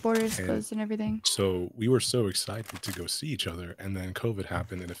 and borders closed and everything. So we were so excited to go see each other, and then COVID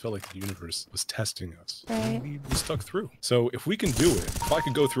happened, and it felt like the universe was testing us. Right. We stuck through. So if we can do it, if I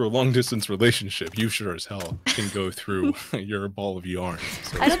could go through a long distance relationship, you sure as hell can go through your ball of yarn.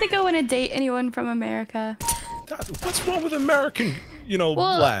 So I don't think I want to date anyone from America. What's wrong with American,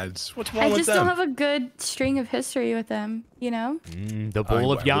 lads? What's wrong with them? I just don't have a good string of history with them, you know? The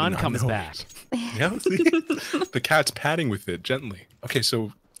ball of yarn comes back. Yeah, the cat's patting with it gently. Okay,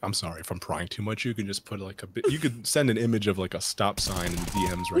 so I'm sorry if I'm prying too much. You can just put like a bit. You could send an image of like a stop sign in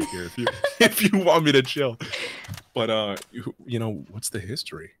DMs right here if you want me to chill. But what's the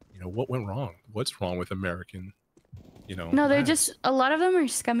history? What went wrong? What's wrong with American? No, they're just, a lot of them are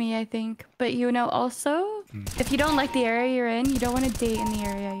scummy, I think. But also, if you don't like the area you're in, you don't want to date in the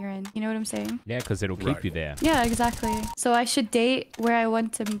area you're in. You know what I'm saying? Yeah, because it'll keep you there. Yeah, exactly. So I should date where I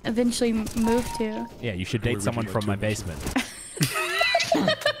want to eventually move to. Yeah, you should date someone from my basement.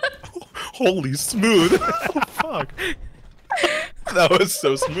 Holy smooth. Oh, fuck. That was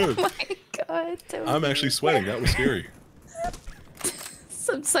so smooth. Oh my god. I'm actually sweating. That was scary. So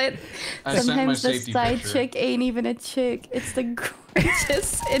Sometimes the safety side picture. chick ain't even a chick. It's the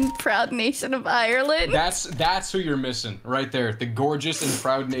gorgeous and proud nation of Ireland. That's who you're missing right there. The gorgeous and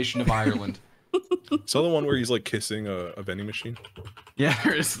proud nation of Ireland. So the one where he's like kissing a vending machine. Yeah,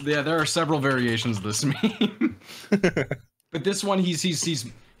 there are several variations of this meme. But this one, he's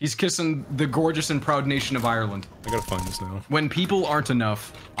kissing the gorgeous and proud nation of Ireland. I gotta find this now. When people aren't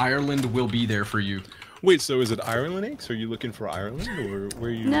enough, Ireland will be there for you. Wait, so is it Ireland Inks? Are you looking for Ireland, or where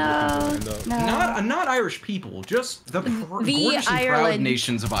are you looking to end up? Not Irish people, just the gorgeous and proud Ireland.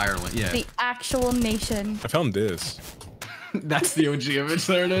 nations of Ireland. Yeah. The actual nation. I found this. That's the OG image.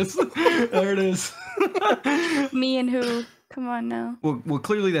 There it is. There it is. Me and who? Come on now. Well,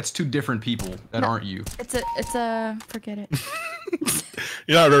 clearly that's two different people that aren't you. It's a. Forget it.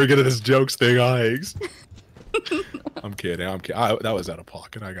 You're not very good at this jokes thing, Higgs. I'm kidding. That was out of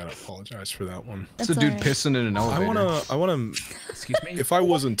pocket. I gotta apologize for that one. It's a dude pissing in an elevator. I wanna. Excuse me. If I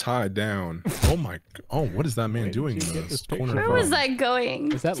wasn't tied down. Oh my. Oh, what is that man doing in this corner? Where was that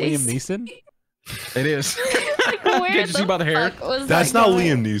going? Is that Liam Neeson? It is. Like, where Can't you see by the hair? That's not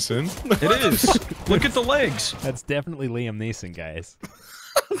Liam Neeson. It is. Look at the legs. That's definitely Liam Neeson, guys.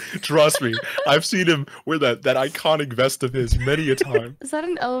 Trust me, I've seen him wear that iconic vest of his many a time. Is that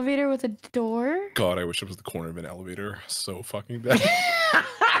an elevator with a door? God, I wish it was the corner of an elevator. So fucking bad.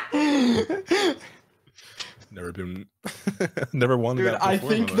 Never wanted Dude, that before. I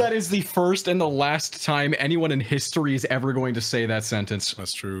think that is the first and the last time anyone in history is ever going to say that sentence.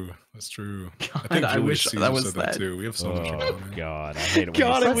 That's true. That's true. God, I think I Julius wish Caesar that was said that. too. We have so much in Oh common. God, I hate it.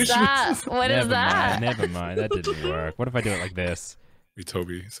 God, I when wish you it What's was- that? What is that? Never mind. That didn't work. What if I do it like this? Hey,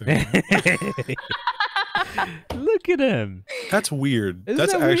 Toby. Look at him. That's weird. Isn't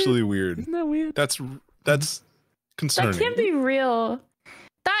That's that weird? actually weird. Isn't that weird? That's concerning. That can't be real.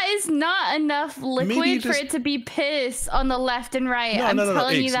 That is not enough liquid for just- it to be piss on the left and right. No, I'm no,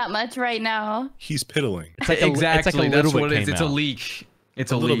 telling you Iggs. that much right now. He's piddling. It's like Exactly. It's like a That's little what bit it is. came It's a out. leak.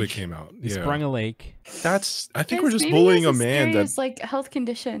 It's A a little leak. bit came out. He Yeah. sprung a leak. I think Guys, we're just maybe bullying he a has man serious, that. like health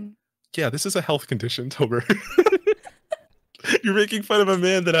condition. Yeah, this is a health condition, Tober. You're making fun of a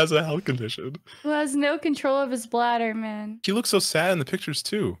man that has a health condition. Who has no control of his bladder, man. He looks so sad in the pictures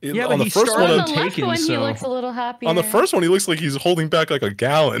too. Yeah, on but the he first started one, On the left taken, one, he so- looks a little happier. on the first one, he looks like he's holding back like a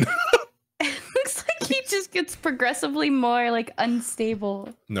gallon. looks like he just gets progressively more like unstable.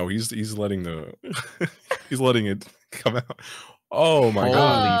 No, he's letting the he's letting it come out. Oh my Holy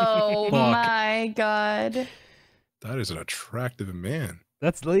god, Oh fuck. my god. that is an attractive man.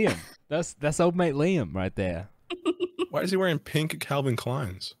 That's Liam. That's old mate Liam right there. Why is he wearing pink Calvin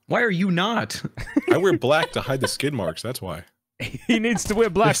Kleins? Why are you not? I wear black to hide the skid marks. That's why. He needs to wear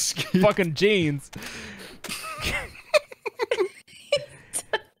black fucking jeans.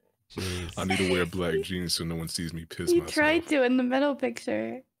 Jeez. I need to wear black jeans so no one sees me piss You myself. tried to in the middle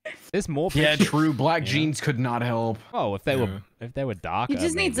picture. There's more. Yeah, pictures. true. Black jeans could not help. Oh, if they were darker. He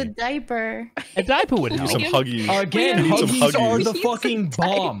just needs a maybe. diaper. A diaper would He needs some help. huggies. Again, He needs some Huggies are huggies. the He needs fucking a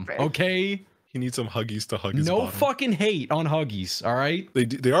bomb. diaper. Okay. He needs some huggies to hug his No bottom. fucking hate on Huggies. All right.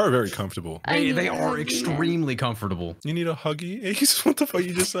 They are very comfortable. I need They a are Huggy, extremely comfortable. You need a huggy? Ace, what the fuck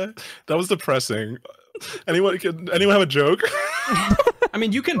you just said? That was depressing. Anyone have a joke? I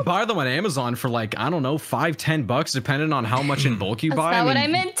mean, you can buy them on Amazon for like, I don't know, $5-10 depending on how much in bulk you That's buy. not what I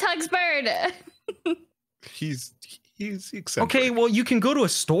mean, meant, Tuxbird. He's eccentric. Okay, well, you can go to a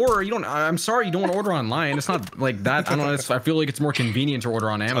store. You don't. I'm sorry, you don't want to order online. It's not like that. I don't know. I feel like it's more convenient to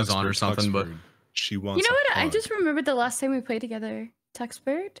order on Amazon or something. But Tuxbird. She wants. You know a what? I hug. just remembered the last time we played together.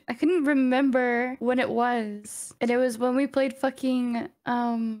 Tuxbird? I couldn't remember when it was. And it was when we played fucking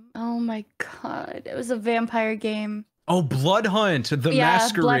oh my god. It was a vampire game. oh, Blood Hunt, the Blood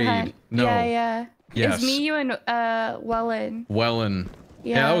Masquerade. Hunt. No. Yeah. Yes. It's me, you, and Wellen. Wellen.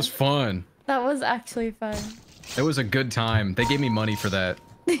 Yeah, that was fun. That was actually fun. It was a good time. They gave me money for that.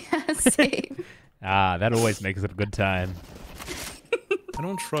 Yeah, same. Ah, that always makes it a good time. I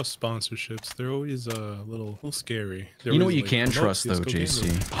don't trust sponsorships. They're always a little scary. They're You know what always you like, can "Nope, trust though, CS:GO JC?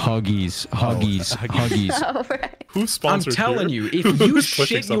 gamer." Huggies, Huggies, Huggies. Oh, right. Who's I'm sponsored? telling here? you, if you Who's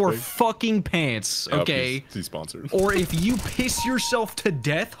pushing shit your something? fucking pants, Yep, okay, he's sponsored. or if you piss yourself to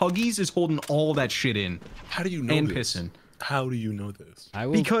death, Huggies is holding all that shit in How do you know and this? pissing. How do you know this? I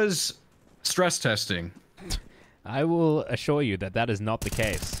will. Because stress testing. I will assure you that that is not the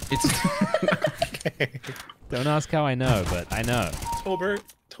case. It's Don't ask how I know, but I know.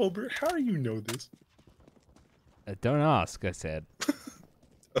 Tolbert, how do you know this? Don't ask, I said.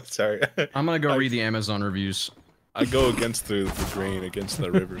 Oh, sorry. I'm gonna go read the Amazon reviews. I go against the grain, against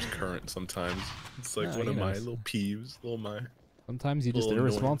the river's current sometimes. It's like No, one you of know, my it's- little peeves, Sometimes you're just Little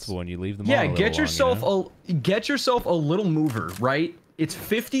irresponsible and you leave them Yeah, on a get little long, you know? yourself a little mover, right? It's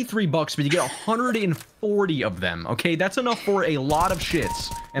 $53, but you get 140 of them. Okay, that's enough for a lot of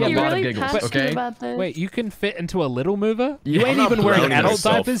shits and a lot of giggles. Okay. Wait, you can fit into a little mover? You Yeah. ain't I'm even not wearing browning adult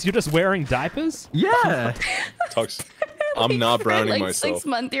myself. diapers. You're just wearing diapers. Yeah. Tux, I'm not browning like myself.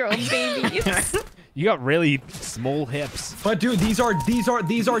 6-month-old babies. You got really small hips. But dude, these are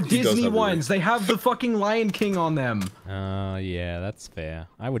Disney have ones. They have the fucking Lion King on them. Yeah, that's fair.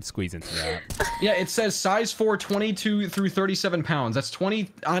 I would squeeze into that. Yeah, it says size 4, 22 through 37 pounds. That's 20,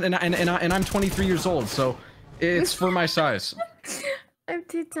 and I'm 23 years old, so it's for my size. I'm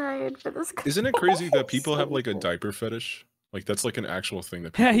too tired for this. Isn't it crazy that people have like a diaper fetish? Like that's like an actual thing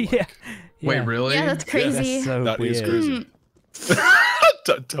that people Yeah. like. Wait, really? Yeah, that's crazy. That's so That weird. is crazy.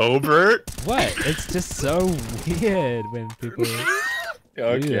 Tobert. What? It's just so weird when people. do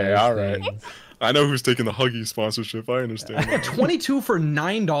Okay, those all right. things. I know who's taking the Huggy sponsorship. I understand. that. 22 for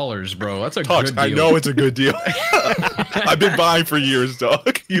 $9, bro. That's a Tux, good deal. I know it's a good deal. I've been buying for years,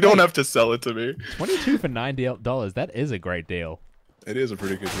 dog. You don't have to sell it to me. 22 for $9. That is a great deal. It is a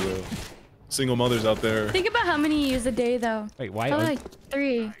pretty good deal. Single mothers out there. Think about how many you use a day, though. Wait, why? Probably like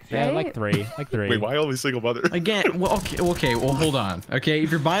 3. Yeah, right? like three. Like 3. Wait, why only single mothers? Again, well, okay, well, hold on. Okay,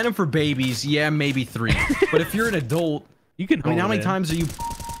 if you're buying them for babies, yeah, maybe 3. But if you're an adult, You can. I mean, how hold many it in. times are you?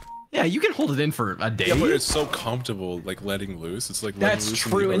 Yeah, you can hold it in for a day. Yeah, but it's so comfortable, like letting loose. It's like letting That's loose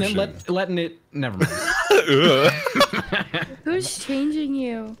in true, the and then ocean. letting it. Never mind. Ugh. Who's changing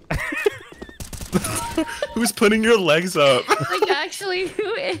you? Who's putting your legs up? Like, actually,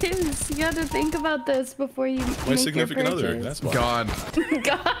 who is? You got to think about this before you My make significant your other. purchase. That's why. God.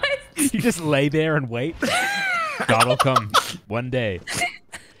 God. You just lay there and wait. God will come one day.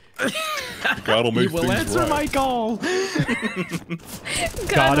 God will make You will things answer right. my call. God,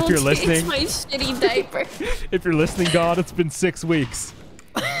 if will you're change listening. my shitty diaper. If you're listening, God, it's been 6 weeks.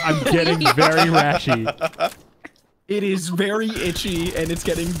 I'm getting very rashy. It is very itchy and it's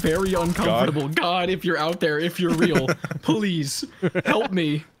getting very uncomfortable. God, if you're out there, if you're real, please help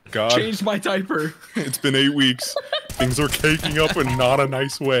me. God. Change my diaper. It's been 8 weeks. Things are caking up in not a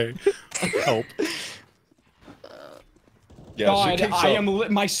nice way. Help. Yeah, God, shit cakes I up.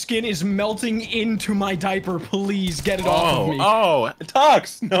 am. My skin is melting into my diaper. Please get it off of me. Oh,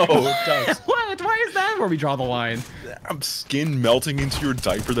 Tux! No, Tux. What? Why is that where we draw the line? I'm skin melting into your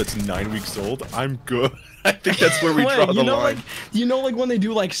diaper that's 9 weeks old. I'm good. I think that's where we What, draw the you know, line. like when they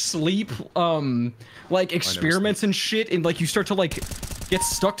do like sleep, like experiments and shit, and like you start to like get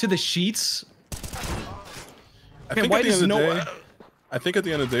stuck to the sheets. I Man, think why at the does end of the no? day, I think at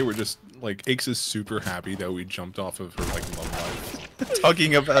the end of the day, we're just like Aches is super happy that we jumped off of her like love life,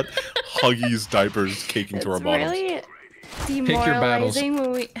 talking about Huggies diapers caking to our It's bottoms. really your battles.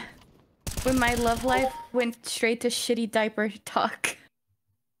 demoralizing when my love life went straight to shitty diaper talk.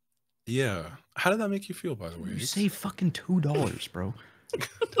 Yeah. How did that make you feel, by the way? You save fucking $2, bro.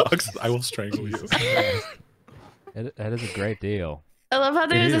 Tux, I will strangle you. That is a great deal. I love how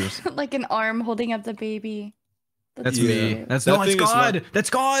there's is. like an arm holding up the baby. That's Yeah. me. That's That no, it's thing is not- God. That's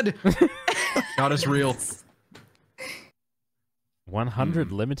God. God is real.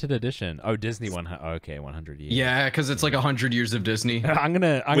 100 limited edition. Oh, Disney 100. Okay, 100 years. Yeah, because it's like 100 years of Disney. I'm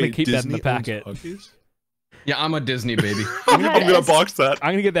gonna Wait, keep that in the Disney owns packet. Huggies? Yeah, I'm a Disney baby. I'm gonna box that.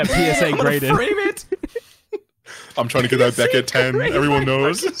 I'm gonna get that PSA I'm gonna graded. frame it. I'm trying to get that Beckett 10. Great. Everyone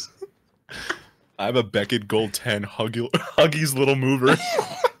knows. I have a Beckett Gold 10 Huggies little mover.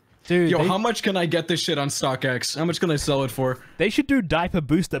 Dude, Yo, they, how much can I get this shit on StockX? How much can I sell it for? they should do diaper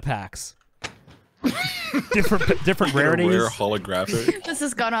booster packs. different Rare rarities. holographic. This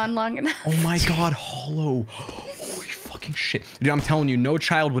has gone on long enough. Oh my God, hollow. Holy fucking shit. Dude, I'm telling you, no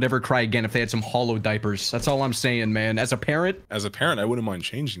child would ever cry again if they had some hollow diapers. That's all I'm saying, man. As a parent, As a parent, I wouldn't mind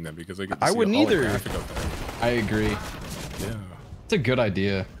changing them because I get to I see a wouldn't either. holographic of them. I agree. Yeah. It's a good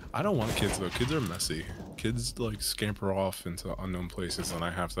idea. I don't want kids though. Kids are messy. Kids like scamper off into unknown places, and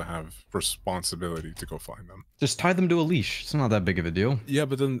I have to have responsibility to go find them. Just tie them to a leash. It's not that big of a deal. Yeah,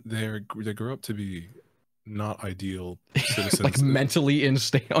 but then they grow up to be not ideal citizens. Like mentally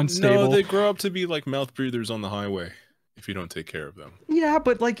unstable. No, they grow up to be like mouth breathers on the highway if you don't take care of them. Yeah,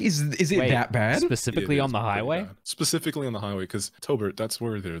 but like, is it Wait, that bad? Specifically It on is the pretty highway? bad. Specifically on the highway, because Tobert, that's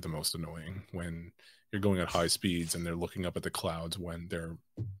where they're the most annoying, when you're going at high speeds and they're looking up at the clouds when their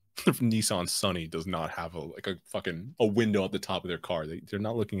Nissan Sunny does not have a window at the top of their car. They're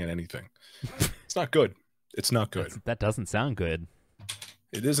not looking at anything. It's not good. It's not good. That doesn't sound good.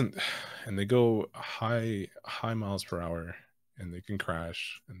 It isn't. And they go high miles per hour and they can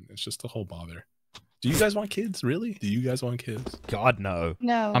crash, and it's just a whole bother. Do you guys want kids? Really? Do you guys want kids? God, no.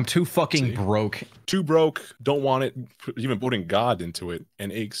 No. I'm too fucking See? broke. Too broke. Don't want it. Even putting God into it.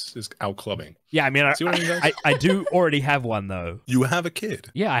 And Aches is out clubbing. Yeah, I mean, See what I mean, guys? I do already have one though. You have a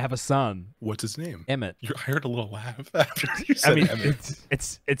kid. Yeah, I have a son. What's his name? Emmett. I heard a little laugh after you said I mean, Emmett.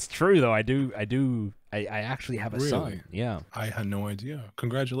 it's true though. I actually have a son. Really? Yeah. I had no idea.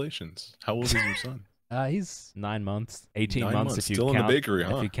 Congratulations. How old is your son? He's 9 months, 18 9 months months. if you Still count in the bakery, if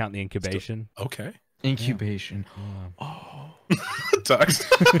huh? you count the incubation. Okay. Incubation. Oh. Tux.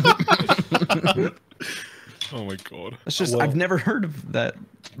 Oh my god. It's just Well, I've never heard of that.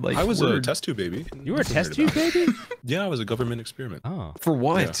 Like I was word. a test tube baby. You were a test tube baby? Yeah, I was a government experiment. Oh. For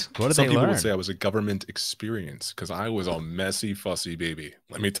what? Yeah. What did Some they people learn? would say I was a government experience because I was a messy, fussy baby.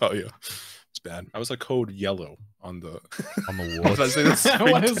 Let me tell you, it's bad. I was like code yellow on the On the I was about to warts. say this.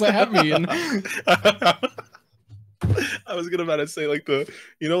 What does that mean? I was gonna about to say like the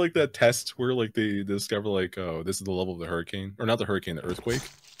like that test where like they discover like this is the level of the hurricane or not the hurricane, the earthquake.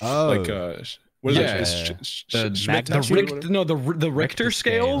 Oh. Like what is Yeah. it? The Schmidt magnet- test or whatever? the Richter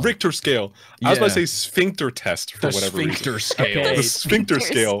scale. Richter scale. I was about to Yeah. say sphincter test for The whatever sphincter reason. scale. Okay. The sphincter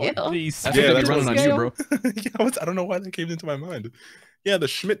scale. These- That's Yeah, what that's they're what running on it's you, bro. Yeah, I don't know why that came into my mind. Yeah, the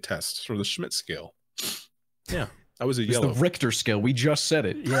Schmidt test or the Schmidt scale. Yeah, I was a It's yellow. the Richter scale. We just said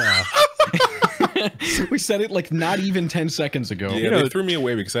it. Yeah. We said it like not even 10 seconds ago. Yeah, You know- they threw me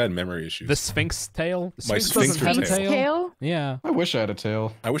away because I had memory issues. The Sphinx tail? My Sphinx doesn't have a sphincter tail. Yeah. I wish I had a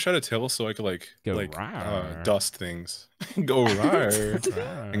tail. I wish I had a tail so I could Go like rawr. dust things, go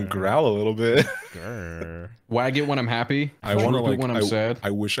rawr, and growl a little bit. Grr. Wag it when I'm happy. I want to Droop it like when I'm sad.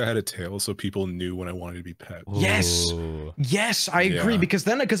 I wish I had a tail so people knew when I wanted to be pet. Yes. Ooh. Yes, I agree Yeah. because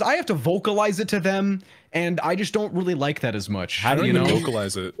I have to vocalize it to them, and I just don't really like that as much. How do you you know?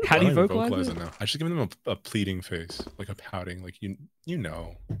 vocalize it? How do I you don't even vocalize it? now? I just give them a pleading face, like a pouting, like you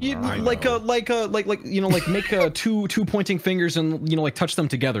know. I Like know. like make two pointing fingers and like touch them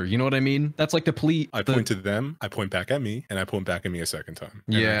together. You know what I mean? That's like the pleat. I point to them, I point back at me, and I point back at me a second time.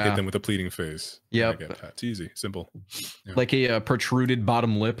 And I Yeah. hit them with a pleading face. and I Yep. get pet. It's easy, simple. Yeah. like a protruded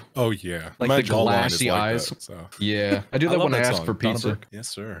bottom lip. Oh yeah, like my the jawline glassy is like eyes. That, so. Yeah, I do that love when I ask song, for Donna pizza. Brooke. Yes,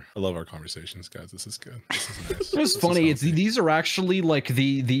 sir. I love our conversations, guys. This is good. This is nice. It was This is funny. It's healthy. these are actually like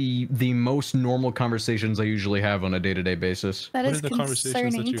the most normal conversations I usually have on a day-to-day basis. That What is are the conversations that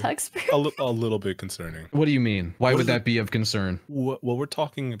concerning, you- Tuxbird. a little bit concerning. What do you mean? Why What would is it- that be of concern? Well, we're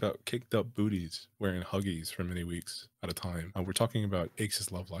talking about kicked up booties wearing huggies for many weeks at a time. We're talking about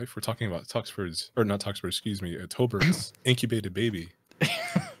Aches' love life. We're talking about Tuxbird's, or not Tuxbird, excuse me, Tober's incubated baby.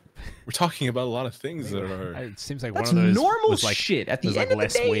 We're talking about a lot of things that are. It seems like That's one of those normal was like, shit. At the was end like of the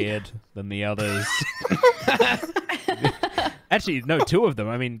less day, weird than the others. Actually, no, two of them.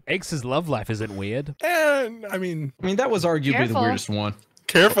 I mean, Aches' love life isn't weird. And I mean, that was arguably the Careful. weirdest one.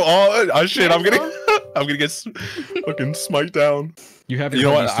 careful! Oh shit! I'm gonna get fucking smite down. You have You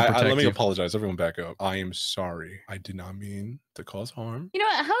your know what? huggies to protect Let me you. apologize. Everyone, back up. I am sorry. I did not mean to cause harm. You know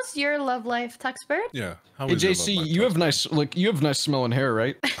what? How's your love life, Tuxbird? Yeah. How Hey is your JC, love life, you have Tuxbird? nice smelling hair,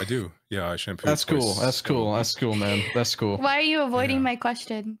 right? I do. Yeah, I shampoo. That's cool. twice. That's cool. That's cool, man. That's cool. Why are you avoiding Yeah. my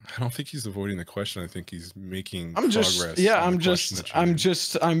question? I don't think he's avoiding the question. I think he's making I'm just progress. yeah, on I'm the question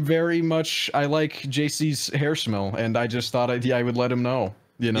just that you're I'm very much I like JC's hair smell, and I just thought I would let him know.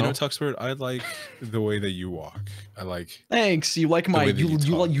 You know? You know, Tuxbird, I like the way that you walk. I like Thanks. You like my way that you you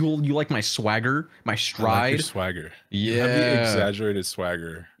talk. you like my swagger, my I like stride. your swagger. You have the Yeah. exaggerated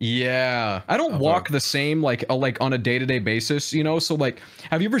swagger. Yeah, I don't Of walk a- the same like on a day-to-day basis, you know. So like,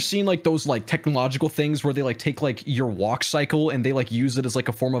 have you ever seen like those like technological things where they like take like your walk cycle and they like use it as like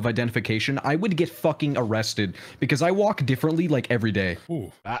a form of identification? I would get fucking arrested because I walk differently like every day.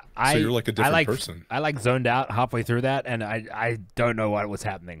 Ooh. I, So you're like a different I person. I like zoned out halfway through that, and I don't know what was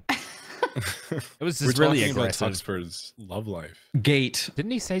happening. It was We're just really talking about aggressive. Tuxbird's love life. Gate.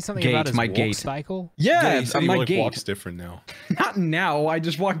 Didn't he say something Gate, about his my walk gate. cycle? Yeah, he said he my like gate. walks different now. Not now. I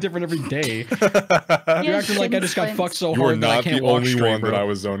just walk different every day. Yeah, You're acting like I shin just got splints. fucked so You are hard that I not can't the walk only straight, one bro. that I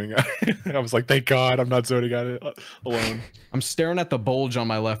was zoning at. I was like, thank God I'm not zoning at it alone. I'm staring at the bulge on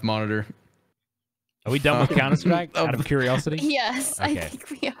my left monitor Are we done with Counter Strike? Out of curiosity. Yes, I Okay.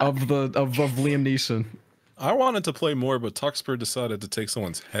 think we are. of Liam Neeson. I wanted to play more, but Tuxbird decided to take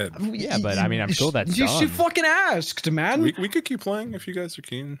someone's head. Yeah, but I mean, I'm sure that's you done. fucking asked, man. We could keep playing if you guys are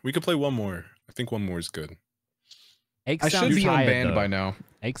keen. We could play one more. I think one more is good. Aches I should sounds be tired, unbanned though. by now.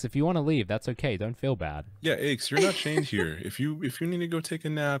 Aches, if you want to leave, that's okay. Don't feel bad. Yeah, Aches, you're not chained here. If you need to go take a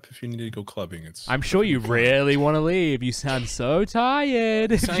nap, if you need to go clubbing, it's. I'm sure you really want to leave. You sound so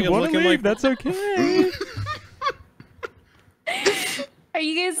tired. If Sound you want to looking leave, like- that's okay. Are Are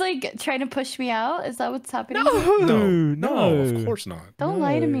you guys like trying to push me out? Is that what's happening? No, of course not. Don't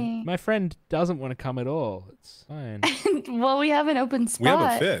lie to me. My friend doesn't want to come at all. It's fine. Well, we have an open spot. We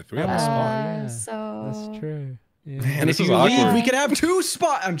have a fifth. We have a spot. Yeah, So that's true. Yeah. And if this you is leave, awkward. we could have 2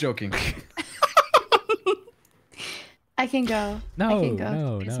 spots. I'm joking. I can go. No, I can go.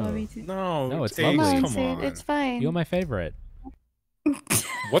 no, You guys want no. me to? No, it's Eggs, lovely. Come on, come Sid. on. It's fine. You're my favorite.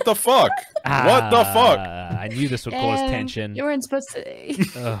 What the fuck? What the fuck? I knew this would cause tension. You weren't supposed to.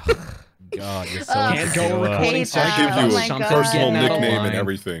 Ugh, God, you're so Can't go insecure. recording hate session. I give Oh you my a God. personal Getting out of nickname and line.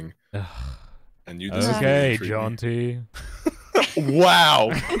 everything. Ugh. And you just Okay, treat John me. T.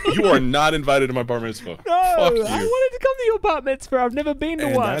 Wow. You are not invited to my bar mitzvah. No, I Fuck you. wanted to come to your bar mitzvah. I've never been to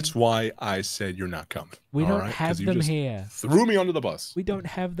And one. that's why I said you're not coming. We all don't right? have 'Cause you them just here. Threw me under the bus. We don't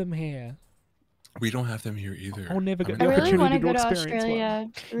have them here. We don't have them here either. I'll never get I the really want opportunity to go to experience Australia.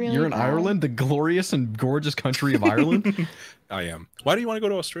 Really You're in bad. Ireland, the glorious and gorgeous country of Ireland. I am. Why do you want to go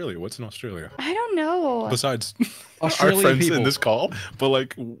to Australia? What's in Australia? I don't know. Besides our Australian friends people. in this call, but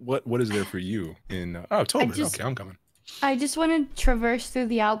like, what is there for you in? Oh, Toby. just- Okay, I'm coming. I just want to traverse through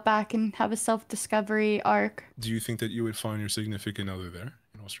the outback and have a self-discovery arc. Do you think that you would find your significant other there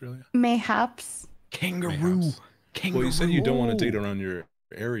in Australia? Mayhaps. Kangaroo. Mayhaps. Kangaroo. Well, you said you don't want to date around your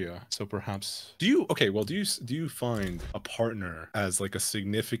area, so perhaps do you? Okay, well, do you find a partner as like a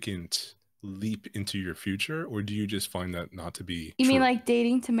significant leap into your future, or do you just find that not to be? You mean true? like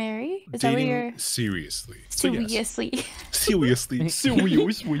dating to marry? Is that what Dating you're seriously? So yes. seriously? Seriously.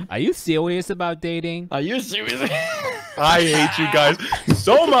 Seriously. Are you serious about dating? Are you serious? I hate you guys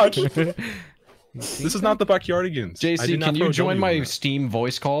so much. This is not the backyardigans. I JC, did not can you throw join W my in that. Steam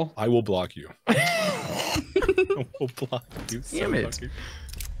voice call? I will block you. I will block you. So Damn it. fucking-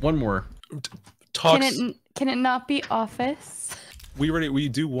 One more. Tux, Can it not be office? we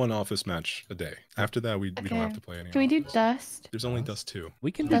do one office match a day. After that, we don't Okay. have to play any. Can we do office. dust? There's only Dust 2.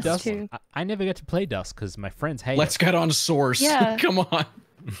 We can do That's Dust. true. I never get to play Dust because my friends hate Let's it. get on Source. Yeah. Come on.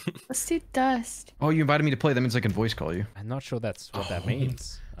 Let's do dust. Oh, you invited me to play. That means I can voice call you. I'm not sure that's what that Oh,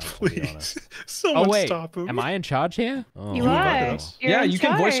 means. I'll be Please, honest. someone Oh wait, stop him. am I in charge here? Oh, You invited are. us. You're yeah, in you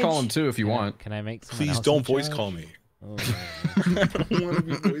can voice call charge. him too if you want. Can I make someone Please else don't in voice charge? call me. Oh, I don't want to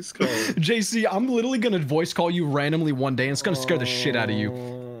be voice called. JC, I'm literally gonna voice call you randomly one day, and it's gonna scare the shit out of you.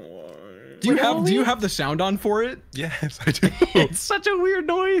 Do you have the sound on for it? Yes, I do. It's such a weird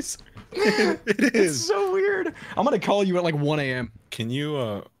noise. It It's is. so weird. I'm gonna call you at like 1 a.m. Can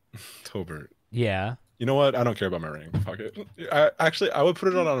you, Tobert? yeah. You know what? I don't care about my rank. Fuck it. I would put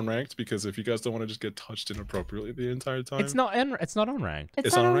it on unranked because if you guys don't want to just get touched inappropriately the entire time. It's not on ranked. It's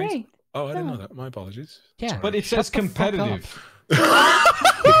It's not on alright. ranked? Oh, I didn't No. know that. My apologies. Yeah, But it shut says the fuck up. competitive.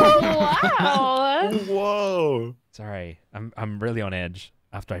 Wow. Whoa. Sorry, I'm really on edge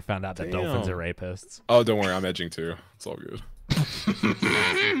after I found out that dolphins Damn. are rapists. Oh, don't worry. I'm edging too. It's all good.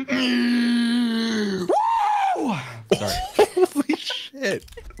 Sorry. Holy shit.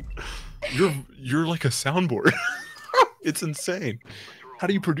 You're like a soundboard. It's insane. How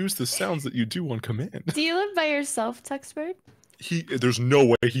do you produce the sounds that you do on command? Do you live by yourself, Tuxbird? There's no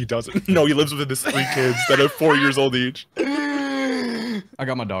way he doesn't. No, he lives with his 3 kids that are 4 years old each. I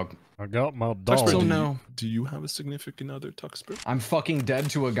got my dog. I got my Tuxbird, Oh, do you- no. Do you have a significant other, Tuxbird? I'm fucking dead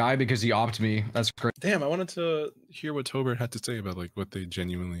to a guy because he opted me. That's great. Damn, I wanted to hear what Tobert had to say about like what they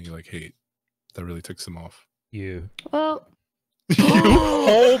genuinely like hate. That really ticks them off. You. Well,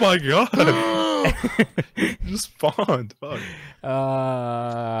 Oh my god! Just spawned. Fuck.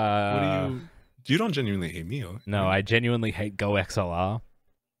 What do you? You don't genuinely hate me, huh? No, I genuinely hate Go XLR.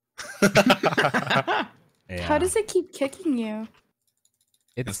 Yeah. how does it keep kicking you?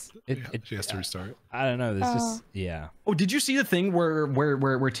 It's She has to restart. I don't know. There's just yeah. Oh, did you see the thing where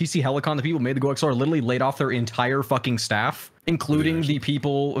TC Helicon, the people who made the Go XLR, literally laid off their entire fucking staff, including the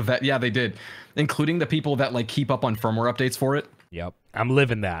people that they did, including the people that like keep up on firmware updates for it. Yep. I'm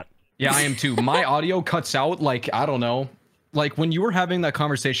living that. Yeah, I am too. My audio cuts out like I don't know, like when you were having that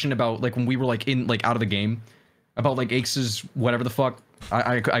conversation about like when we were like in like out of the game, about like Axe's whatever the fuck.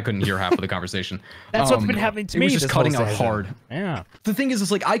 I couldn't hear half of the conversation. That's what's been happening to me. It was just this whole cutting out season. hard. Yeah. The thing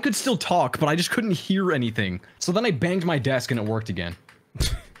is like I could still talk, but I just couldn't hear anything. So then I banged my desk and it worked again.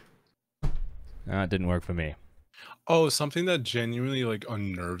 It didn't work for me. Oh, something that genuinely like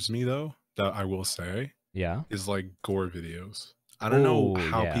unnerves me though, that I will say, Yeah. is like gore videos. I don't know Oh,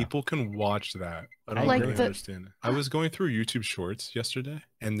 how yeah. people can watch that. I don't Like really the- understand it. I was going through YouTube Shorts yesterday,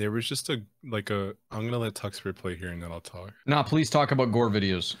 and there was just I'm gonna let Tuxford play here, and then I'll talk. Nah, please talk about gore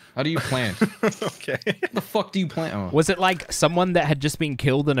videos. How do you plan? Okay. What the fuck do you plan? Oh. Was it like someone that had just been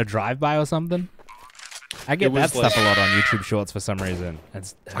killed in a drive-by or something? I get It was that stuff a lot on YouTube Shorts for some reason.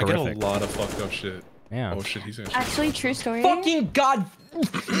 It's I get a horrific. lot of fucked up shit. Yeah. Oh shit, he's gonna Actually, true story. Fucking god.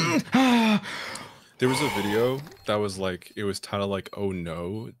 There was a video that was like, it was titled like, oh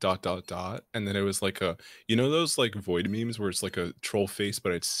no, ... and then it was like a, you know those like void memes where it's like a troll face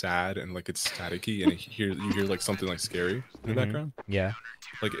but it's sad and like it's staticky and you hear like something like scary in the background. Yeah.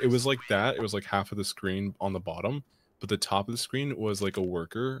 Like it was like that. It was like half of the screen on the bottom, but the top of the screen was like a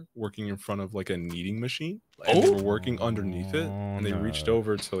worker working in front of like a kneading machine. And they were working underneath it, and they reached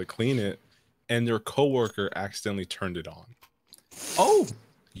over to like clean it, and their coworker accidentally turned it on. Oh.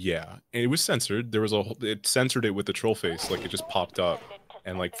 Yeah, and it was censored. There was it censored it with the troll face, like it just popped up,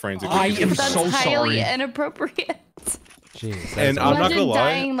 and like frantically. I am That's so highly sorry. inappropriate. Jeez. And I'm not gonna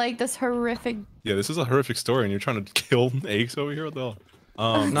lie. Dying like this horrific. Yeah, this is a horrific story, and you're trying to kill eggs over here. What the hell?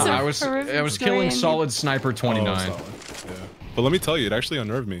 No, I was killing solid sniper 29. Oh, solid. Yeah, but let me tell you, it actually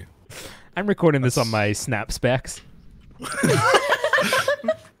unnerved me. I'm recording this on my Snap specs.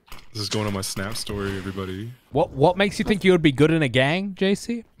 This is going on my Snap story, everybody. What makes you think you would be good in a gang,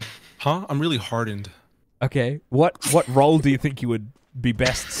 JC? Huh? I'm really hardened. Okay. What role do you think you would be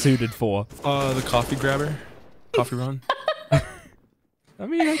best suited for? The coffee grabber, coffee run. I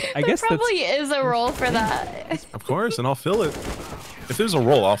mean, I guess There probably is a role for that. Of course, and I'll fill it. If there's a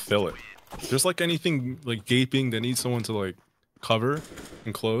role, I'll fill it. If there's like anything like gaping that needs someone to like cover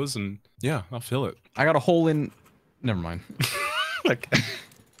and close, and yeah, I'll fill it. I got a hole in. Never mind. Okay.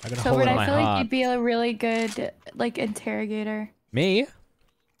 I got a So, hole in I my feel like heart. you'd be a really good like interrogator. Me?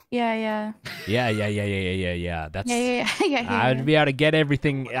 Yeah. Yeah. That's. Yeah. I'd be able to get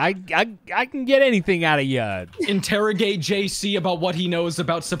everything. I can get anything out of you. Interrogate JC about what he knows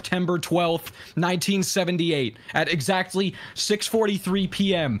about September 12th, 1978 at exactly 6:43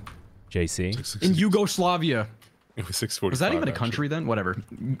 p.m. JC. in Yugoslavia. It was 6:45. Was that even a country then? Whatever.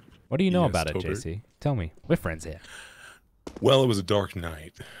 What do you know Yes, about it, Toby. JC? Tell me. We're friends here. Well, it was a dark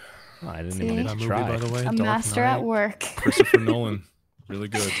night. Oh, I didn't See? even need That to movie, try. by the way, A Dark master Knight. at work. Christopher Nolan, really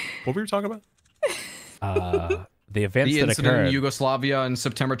good. What were we talking about? The events The that incident occurred. in Yugoslavia on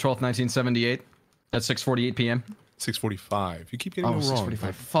September 12th, 1978 at 6:48 p.m. 6:45. You keep getting Oh, it wrong.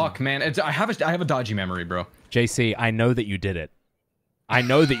 6:45. Fuck, man. I have a dodgy memory, bro. JC, I know that you did it. I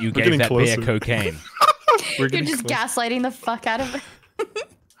know that you gave getting that closer. bear cocaine. We're You're getting just close. gaslighting the fuck out of it.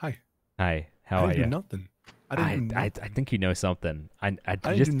 Hi. Hi, how I are didn't do you? nothing. I didn't do I nothing. think you know something. I I just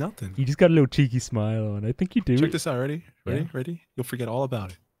didn't do nothing. you just got a little cheeky smile on. I think you do. Check this out. Ready? Yeah. Ready? You'll forget all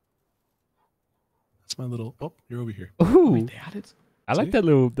about it. That's my little. Oh, you're over here. Ooh, I like See? that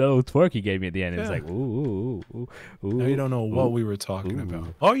little twerk you gave me at the end. It was Yeah. like ooh. Now you don't know what ooh. we were talking Ooh.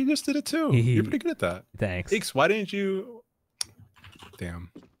 about. Oh, you just did it too. You're pretty good at that. Thanks. Ix, why didn't you? Damn.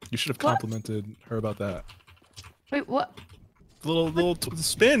 You should have What? complimented her about that. Wait, what? The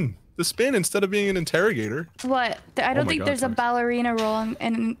spin. The spin instead of being an interrogator. What? I don't my think God, there's a Fox. ballerina role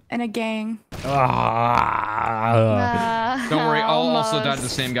in a gang. Ah. Don't worry, I'll also Almost. dodge the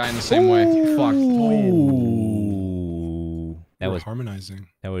same guy in the same way. Fuck. Ooh. That We're was harmonizing.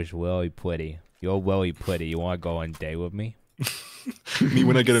 really pretty. You're really pretty. You want to go on a date with me? Me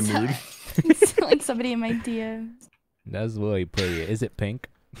when I get a nude. Like somebody in my DMs. That's really pretty. Is it pink?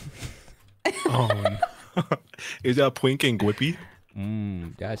 Oh, no. Is that Pwink and Gwippy?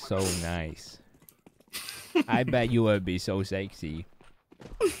 That's so nice. I bet you would be so sexy.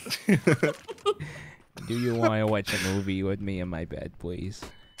 Do you want to watch a movie with me in my bed, please?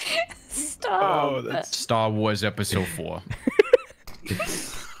 Stop. Oh, that's Star Wars Episode 4.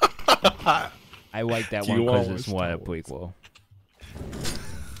 I like that Do one you because want it's Star more a Wars? prequel.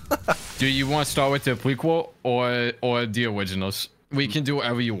 Do you want to start with the prequel or the originals? We can do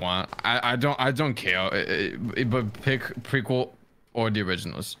whatever you want. I don't care. But pick prequel or the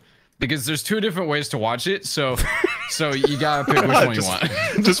originals, because there's two different ways to watch it. So you gotta pick which one you want.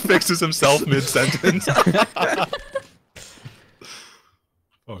 just fixes himself mid-sentence. Fucking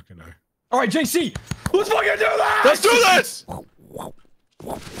hell. All right, JC, let's fucking do that. Let's do this!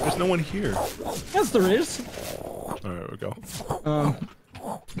 There's no one here. Yes, there is. Alright, we go.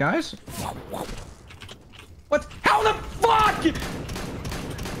 Guys. What? How the fuck?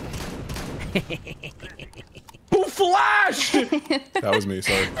 Who flashed? That was me,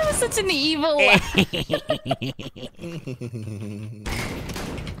 sorry. That was such an evil laugh.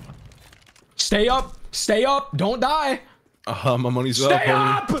 Stay up. Stay up. Don't die. My money's Stay up.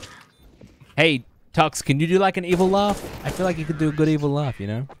 homie. up. Hey, Tux, can you do like an evil laugh? I feel like you could do a good evil laugh, you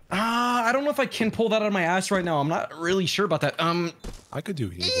know? I don't know if I can pull that out of my ass right now. I'm not really sure about that. I could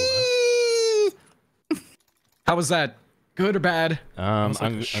do evil. How was that? Good or bad? I'm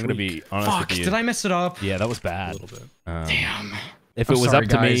like a gonna be honest Fuck, with you. did I mess it up? Yeah, that was bad. A little bit. Damn. If it I'm was sorry, up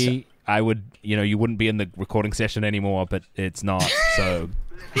to guys. me, I would, you wouldn't be in the recording session anymore, but it's not, so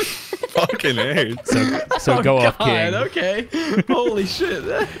Fucking A. So go off, King. Okay. Holy shit.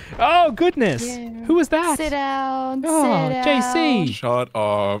 Oh goodness. Yeah. Who was that? Sit down. Oh, sit JC. down. Shut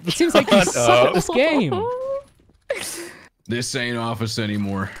up. It seems like you suck at this game. This ain't office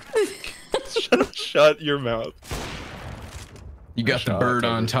anymore. Shut your mouth. You got the bird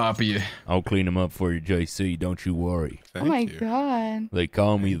on top of you. I'll clean him up for you, JC. Don't you worry. Thank Oh my you. god. They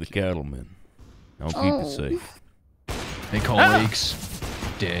call me the cattleman. I'll keep Oh. it safe. They call Lakes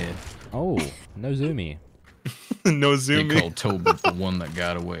dead. Oh, no zoomy. No They zoomy. call Toby the one that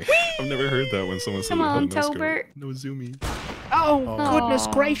got away. I've never heard that when someone said Come they had on, no scope. Tobert. No zoomy. Oh, Oh. goodness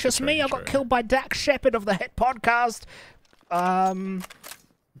Aw. gracious That's me. right, I got that's killed by Dax Shepard of the hit podcast.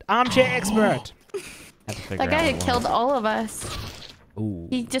 Armchair Expert. That guy had killed all of us. Ooh.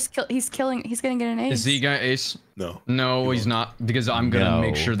 He just killed. He's killing. He's gonna get an ace. Is he got ace? No. No, he's not. Because I'm gonna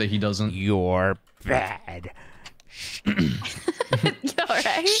make sure that he doesn't. You're bad. You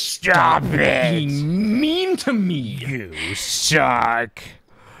alright? Stop it. Being mean to me. You suck.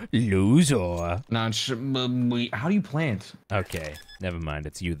 Loser. Now, how do you plant? Okay, never mind.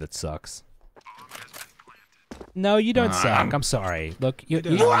 It's you that sucks. No, you don't suck. I'm sorry. Look, you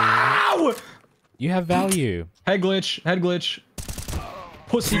Wow! have value. Head glitch. Head glitch.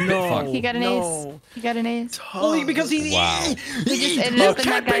 Pussy. No. He got an ace. He got an ace. Only because he's. Wow. He just ended up in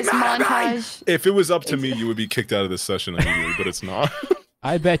that guy's montage. If it was up to me, you would be kicked out of this session immediately, but it's not.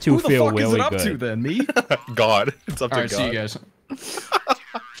 I bet you'll Who the feel fuck is really it up good. to then? Me? God. It's up to Alright, God. see you guys.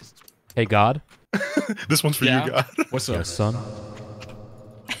 Hey, God. This one's for Yeah. you, God. What's up? Yes, son.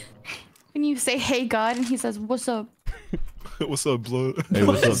 When you say "Hey God" and he says "What's up?" What's up, blood? Hey,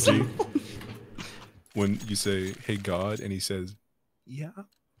 what's up, G? When you say, hey, God, and he says, yeah.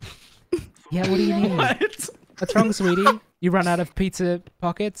 Yeah, what do you mean? What? What's wrong, sweetie? You run out of pizza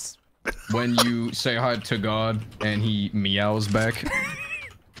pockets? When you say hi to God and he meows back.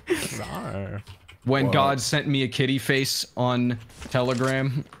 Rawr. When Wow. God sent me a kitty face on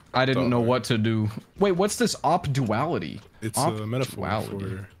Telegram, I didn't know what to do. Wait, what's this op duality? It's Op a metaphor duality.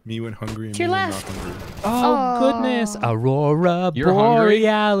 for me when hungry and To me your when not left. hungry. Oh, goodness. Aurora You're hungry?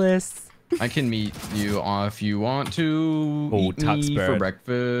 Borealis. I can meet you if you want to Oh, eat me for Tuxbird.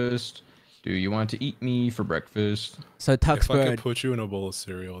 breakfast. Do you want to eat me for breakfast? So, If I could Tuxbird. put you in a bowl of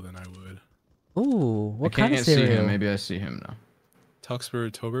cereal, then I would. Ooh, what I kind can't of see cereal? him. Maybe I see him now.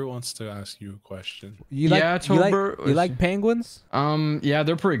 Tuxbird, Tober wants to ask you a question. You like, Yeah, you like, Tobert you like penguins? Yeah,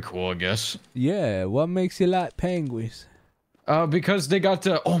 they're pretty cool, I guess. Yeah, what makes you like penguins? Because they got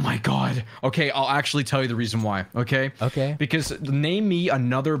to. Oh my god. Okay, I'll actually tell you the reason why. Okay. Okay. Because name me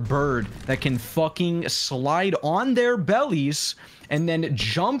another bird that can fucking slide on their bellies and then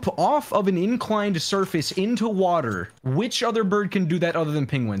jump off of an inclined surface into water. Which other bird can do that other than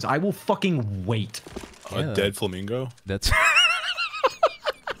penguins? I will fucking wait. A dead flamingo? That's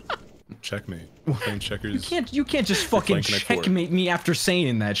Checkmate. Playing checkers. You can't just fucking Flank Connect checkmate me after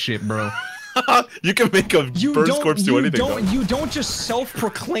saying that shit, bro. You can make a bird's corpse do anything. though. You don't just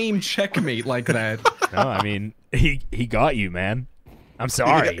self-proclaim checkmate like that. no, I mean, he got you, man. I'm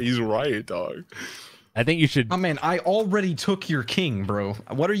sorry. Yeah, he's right, dog. I think you should. Oh man, I already took your king, bro.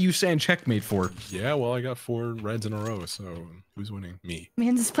 What are you saying checkmate for? Yeah, well, I got 4 reds in a row, so who's winning? Me.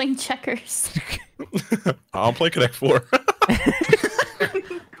 Man's just playing checkers. I'll play Connect 4.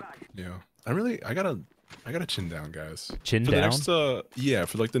 Yeah, I gotta chin down, guys. Chin for down? the next, yeah,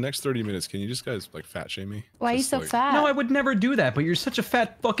 for like the next 30 minutes, can you just guys like fat shame me? Why are you Just, so like, fat? No, I would never do that, but you're such a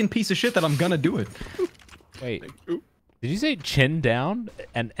fat fucking piece of shit that I'm gonna do it. Wait, Oop. did you say chin down?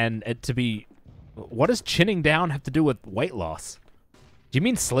 And it to be. What does chinning down have to do with weight loss? Do you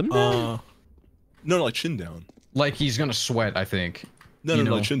mean slim down? No, like chin down. Like he's gonna sweat, I think. No, You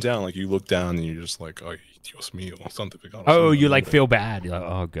no, know. like chin down. Like you look down and you're just like, oh, Dios mío, something. Oh, you like feel bad. You're like,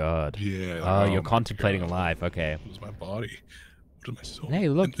 oh god. Yeah. Like, Oh, you're my contemplating a God. life. Okay. What is my body? What is my soul? Hey,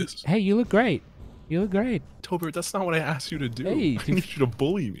 look. And this. Hey, you look great. You look great. Tobert, that's not what I asked you to do. Hey, I need you to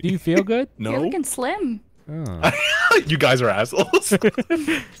bully me. Do you feel good? You're No, looking slim. Oh. you guys are assholes.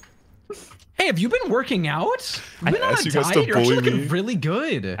 Hey, have you been working out? You've been on asked a you guys to diet. You're actually bully looking me. really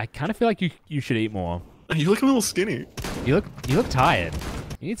good. I kind of feel like you should eat more. You look a little skinny. You look tired.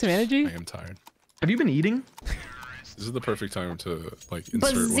 You need some energy? I am tired. Have you been eating? This is the perfect time to like insert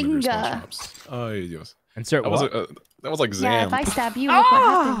one of your small Bazinga. chops. Ay, Dios. Insert That what? was like Yeah, Zam. if I stab you, look what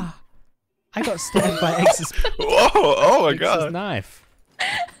happened. Ah! I got stabbed by X's, oh my X's god. knife.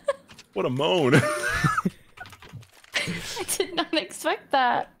 What a moan. I did not expect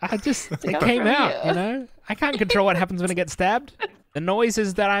that. I just go it came from out, you. you know. I can't control what happens when I get stabbed. The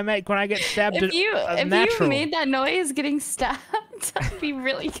noises that I make when I get stabbed If you are natural. made that noise getting stabbed, that'd be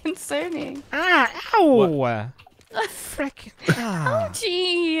really concerning. Ah, ow! Frick. Oh,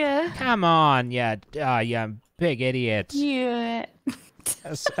 gee. Come on, you big idiot. Yeah.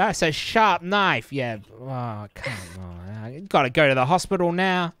 That's a sharp knife. Yeah. Oh, come on. You gotta go to the hospital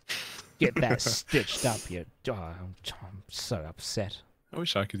now. Get that stitched up. I'm so upset. I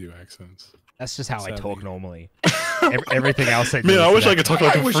wish I could do accents. That's just how I Sadly. talk normally. Everything else. Man, I wish I could talk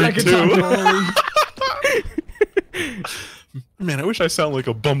like a freak too. Man, I wish I sound like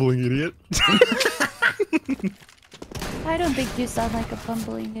a bumbling idiot. I don't think you sound like a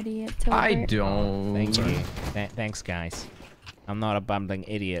bumbling idiot, Toby. I don't. Thank you. Thanks, guys. I'm not a bumbling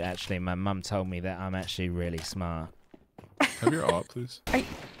idiot, actually. My mum told me that I'm actually really smart. Have your op, please.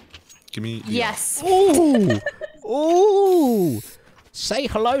 Give me. Yes. Ooh! Ooh! Say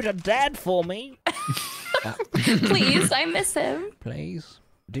hello to Dad for me. Please, I miss him. Please.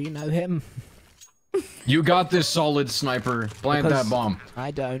 Do you know him? You got this, solid sniper. Plant that bomb.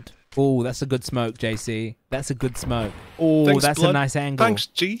 I don't. Oh, that's a good smoke, JC. That's a good smoke. Oh, Thanks, that's blood. a nice angle. Thanks,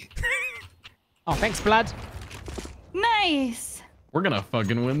 G. Oh, thanks, blood. Nice. We're gonna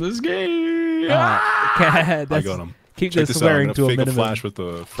fucking win this game. I got him. Keep Check the this out. I'm swearing gonna to a fake minimum. a flash with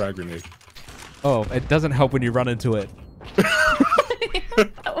the frag grenade. Oh, it doesn't help when you run into it.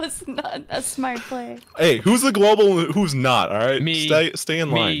 That was not a smart play. Hey, who's the global and who's not? All right, Me. Stay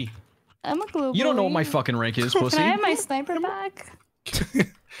in line. Me. I'm a global. You don't know what my fucking rank is, pussy. Can I have my sniper back?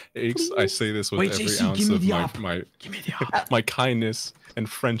 I say this with Wait, every JC, ounce give me of the my, op. my Give me the op. my kindness and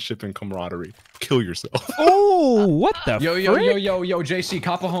friendship and camaraderie. Kill yourself. Oh, what the Yo, yo, frick? yo, JC,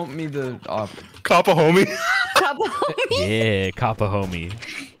 coppa home me the op. Cop a homie. Cop homie. Yeah, copper homie.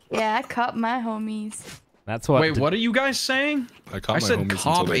 Yeah, I caught my homies. That's what. Wait, what are you guys saying? I caught I my said homies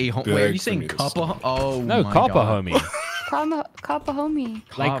cop until they a home. Wait, are you begged for saying me to coppa? stop. Oh No, my copper God. homie. Cop a homie.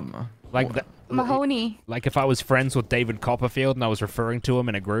 Like that. Mahoney. Like if I was friends with David Copperfield and I was referring to him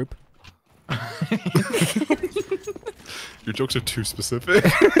in a group. Your jokes are too specific.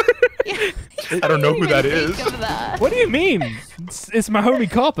 I don't know who that is. What do you mean? It's my homie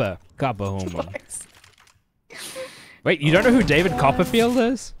Copper. Copper homie. Wait, you don't know who David Copperfield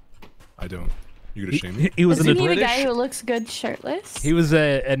is? I don't. You gonna shame me? He was Isn't an he the guy who looks good shirtless? He was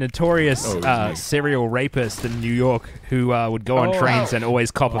a notorious Oh, isn't he? serial rapist in New York who would go on trains and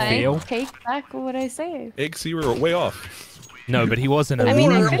always cop a I feel. take back what I say. Eggs, you were way off. No, but he wasn't a I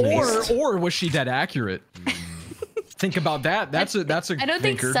mean, Or was she dead accurate? Think about that. That's a I don't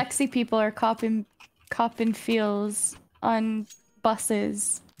think thinker. sexy people are copping feels on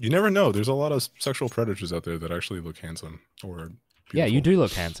buses. You never know. There's a lot of sexual predators out there that actually look handsome or. Yeah, you beautiful. do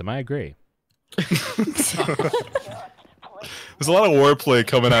look handsome. I agree. There's a lot of wordplay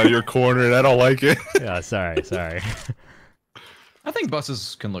coming out of your corner, and I don't like it. Yeah, sorry. I think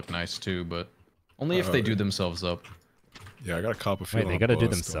buses can look nice too, but only if they do themselves up. Yeah, I got a cop a feel. Wait, they gotta do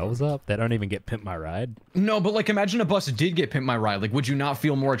themselves up? They don't even get Pimp My Ride? No, but like imagine a bus did get Pimp My Ride. Like, would you not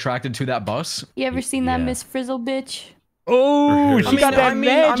feel more attracted to that bus? You ever seen that Yeah. Miss Frizzle bitch? Oh, I she mean- got that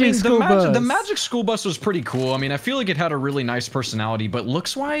magic school bus. The Magic School Bus was pretty cool. I mean, I feel like it had a really nice personality, but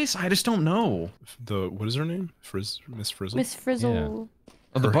looks-wise, I just don't know. What is her name? Miss Frizzle. Miss Frizzle.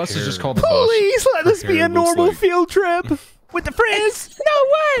 Oh, the Her bus is just hair. called the bus. Please let this be hair a looks normal like- field trip with the frizz.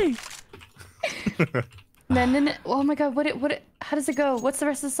 No way. Then, oh my God, how does it go? What's the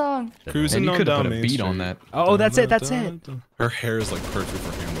rest of the song? Cruising And you on could have down put a Main beat Street. on that. Oh, that's it. That's Dun, it. dun, dun. Her hair is like perfect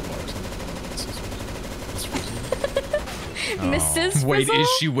for handlebars. Miss Frizzle. Mrs. Wait, Frizzle? is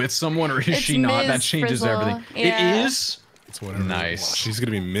she with someone or is It's she not? That Ms. changes Frizzle. everything. Yeah. It is? It's whatever. Nice. She's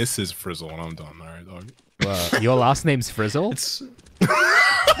gonna be Mrs. Frizzle when I'm done. All right, dog. Well, your last name's Frizzle? It's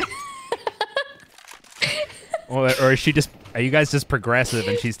Or is she just? Are you guys just progressive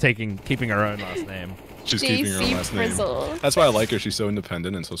and she's keeping her own last name? She's keeping her own JC last Frizzle. name. That's why I like her. She's so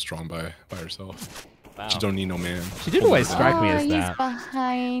independent and so strong by herself. Wow. She don't need no man. She did always Hold strike her me down. as He's that.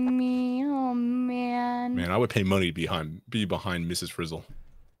 behind me. Oh man. Man, I would pay money to be behind Mrs. Frizzle,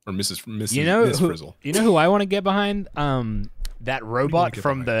 or Mrs. Miss Miss Frizzle. You know who I want to get behind? That robot get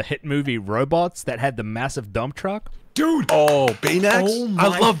from behind? the hit movie Robots that had the massive dump truck. Dude! Oh, Baymax? Oh my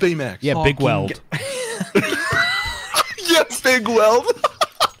I love Baymax. Yeah, Big Fucking Weld. Yeah, Big Weld.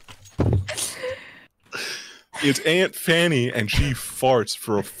 It's Aunt Fanny, and she farts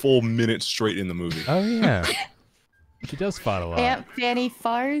for a full minute straight in the movie. Oh yeah, she does fart a lot. Aunt Fanny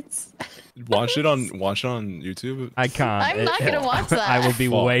farts. Watch it on YouTube. I can't. I'm not gonna watch that. I will be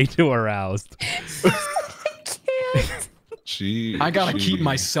Fuck. way too aroused. Can't. I gotta keep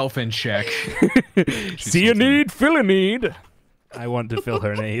myself in check. See a something. need, fill a need. I want to fill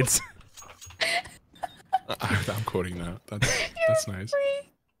her needs. I'm quoting that. That's nice.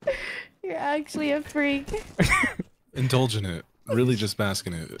 You're actually a freak. Indulge in it. Really just bask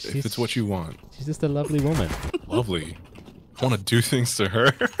in it. If it's what you want. She's just a lovely woman. Lovely. I want to do things to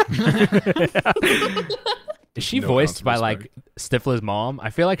her. Is she No voiced ounce of by respect. like Stifler's mom? I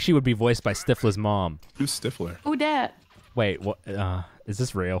feel like she would be voiced by Stifler's mom. Who's Stifler? Who dat? Wait, what? Is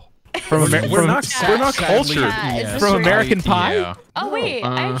this real? From We're not cultured. Yeah, is this from real? American Pie? Yeah. Oh wait,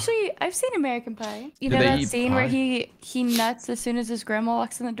 I've seen American Pie. You Do know they that eat scene pie? where he nuts as soon as his grandma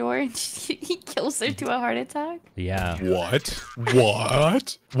walks in the door and he kills her to a heart attack? Yeah. What?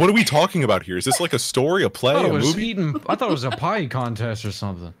 What? What are we talking about here? Is this like a story, a play, I a was movie? I thought it was a pie contest or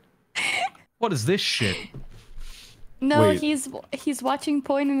something. What is this shit? No, Wait. he's watching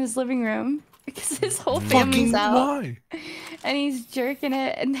porn in his living room because his whole family's Fucking out why? and he's jerking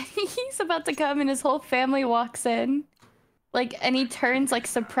it and then he's about to come and his whole family walks in. Like, and he turns like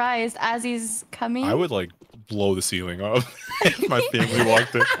surprised as he's coming. I would like blow the ceiling off if my family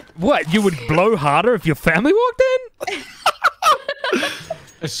walked in. What? You would blow harder if your family walked in?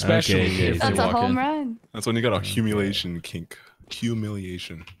 Especially Okay, if That's they a walk home in. run. That's when you got a humiliation kink.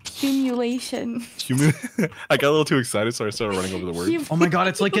 Humiliation. Accumulation. I got a little too excited, so I started running over the word. Oh my god,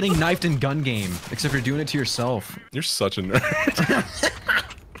 it's like getting knifed in gun game, except you're doing it to yourself. You're such a nerd.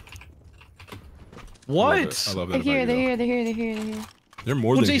 What? I love They're that. here, about they're you, here, they're here, they're here, they're here. though. They're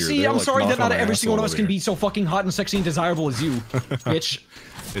more Well, than JC, here. They're, I'm like, sorry that knocking not my every ass single one all of us over can here. be so fucking hot and sexy and desirable as you, bitch.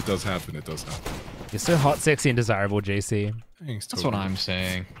 It does happen. It does happen. You're so hot, sexy, and desirable, JC. Thanks, That's Toby. what I'm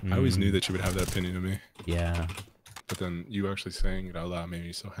saying. I always knew that you would have that opinion of me, Yeah. but then you actually saying it out loud made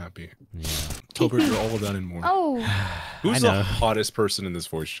me so happy. Yeah. Toby, you're all of that and more. Oh, Who's I the know. hottest person in this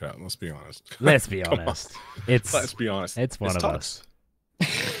voice chat? Let's be honest. Let's be Come on. honest. It's Let's be honest. it's one of Tux. us.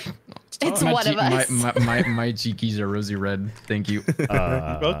 it's My one of us. My cheekies are rosy red. Thank you. You're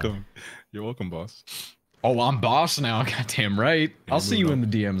welcome. You're welcome, boss. Oh, I'm boss now. Goddamn right. I'll see you in the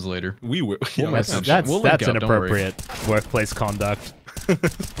DMs later. We will. We'll Yeah, message. That's We'll link that's up, don't worry. inappropriate workplace conduct.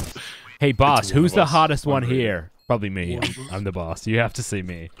 Hey boss, It's one who's of the us. hottest one Unrated. here? Probably me. One of us. I'm the boss. You have to see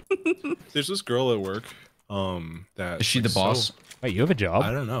me. There's this girl at work. That Is she like, the boss? Wait, you have a job?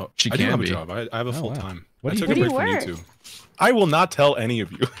 I don't know. She I do can have be. a job. I have a Oh, full wow. time. What I do took you a do? break Where from do you YouTube. I will not tell any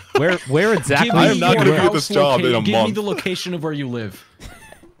of you. Where exactly? I am not your gonna be at house this job in a Give me month. the location of where you live.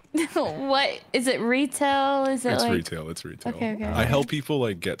 What is it? Retail? Is it It's like? retail. It's retail. Okay, okay. I help people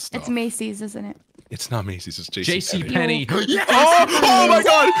like get stuff. It's Macy's, isn't it? It's not Macy's. It's JC JC. Penny. Oh my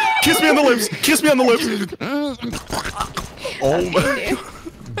God! Kiss me on the lips. Kiss me on the lips. Oh my.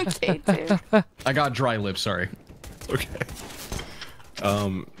 Okay, dude. I got dry lips. Sorry. Okay.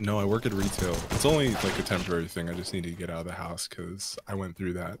 No, I work at retail. It's only like a temporary thing. I just need to get out of the house because I went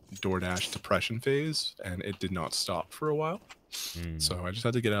through that DoorDash depression phase and it did not stop for a while. So I just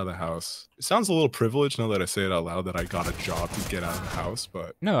had to get out of the house. It sounds a little privileged now that I say it out loud that I got a job to get out of the house,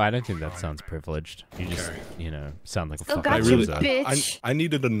 but No, I don't think that sounds privileged. You just, Okay. sound like a Still fucking got I you, really, loser. bitch. I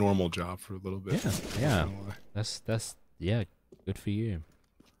needed a normal job for a little bit. Yeah, yeah. Not gonna lie. That's yeah, good for you.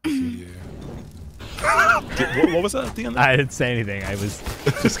 Yeah. What was that at the end? I didn't say anything. I was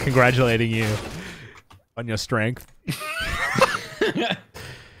just congratulating you on your strength.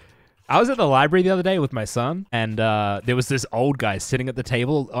 I was at the library the other day with my son, and there was this old guy sitting at the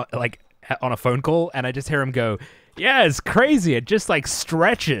table, on a phone call, and I just hear him go, "Yeah, it's crazy. It just like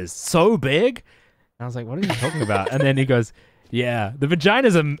stretches so big." And I was like, "What are you talking about?" And then he goes, "Yeah, the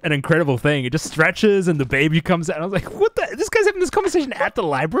vagina's an incredible thing. It just stretches, and the baby comes out." And I was like, "What the? This guy's having this conversation at the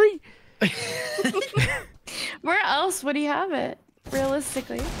library?" Where else would he have it?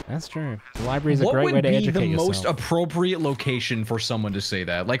 Realistically. That's true. The library is a What great way would to be educate the yourself. most appropriate location for someone to say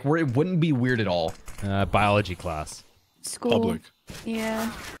that? Like, where it wouldn't be weird at all. Biology class. School. Public.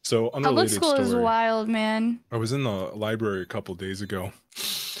 Yeah. So Public unrelated school is story. wild, man. I was in the library a couple days ago,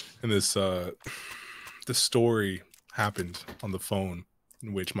 and this story happened on the phone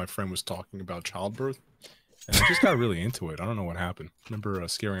in which my friend was talking about childbirth, and I just got really into it. I don't know what happened. I remember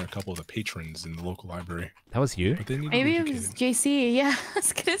scaring a couple of the patrons in the local library, That was you? but they needed Maybe it educated. was JC. Yeah, I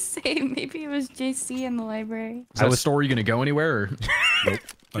was gonna say maybe it was JC in the library. Is that story gonna go anywhere? Or? Nope.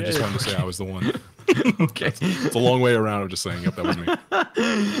 I just wanted to say I was the one. Okay. It's a long way around of just saying, "Yep, that was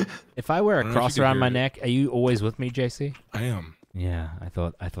me." If I wear I a don't know if cross you can around my hear it. neck, are you always with me, JC? I am. Yeah, I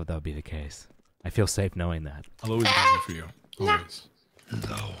thought that would be the case. I feel safe knowing that. I'll always be there for you. Always.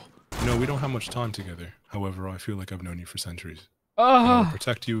 No, we don't have much time together. However, I feel like I've known you for centuries. I'll Oh,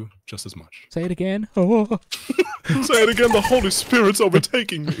 protect you just as much. say it again. Oh, Say it again. The Holy Spirit's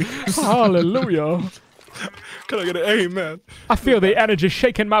overtaking me. hallelujah. Can I get an amen? I feel the energy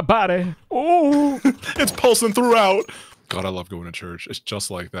shaking my body. Oh, It's pulsing throughout. God, I love going to church. It's just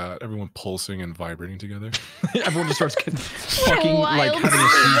like that. Everyone pulsing and vibrating together. Everyone just starts fucking like having a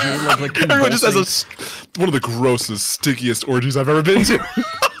seizure, like Everyone just has one of the grossest, stickiest orgies I've ever been to.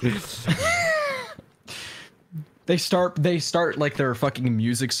 They start like their fucking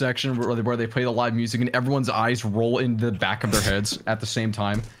music section where they play the live music and everyone's eyes roll into the back of their heads at the same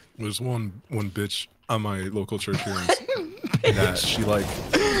time. There's one bitch on my local church here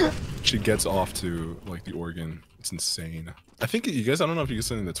that she gets off to like the organ. It's insane. I think you guys, I don't know if you guys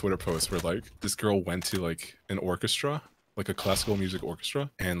seen the Twitter post where like this girl went to like an orchestra, like a classical music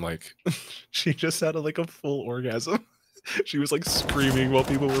orchestra, and like she just had like a full orgasm. She was like screaming while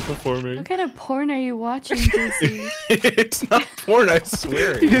people were performing. What kind of porn are you watching, JC? It's not porn, I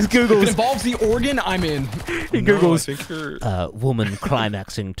swear. He just Googles. If it involves the organ, I'm in. He Googles. No, I think you're... woman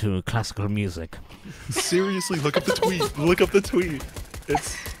climaxing to classical music. Seriously, look up the tweet. Look up the tweet.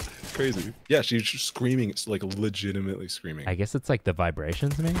 It's crazy. Yeah, she's screaming. It's like legitimately screaming. I guess it's like the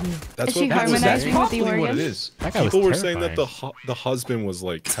vibrations, maybe. That's Is she what people were harmonizing saying. with the Probably what organ? it is. That guy was People were saying that terrifying. the husband was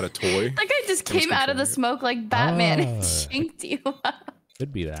like had a toy. That guy just came out of the smoke like Batman and shanked you.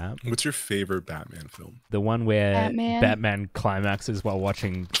 Could be that. What's your favorite Batman film? The one where Batman. climaxes while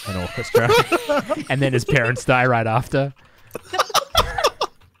watching an orchestra, and then his parents die right after.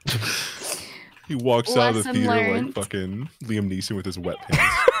 He walks out of the Lesson theater learned. like fucking Liam Neeson with his wet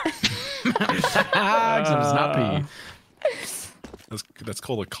pants. Except it's not pee. That's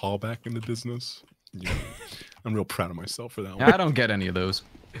called a callback in the business. Yeah. I'm real proud of myself for that one. I don't get any of those.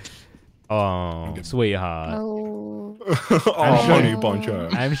 Oh, sweetheart. Oh. Oh, honey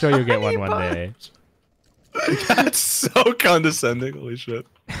buncher. I'm sure you'll get one day. That's so condescending. Holy shit.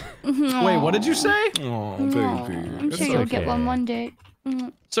 Wait, what did you say? Oh, Aw, baby. I'm It's sure you'll okay. get one day.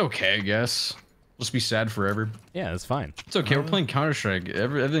 It's okay, I guess. Just be sad forever. Yeah, it's fine. It's okay. We're playing Counter-Strike.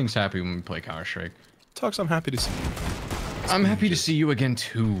 Everything's happy when we play Counter-Strike. Tux, I'm happy to see you. I'm happy to see you again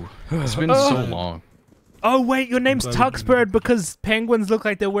too. It's been so long. Oh wait, your name's Glad- Tuxbird because penguins look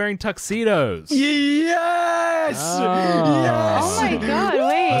like they're wearing tuxedos. Yes! Oh. Yes! Oh my god,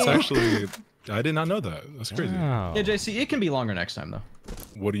 wait. That's actually... I did not know that. That's crazy. Wow. Yeah, JC, it can be longer next time though.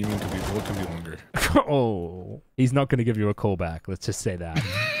 What do you mean what can be longer? Oh, he's not going to give you a call back. Let's just say that.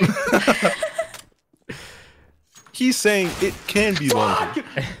 He's saying it can be longer.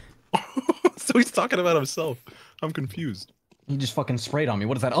 So he's talking about himself. I'm confused. He just fucking sprayed on me.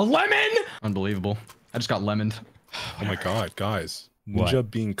 What is that? A lemon? Unbelievable. I just got lemoned. Oh my god, guys. What? Ninja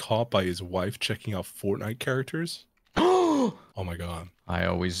being caught by his wife checking out Fortnite characters? Oh my god. I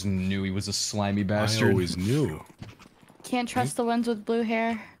always knew he was a slimy I bastard. always knew. Can't trust the ones with blue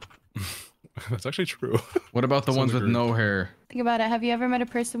hair. That's actually true. What about the ones with agree. no hair? Think about it. Have you ever met a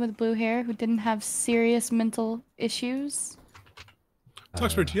person with blue hair who didn't have serious mental issues?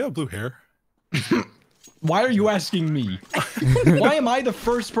 Tuxford, do you have blue hair? Why are you asking me? Why am I the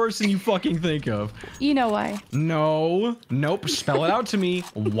first person you fucking think of? You know why. No. Nope. Spell it out to me.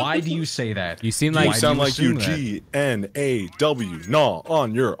 Why do you say that? You seem You like Why do sound you like you assume that? G-N-A-W, gnaw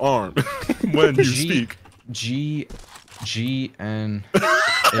on your arm when you speak. G-N.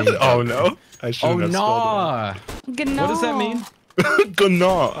 Oh no. I Oh, shouldn't have nah. Gnaw. What does that mean? spelled it.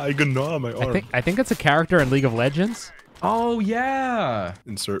 Gnaw. I gnaw my arm. I think it's a character in League of Legends. Oh, yeah.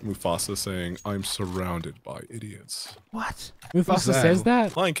 Insert Mufasa saying, I'm surrounded by idiots. What? Mufasa that? says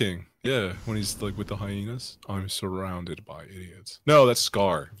that? Lion King. Yeah, when he's like with the hyenas. I'm surrounded by idiots. No, that's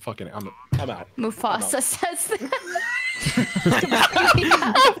Scar. Fucking, I'm out. Mufasa says that.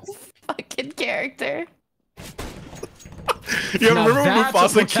 Fucking character. Yeah, Now remember when that's a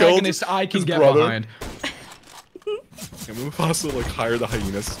Mufasa killed protagonist I can his get brother? behind. Yeah, Mufasa like hired the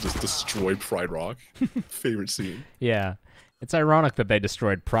hyenas to just destroy Pride Rock. Favorite scene. Yeah. It's ironic that they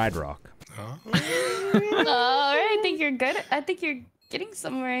destroyed Pride Rock. Huh? I think you're good. I think you're getting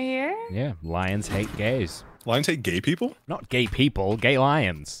somewhere here. Yeah, lions hate gays. Lions hate gay people? Not gay people, gay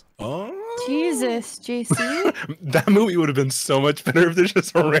lions. Oh. Jesus, JC. That movie would have been so much better if there's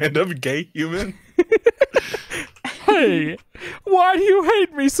just a random gay human. Hey, why do you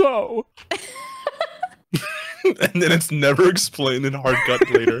hate me so? And then it's never explained in hard cut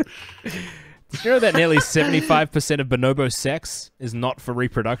later. Did you know that nearly 75% of bonobo sex is not for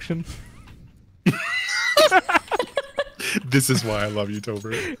reproduction? This is why I love you,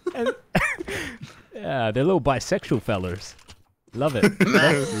 Toby. Yeah, they're little bisexual fellers. Love it.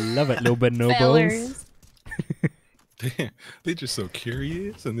 love it, little bonobos. Fellers. They're just so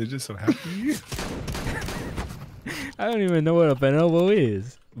curious and they're just so happy. I don't even know what a bonobo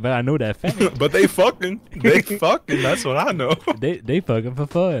is, but I know that fact. But they fucking. They fucking. That's what I know. they fucking for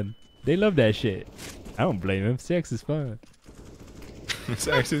fun. They love that shit. I don't blame them. Sex is fun.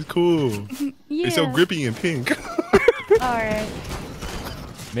 Sex is cool. Yeah. It's so grippy and pink. All right.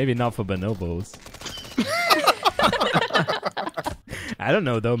 Maybe not for bonobos. I don't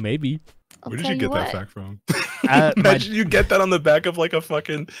know though. Maybe. Where did you get that fact from? Imagine you get that on the back of like a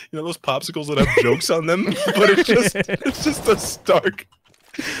fucking, those popsicles that have jokes on them, but it's just a stark.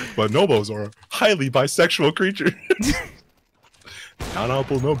 Bonobos are highly bisexual creatures.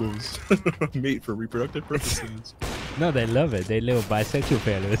 Non-alpal nobos, mate for reproductive purposes. No, they love it. They little bisexual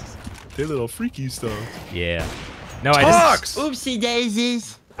fellas. They little freaky stuff. Yeah. No, I just. Oopsie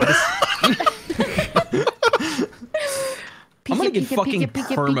daisies. I'm gonna get fucking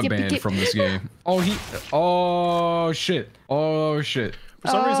permabanned from this game. Oh shit. Oh shit. For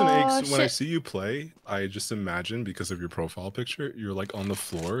some reason, Aches, when I see you play, I just imagine, because of your profile picture, you're like on the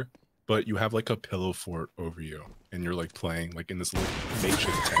floor, but you have like a pillow fort over you, and you're like playing like in this little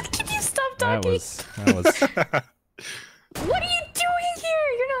makeshift tent. Can you stop talking? That was. What are you doing here?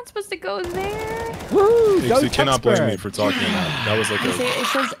 You're not supposed to go there. Woo! Aches, you cannot blame me for talking that. That was like It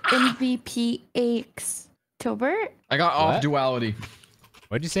says MVP Aches. Tobert? I got off duality.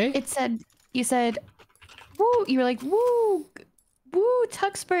 What'd you say? You said, woo. You were like, woo,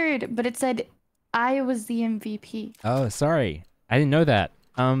 Tuxbird. But it said, I was the MVP. Oh, sorry. I didn't know that.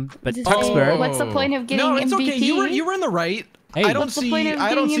 But Just Tuxbird. say, what's the point of getting No, MVP? it's okay. You were in the right. Hey, I don't What's see. the point of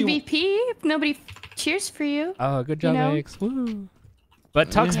I don't getting see. MVP if nobody cheers for you? Oh, good job, You know? Aches. Woo. But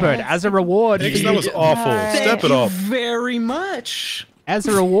Tuxbird, as a reward, Aches, that was awful. Thank Step it you up. very much. as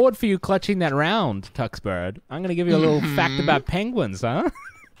a reward for you clutching that round, Tuxbird, I'm gonna give you a little fact about penguins, huh?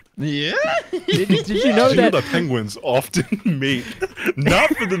 Yeah. Did you know Did you know that? that penguins often mate,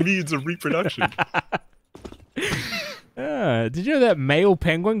 not for the means of reproduction? Did you know that male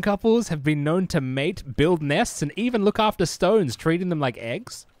penguin couples have been known to mate, build nests, and even look after stones, treating them like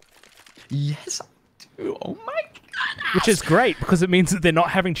eggs? Yes, I do. Oh my god. Which is great because it means that they're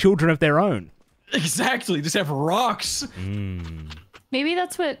not having children of their own. Exactly. Just have rocks. Maybe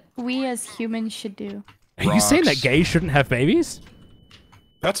that's what we as humans should do. Are you saying that Rocks. gays shouldn't have babies?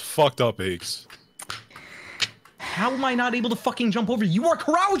 That's fucked up, Aches. How am I not able to fucking jump over? You are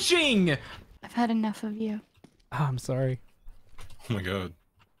crouching. I've had enough of you. Oh, I'm sorry. Oh my god.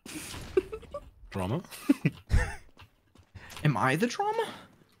 Drama? Am I the drama?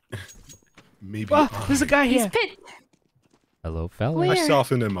 Maybe. Oh, there's a guy He's here. pit. Hello, fella. Where? I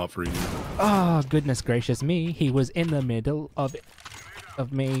softened him up for you. Oh, goodness gracious me. He was in the middle of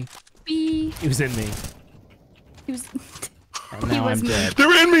me. B. He was in me. He was. And now was I'm me. dead.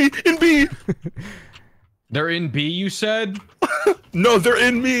 They're in me! In B! They're in B, you said? No, they're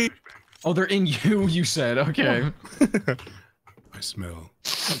in me! Oh, they're in you, you said. Okay. I smell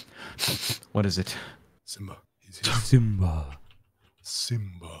What is it? Simba. He's here. Simba.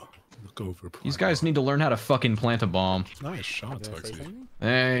 Simba. Look over. These guys need to learn how to fucking plant a bomb. Nice shot, Tuxie.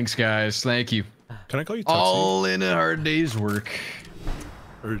 Thanks, guys. Thank you. Can I call you Tuxie? All in a hard day's work.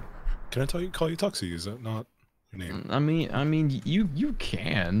 Or can I call you Tuxie? Is that not your name? I mean, you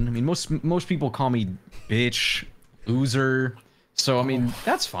can. I mean, most people call me bitch, loser. So I mean,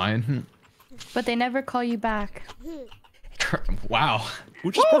 that's fine. But they never call you back. Wow.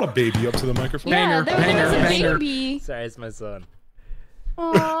 Who just brought a baby up to the microphone? Banger, there banger, was a banger. baby. Sorry, it's my son.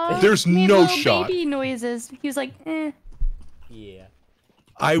 Aww, There's made no little shot. baby noises. He was like, eh. Yeah.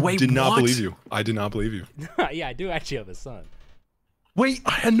 I Wait, did not what? believe you. I did not believe you. Yeah, I do actually have a son. Wait.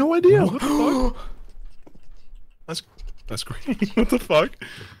 I had no idea. What the fuck? That's great. What the fuck?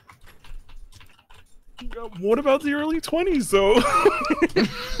 What about the early 20s though?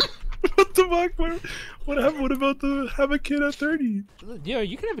 What the fuck? What happened? What about the have a kid at 30? Yo,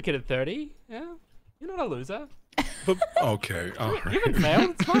 you can have a kid at 30. Yeah. You're not a loser. But okay, all You right. can fail.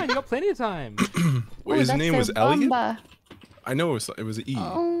 It's fine. You got plenty of time. Wait, "Oh, his that's name their was Elliot. Bamba." I know it was an E.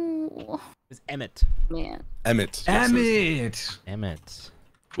 Oh, It's Emmett. man. Emmett. Emmett. Emmett.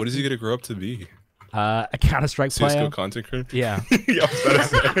 What is he gonna grow up to be? A Counter-Strike player. Cisco content creator? Yeah. Yeah, I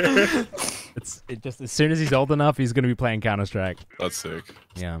was about to say. It just as soon as he's old enough, he's gonna be playing Counter-Strike. That's sick.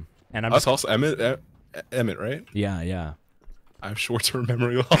 Yeah. And I'm That's just, also Emmett, right? yeah. I have short-term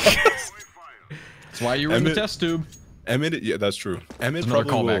memory loss. That's why you were in the Emmett- test tube. Emmett, yeah, that's true. Emmett Another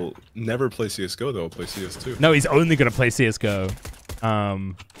probably callback. will never play CS:GO though. Play CS2. No, he's only gonna play CS:GO.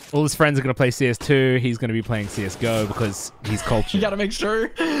 All his friends are gonna play CS2. He's gonna be playing CS:GO because he's cultured. You gotta make sure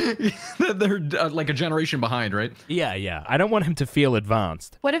that they're like a generation behind, right? Yeah. I don't want him to feel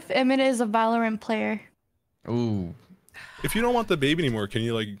advanced. What if Emmett is a Valorant player? Ooh. If you don't want the baby anymore, can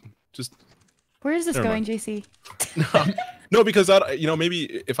you like just Where is this Never going, mind. JC? no? Because that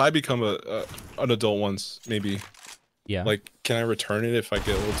maybe if I become an adult once, maybe Yeah. like can I return it if I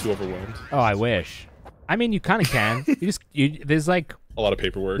get a little too overwhelmed? Oh, I wish. I mean, you kind of can. There's like A lot of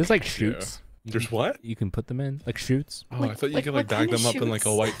paperwork. shoots. There's what? You can put them in like chutes. Oh, I thought you could like bag them up in like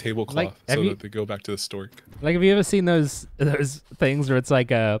a white tablecloth so that they go back to the stork. Like, have you ever seen those things where it's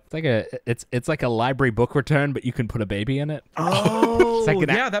like a library book return, but you can put a baby in it? Oh, like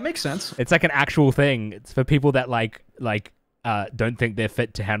yeah, that makes sense. It's like an actual thing. It's for people that don't think they're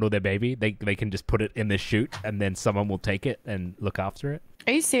fit to handle their baby. They can just put it in the chute, and then someone will take it and look after it.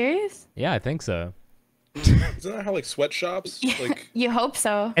 Are you serious? Yeah, I think so. Isn't that how like sweatshops? Like You hope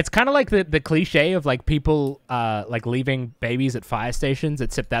so. It's kind of like the cliche of like people like leaving babies at fire stations,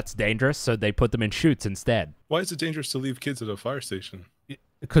 except that's dangerous, so they put them in chutes instead. why is it dangerous to leave kids at a fire station?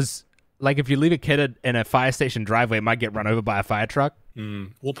 Because like if you leave a kid in a fire station driveway, it might get run over by a fire truck.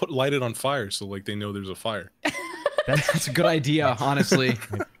 We'll light it on fire so like they know there's a fire. That's a good idea, honestly.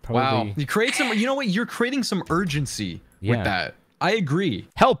 Wow, Probably. you create some. You know what? You're creating some urgency with that. I agree.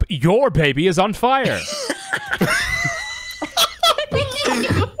 Help! Your baby is on fire.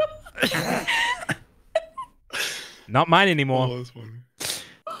 Not mine anymore. Oh, that's funny.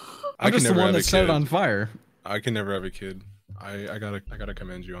 I'm just the one that set it on fire. I can never have a kid. I gotta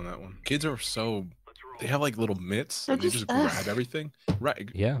commend you on that one. Kids are so, they have like little mitts and they just grab everything. Right?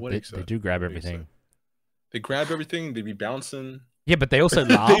 Yeah, What they do grab everything. They grab everything. They be bouncing. Yeah, but they also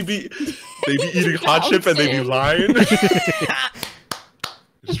laugh. they be eating hot chip and they be lying. I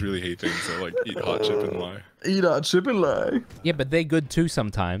just really hate things that like eat hot chip and lie. Eat hot chip and lie. Yeah, but they're good too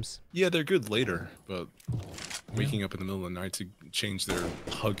sometimes. Yeah, they're good later, but waking up in the middle of the night to change their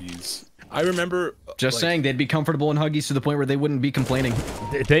Huggies. I remember Just saying, they'd be comfortable in Huggies to the point where they wouldn't be complaining.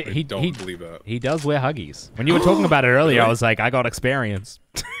 He don't believe that. He does wear Huggies. When you were talking about it earlier, I was like, I got experience.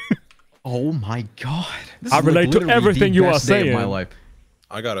 Oh my god! This I is relate to literally everything the you are best day saying. of my life.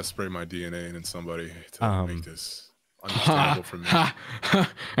 I gotta spray my DNA in somebody to make this understandable for me.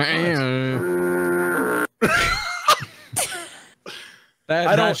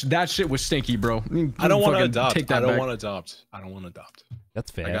 That shit was stinky, bro. I don't want to adopt. Take that I don't back. want to adopt. I don't want to adopt.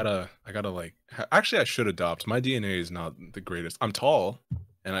 That's fair. I gotta like. Actually, I should adopt. My DNA is not the greatest. I'm tall,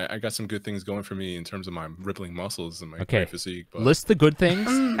 and I got some good things going for me in terms of my rippling muscles and my great physique. But list the good things,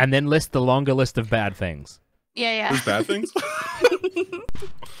 and then list the longer list of bad things. Yeah. there's bad things.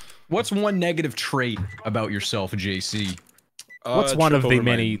 What's one negative trait about yourself, JC? What's one of trip the over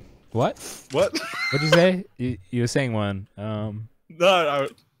my- many? What? What? What'd you say? You were saying one. No, I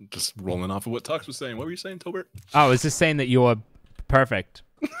just rolling off of what Tux was saying. What were you saying, Tobert? Oh, I was just saying that you're perfect.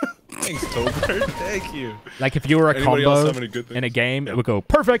 Thanks, Tobert. Thank you. Like if you were a Anybody else combo have any good things? in a game, it would go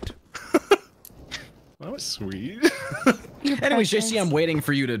perfect. That was sweet. Anyways, JC, I'm waiting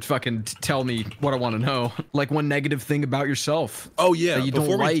for you to fucking tell me what I want to know. Like one negative thing about yourself. Oh yeah, that you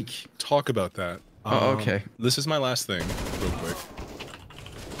before don't we like. talk about that. Oh, okay. This is my last thing, real quick.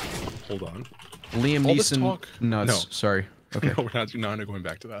 Hold on. Liam All this Neeson talk- nuts. No. Sorry. Okay. No, we're not going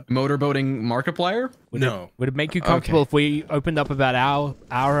back to that. Motorboating Markiplier? No. Would it make you comfortable if we opened up about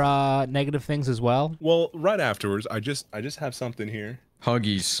our negative things as well? Well, right afterwards, I just have something here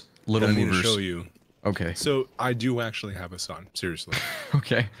Huggies. that Little I need to movers. show you. Okay. So I do actually have a son, seriously.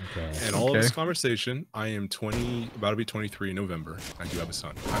 Okay. And all of this conversation, I am about to be 23 in November. I do have a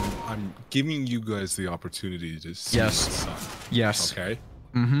son. I'm giving you guys the opportunity to see my son. Yes. Okay.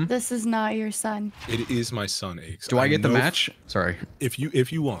 This is not your son. It is my son, Aches. Do I get the match? Sorry. If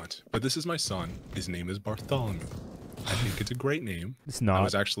you want, but this is my son. His name is Bartholomew. I think it's a great name. It's not. I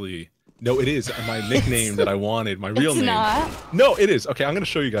was actually no, it is my nickname that I wanted. My real name. Not. No, it is. Okay, I'm gonna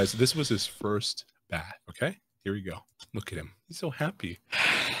show you guys. This was his first bat. Okay, here we go. Look at him. He's so happy.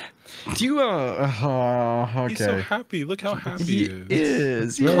 Do you okay. He's so happy. Look how happy he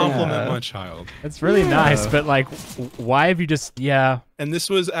is. Compliment my child. That's really nice, but like, why have you just? Yeah. And this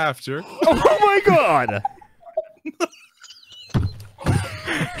was after. Oh my god!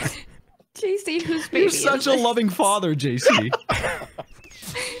 JC, whose baby You're is such a this? loving father, JC.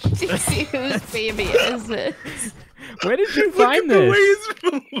 JC, whose baby is this? Where did you Look find at the way this?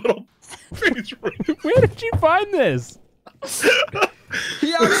 his little face right. Where did you find this?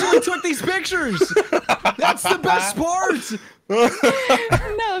 He actually took these pictures. That's the best part.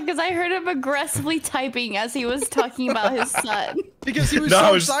 No, because I heard him aggressively typing as he was talking about his son. Because he was No, I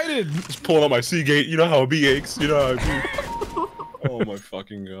so was- excited. Just pulling out my Seagate. You know how it be, Aches. You know how it be. Oh my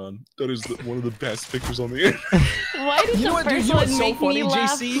fucking god. That is one of the best pictures on the internet. Why did You know the what, dude? first You know one what's so make funny, me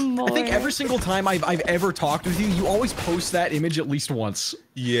laugh JC? more? I think every single time I've ever talked with you, you always post that image at least once.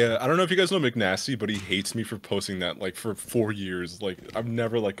 Yeah, I don't know if you guys know McNasty, but he hates me for posting that like for 4 years. Like I've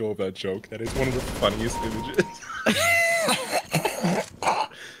never let go of that joke. That is one of the funniest images.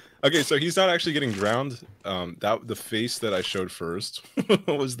 Okay, so he's not actually getting drowned. The face that I showed first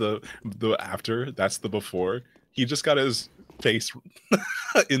was the after. That's the before. He just got his face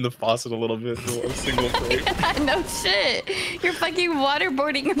in the faucet a little bit for a single frame. No shit. You're fucking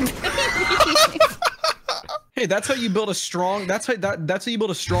waterboarding a baby. Hey, that's how you build a strong. That's how you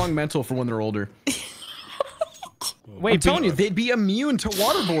build a strong mental for when they're older. Wait, I'm telling you, they'd be immune to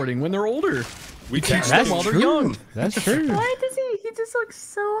waterboarding when they're older. We teach them them while they're young. That's true. Why does he just looks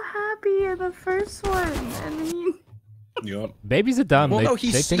so happy in the first one? And he... Yep. Babies are dumb. Well, they, no, they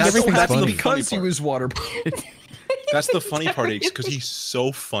he's think so everything's happy funny. because he was waterboarded. That's the funny part, Aches, because he's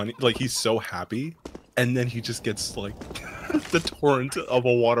so funny. Like, he's so happy. And then he just gets, like, the torrent of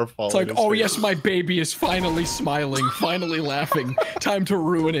a waterfall. It's like, oh, yes, my baby is finally smiling, finally laughing. Time to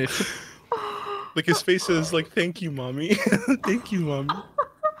ruin it. Like, his face is like, thank you, mommy. Thank you, mommy.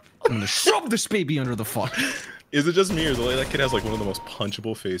 I'm gonna shove this baby under the fuck. Is it just me, or that kid has, like, one of the most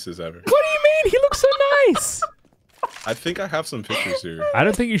punchable faces ever? What do you mean? He looks so nice. I think I have some pictures here. I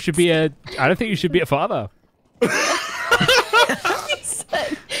don't think you should be a father.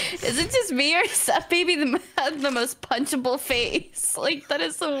 Is it just me, or is that baby has the most punchable face? Like, that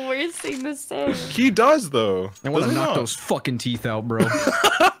is the worst thing to say. He does, though. I want to knock those fucking teeth out, bro.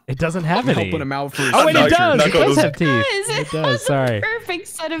 It doesn't have any. Helping him out for his Oh, wait, it does. It does have teeth. It does. Sorry. Perfect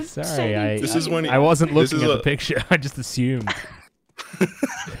set of Sorry, shiny I wasn't looking at the picture. I just assumed.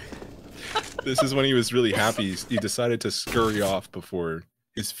 This is when he was really happy. He decided to scurry off before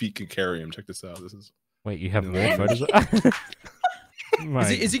his feet could carry him. Check this out. This is. Wait, you have more photos?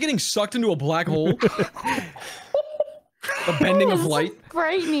 Is he getting sucked into a black hole? A bending of light?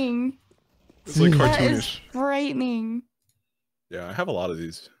 Frightening. It's like That cartoonish. is frightening. Yeah, I have a lot of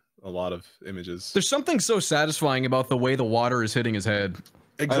these. A lot of images. There's something so satisfying about the way the water is hitting his head.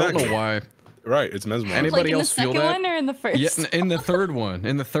 Exactly. I don't know why. Right, it's mesmerizing. Anybody Like else in the feel second that? one or in the first? Yeah, in the third one.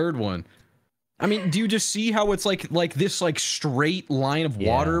 In the third one. I mean, do you just see how it's like this like straight line of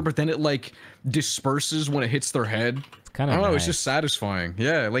water, but then it like disperses when it hits their head? It's kind I of don't know. nice. It's just satisfying.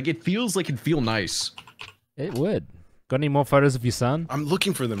 Yeah, like it feels like it'd feel nice. It would. Got any more photos of your son? I'm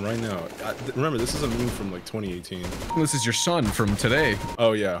looking for them right now. Remember, this is a meme from like 2018. This is your son from today.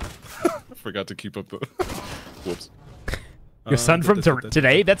 Oh yeah, I forgot to keep up the. Whoops. Your son from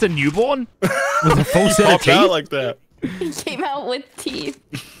today? That's a newborn? With a full He set of popped out teeth? like that. He came out with teeth.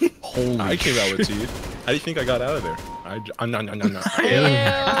 Holy I came out with teeth. How do you think I got out of there? No.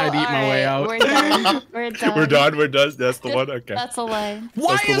 I'd eat my way out. We're done. We're done. We're done. We're done. That's the one. Okay. That's a line.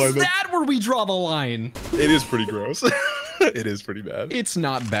 Why That's the line is that where we draw the line? It is pretty gross. It is pretty bad. It's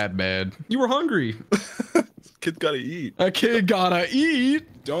not that bad. You were hungry. Kid's gotta eat. A kid gotta eat.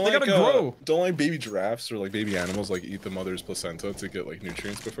 Don't They like gotta grow. Don't like baby giraffes or like baby animals like eat the mother's placenta to get like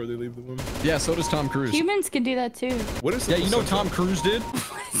nutrients before they leave the womb. Yeah, so does Tom Cruise. Humans can do that too. What is the Yeah, you know what placenta? Tom Cruise did?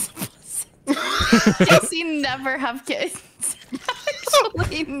 Jesse never have kids.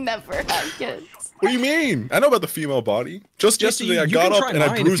 Actually, never have kids. What do you mean? I know about the female body. Just Jesse, yesterday I you got can up try and I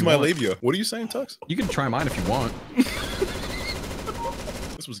mine if bruised you my want. labia. What are you saying, Tux? You can try mine if you want.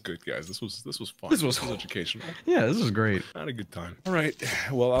 This was good, guys. This was fun. This was educational. Yeah, this is great. I had a good time. All right.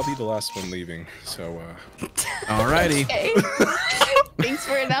 Well, I'll be the last one leaving. So, Alrighty. Okay. Thanks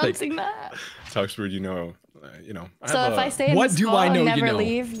for announcing that. Tuxbird, you know. So if I stay in What this do call I know and you never know?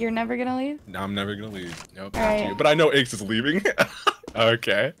 leave, you're never gonna leave? No, I'm never gonna leave. Nope. All after right. you. But I know Aches is leaving.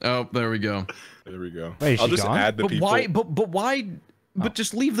 Okay. Oh, there we go. There we go. Wait, is I'll she just gone? add the But people. why? But why? But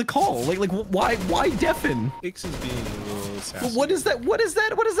just leave the call. Like why deafen? Aches is being a little sassy. But what is that? What does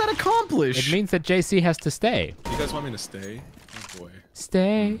that accomplish? It means that JC has to stay. You guys want me to stay? Oh boy.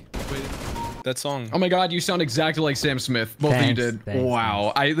 Stay. Wait. That song. Oh my God, you sound exactly like Sam Smith. Both of you Thanks, did. thanks,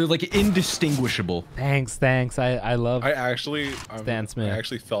 Wow, they're like indistinguishable. Thanks. I love I actually. Stan Smith. I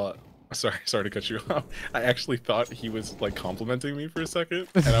actually thought. Sorry to cut you off. I actually thought he was like complimenting me for a second,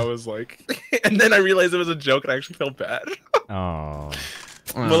 and I was like, and then I realized it was a joke, and I actually felt bad. Oh.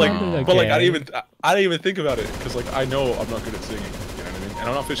 But like, Oh. but like, I Okay. didn't even think about it because like I know I'm not good at singing. You know what I mean? And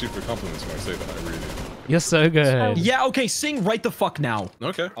I'm not fishing for compliments when I say that. I really. You're so good. Yeah, okay, sing right the fuck now.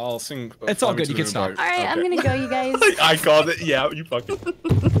 Okay, I'll sing. It's all Fly Me good, to you the can Moon stop. by- All right, I'm okay. gonna go, you guys. I called it. Yeah, you fucking.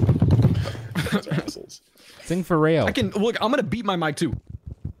 Those are assholes. Sing for real. I can look. I'm gonna beat my mic too.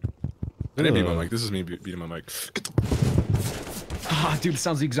 I didn't beat my mic. This is me beating my mic. Ah, dude, it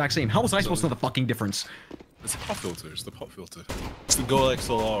sounds the exact same. How was I supposed to know the fucking difference? It's the pop filter. It's the pop filter. It's the Go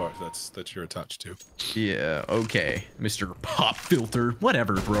XLR that you're attached to. Yeah, okay, Mr. Pop Filter.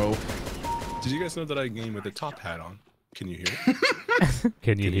 Whatever, bro. Did you guys know that I game with a top hat on? Can you hear it?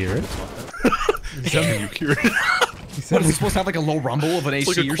 Can you hear it? Can you hear it? What, is it supposed to have like a low rumble of an It's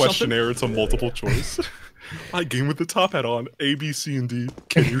AC like a or something? questionnaire. It's a multiple choice. I game with the top hat on. A, B, C, and D.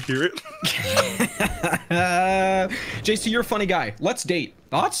 Can you hear it? JC, you're a funny guy. Let's date.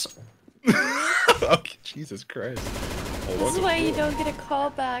 Thoughts? Okay, Jesus Christ. This is why you don't get a call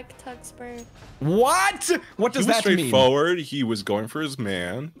back, Tuxbird. What? What does that mean? Straightforward. He was going for his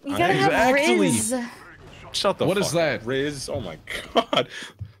man. You gotta have Riz. Shut the fuck What is that? up. Riz. Oh my god.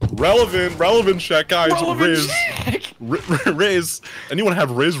 Relevant check, guys. Riz. Riz. Anyone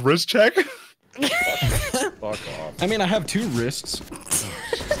have Riz check? Fuck off. I mean, I have 2 wrists.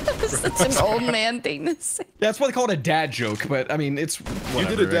 Such an old man thing to say. That's why they call it a dad joke, but I mean, it's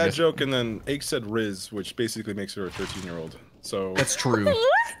whatever. You did a dad joke, and then Ake said Riz, which basically makes her a 13-year-old. So that's true.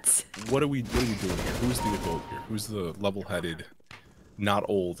 What? What are we doing here? Who's the adult here? Who's the level-headed, not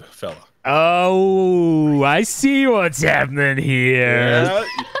old fella? Oh, I see what's happening here. Yeah.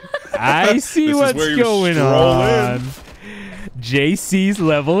 I see what's going on. JC's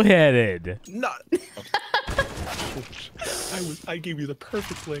level-headed. Not. I gave you the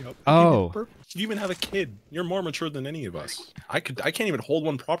perfect layup. Oh. You even have a kid. You're more mature than any of us. I can't even hold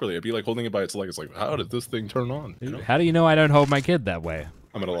one properly. I'd be like holding it by its leg. It's like, how did this thing turn on? You know? How do you know I don't hold my kid that way?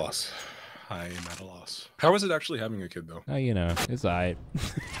 I'm at a loss. I am at a loss. How is it actually having a kid though? Oh, you know, it's alright.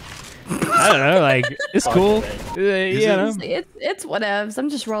 I don't know, like, it's cool. You know. It's whatevs. I'm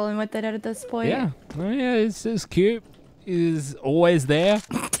just rolling with it at this point. Yeah. Oh, yeah, it's cute. He's always there.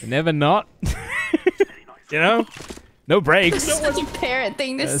 Never not. You know? No breaks. Such a parent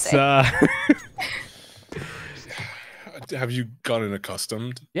thing to say. Have you gotten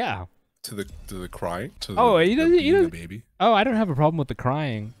accustomed? Yeah. To the crying? He doesn't. Baby. Oh, I don't have a problem with the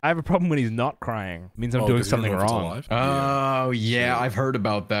crying. I have a problem when he's not crying. It means I'm doing something wrong. Oh yeah, I've heard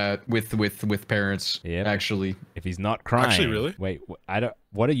about that with parents. Yeah, actually. If he's not crying. Actually, really? Wait, I don't.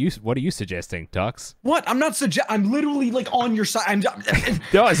 What are you suggesting, Tux? What? I'm not I'm literally like on your side.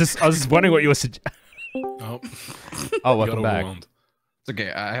 No, I was just wondering what you were suggesting. Oh, welcome back. It's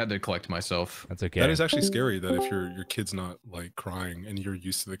okay. I had to collect myself. That's okay. That is actually scary. That if your kid's not like crying and you're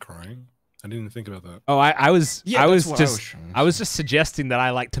used to the crying. I didn't even think about that. Oh, I was just suggesting that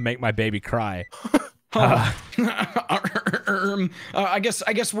I like to make my baby cry. I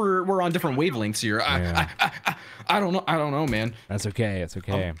guess we're on different wavelengths here. Yeah. I don't know, man. That's okay. It's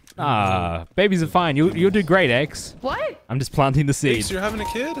okay. Babies are fine. You'll do great, X. What? I'm just planting the seed. X, you're having a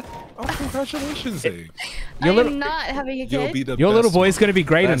kid? Oh, congratulations, X. I'm not having a kid. Your little boy's gonna be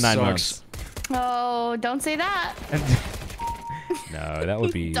great in 9 months. Oh, don't say that. No, that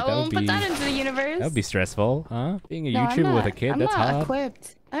would be. Don't put that into the universe. That would be stressful, huh? Being a YouTuber with a kid, that's hard. I'm not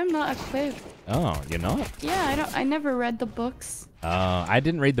equipped. I'm not equipped. Oh, you're not? Yeah, I never read the books. I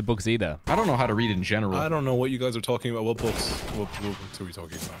didn't read the books either. I don't know how to read in general. I don't know what you guys are talking about. What books? What books are we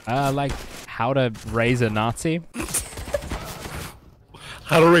talking about? Like how to raise a Nazi.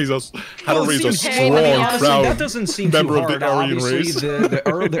 How to raise a strong, proud that doesn't seem member too hard. of the Aryan race. The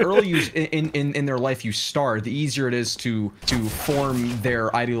early you in their life you start, the easier it is to form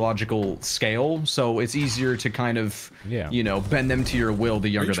their ideological scale. So it's easier to kind of bend them to your will the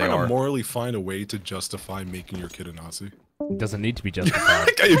younger they are. Are you trying to morally find a way to justify making your kid a Nazi? It doesn't need to be justified.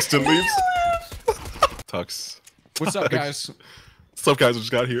 I instantly leaves. Tux. What's up, guys? What's up, guys? I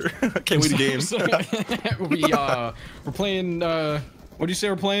just got here. Can't wait to games. We're playing. What do you say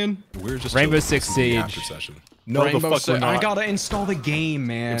we're playing? We're just Rainbow Six Siege. No, Rainbow the fuck we're not. I gotta install the game,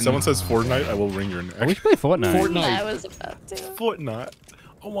 man. If someone says Fortnite, I will ring your neck. We should play Fortnite. I was about to. Fortnite.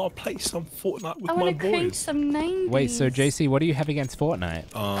 I want to play some Fortnite with my I want to crank boys. some 90s. Wait, so JC, what do you have against Fortnite?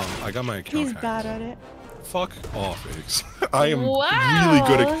 I got my account He's hacked. bad at it. Fuck off, Iggs. I am really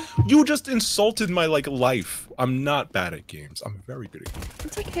good at. You just insulted my life. I'm not bad at games. I'm very good at games.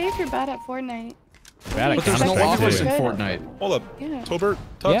 It's okay if you're bad at Fortnite. But there's no offers in Fortnite. Hold up. Yeah. Tobert,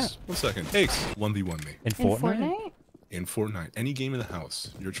 Tux, 1 second. Iggs, 1v1 me. In Fortnite? In Fortnite. Any game in the house.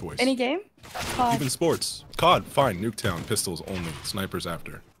 Your choice. Any game? COD. Even sports. COD, fine. Nuketown. Pistols only. Snipers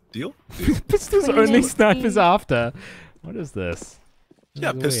after. Deal? Deal. Pistols only, snipers after. What is this?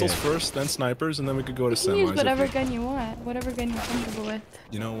 Yeah, pistols first, then snipers, and then we could go to semis. You use whatever gun you want. Whatever gun you're comfortable with.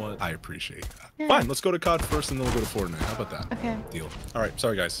 You know what? I appreciate that. Yeah. Fine, let's go to COD first, and then we'll go to Fortnite. How about that? Okay. Deal. All right,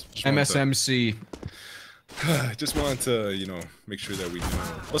 sorry guys. MSMC. Just wanted to, make sure that we do.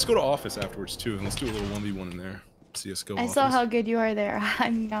 Let's go to Office afterwards too, and let's do a little 1v1 in there. CSGO. I saw how good you are there.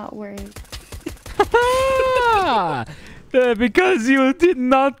 I'm not worried. Because you did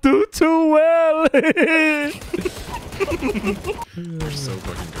not do too well. You're so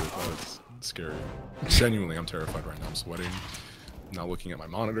fucking good. Oh, it's scary. Genuinely, I'm terrified right now. I'm sweating. I'm not looking at my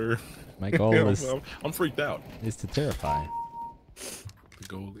monitor. My goal I'm freaked out. is to terrify. The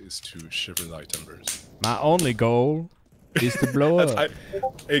goal is to shiver thy timbers. My only goal is to blow up.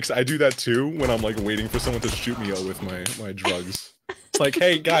 I do that too when I'm waiting for someone to shoot me out with my drugs. It's like,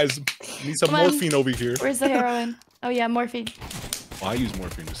 hey guys, need some morphine over here. Where's the heroin? Oh yeah, morphine. Well, I use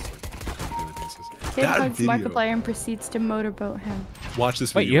morphine just on a daily basis. Kid That hugs video. Markiplier and proceeds to motorboat him. Watch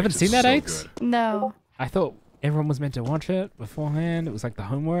this Wait, video. you haven't it's seen that, so Aches? good. No. I thought everyone was meant to watch it beforehand. It was like the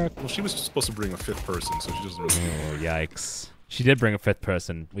homework. Well, she was supposed to bring a 5th person, so she doesn't really. Oh, yikes. She did bring a 5th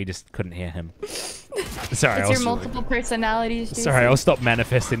person. We just couldn't hear him. Sorry, It's I'll your multiple personalities, Jason. Sorry, I'll stop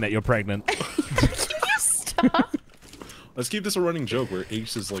manifesting that you're pregnant. Stop. Let's keep this a running joke where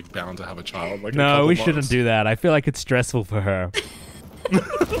H is like bound to have a child. Like No, we shouldn't do that. I feel like it's stressful for her.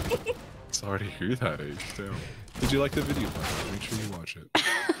 Sorry to hear that, H. Damn. Did you like the video? Make sure you watch it.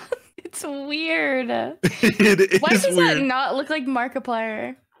 It's weird. It is Why does weird. that not look like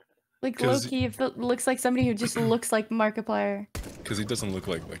Markiplier? Like 'Cause- low-key, it looks like somebody who just looks like Markiplier. Because he doesn't look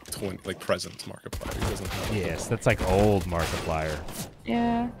like present Markiplier. He doesn't have Yes, that's like old Markiplier.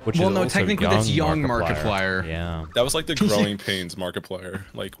 Yeah. Which Well, is no, also technically that's young Markiplier. Markiplier. Yeah. That was like the growing pains Markiplier,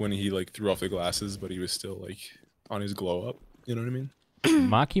 like when he like threw off the glasses, but he was still like on his glow up. You know what I mean?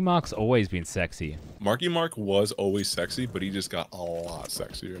 Marky Mark's always been sexy. Marky Mark was always sexy, but he just got a lot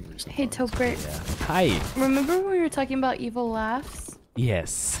sexier in recent Hey, times. Topbert. Hi. Remember when we were talking about evil laughs?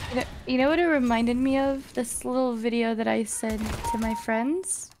 Yes. You know what it reminded me of? This little video that I sent to my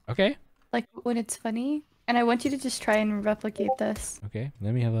friends. Okay. Like when it's funny. And I want you to just try and replicate this. Okay.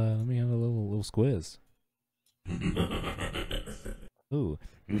 Let me have a little squiz. Ooh.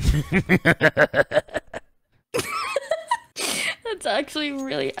 That's actually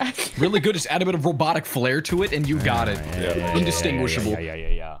really accurate. Really good. Just add a bit of robotic flair to it, and you got it. Yeah. Indistinguishable.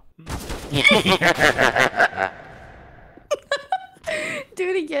 Yeah. Do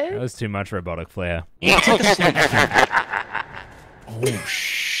it again. That was too much robotic flair. Oh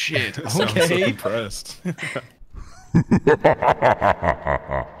shit. Sounds so Okay. impressed.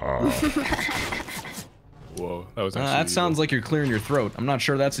 Whoa, that was actually That sounds like you're clearing your throat. I'm not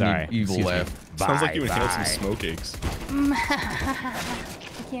sure that's Sorry. an evil Excuse me. laugh. sounds like you inhaled Bye. some smoke eggs.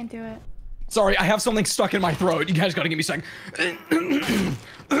 I can't do it. Sorry, I have something stuck in my throat. You guys gotta give me a second.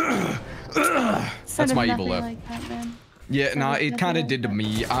 Sounded my evil nothing laugh. like that, man. Yeah, nah, it kind of Sounded did to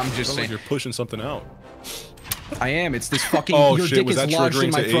me. I'm just Sounds like saying. you're pushing something out. I am. It's this fucking. Oh, your shit, dick was is that lodged in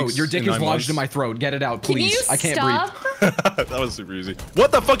triggering my to throat. aches Your dick in is 9 lodged months? in my throat. Get it out, Can you please. I can't stop? That was super easy.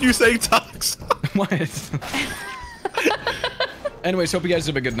 What the fuck are you saying, Tox? breathe. What? Anyways, hope you guys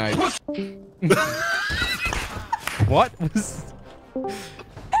have a good night. What was?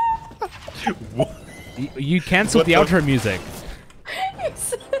 What? You canceled What the the- outro music.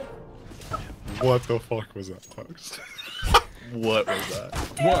 What the fuck was that, Tox? What was that?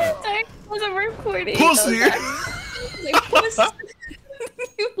 What? I wasn't recording. Pussy! Like, pussy.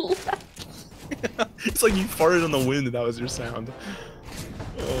 You laughed. It's like you farted on the wind and that was your sound.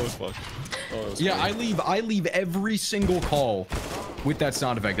 Oh fuck. Oh, that was Yeah, funny. I leave every single call with that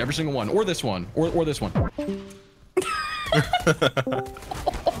sound effect. Every single one, or this one, or this one.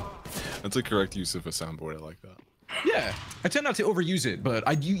 That's a correct use of a soundboard. I like that. Yeah, I tend not to overuse it, but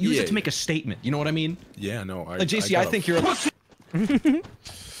I use Yeah, it to make a statement. You know what I mean? Yeah, no. Like JC, I think you're. A...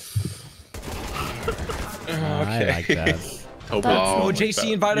 I like that. Oh, Oh,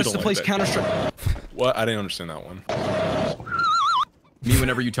 JC invited us to play Counter-Strike. What? I didn't understand that one. Me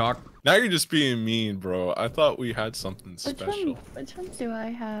whenever you talk. Now you're just being mean, bro. I thought we had something special. Which one do I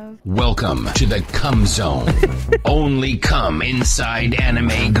have? Welcome to the cum zone. Only cum inside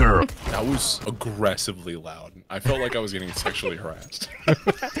anime girl. That was aggressively loud. I felt like I was getting sexually harassed.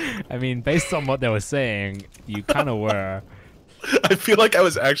 I mean, based on what they were saying, you kind of were. I feel like I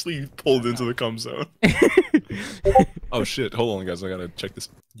was actually pulled into the cum zone. Oh shit! Hold on, guys. I gotta check this.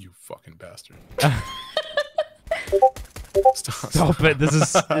 You fucking bastard. Stop it. This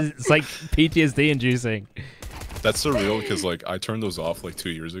is it's like PTSD inducing. That's surreal because like I turned those off like 2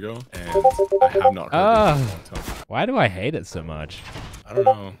 years ago and I have not heard them in a long time. Why do I hate it so much? I don't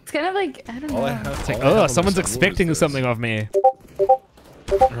know. It's kind of like, I don't All I know. have, It's like, all I have on oh, my someone's soundboard expecting is this. something of me.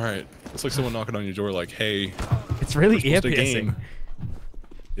 Right. It's like someone knocking on your door like, hey, It's really we're ear supposed to piercing. game.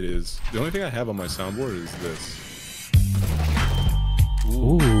 It is. The only thing I have on my soundboard is this.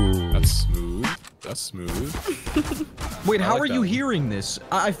 Ooh. That's smooth. That's smooth. Wait, I how like are that you one. hearing this?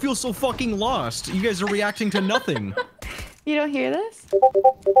 I feel so fucking lost. You guys are reacting to nothing. You don't hear this?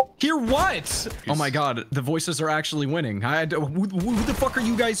 Hear what? Oh my god, the voices are actually winning. Who the fuck are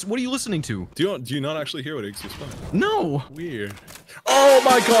you guys? What are you listening to? Do you not actually hear what Iggs was playing? No. Weird. Oh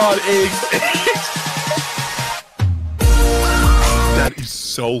my god, Iggs! That is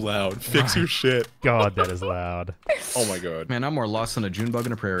so loud. Fix your shit. God, that is loud. Oh my god. Man, I'm more lost than a June bug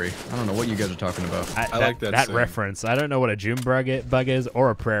in a prairie. I don't know what you guys are talking about. I like that saying. reference. I don't know what a June bug is or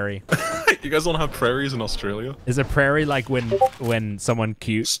a prairie. You guys don't have prairies in Australia? Is a prairie like when someone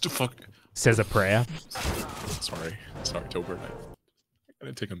cute Fuck. says a prayer? Sorry, Tober. I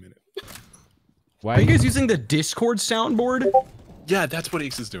gotta take a minute. Why Are you guys using the Discord soundboard? Yeah, that's what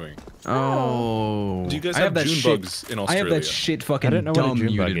Ace is doing. Oh. Do you guys I have that June shit, bugs in I Australia? have that shit I fucking don't know what a dumb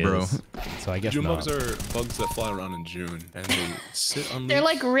June bug muted, bro. is, so I guess June not. bugs are bugs that fly around in June, and they sit on They're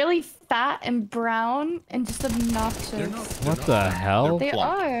leaves. like really fat and brown and just obnoxious. They're not. What they're the not- hell? They're They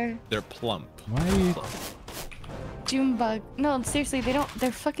plump. are. They're plump. Why are you... June bug. No, seriously, they don't.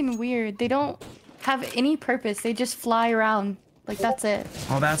 They're fucking weird. They don't have any purpose. They just fly around. Like that's it.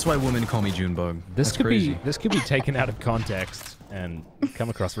 Oh, that's why women call me Junebug. This That's could crazy. be taken out of context and come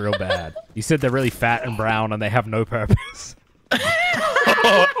across real bad. You said they're really fat and brown and they have no purpose. But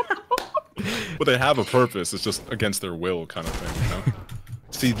they have a purpose. It's just against their will, kind of thing. You know?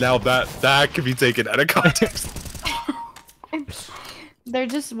 See, now that could be taken out of context. They're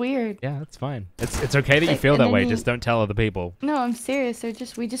just weird. Yeah, that's fine. It's okay that you Like, feel and that then way. you- Just don't tell other people. No, I'm serious.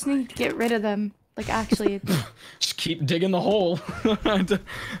 We just need to get rid of them. Like actually. Just keep digging the hole. I don't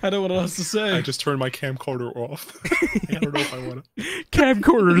know what else to say. I just turned my camcorder off. I don't know if I want to.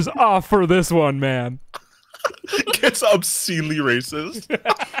 Camcorder's off for this one, man. Gets obscenely racist.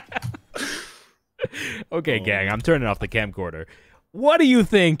 Okay, gang, I'm turning off the camcorder. What do you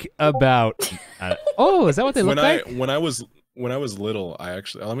think about? Oh, is that what they look like? When I was little, I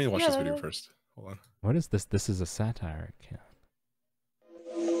actually let me watch this video first. Hold on. What is this? This is a satire account.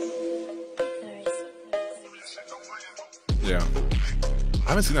 Yeah. I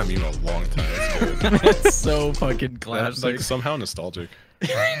haven't seen that meme in a long time. That's good. That's so fucking That's classic. like somehow nostalgic.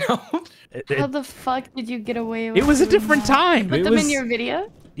 I know. How the fuck did you get away with It was a doing different that? time. Put It them was, in your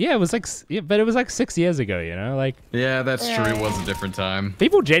video? yeah, it was like, but it was like 6 years ago. You know, like Yeah, that's true. It Right. was a different time.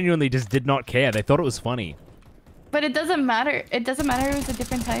 people genuinely just did not care. They thought it was funny. But it doesn't matter. It doesn't matter. It was a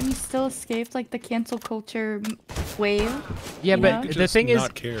different time. You still escaped like the cancel culture wave. Yeah, You but know? the Just thing is,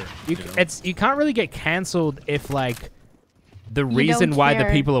 not care. you, know? you can't really get canceled if like the don't reason why the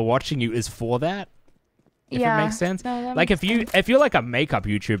care. people are watching you is for that. If Yeah. it makes sense. No, that Like makes if you're like a makeup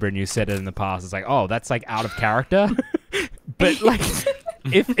YouTuber and you said it in the past, it's like, oh, that's like out of character. But like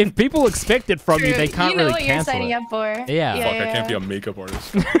if people expect it from you, they can't you know really what you're cancel signing it. up for. Yeah. Fuck, I can't be yeah. a makeup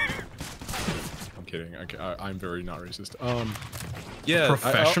artist. I'm kidding. I'm very not racist. Yeah.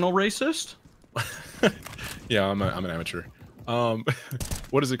 Professional racist? Yeah, I'm an amateur.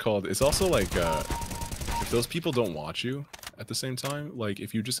 What is it called? It's also like if those people don't watch you at the same time, like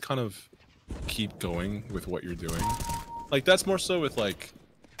if you just kind of keep going with what you're doing, like that's more so with like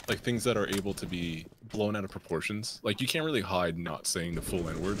things that are able to be blown out of proportions. Like you can't really hide not saying the full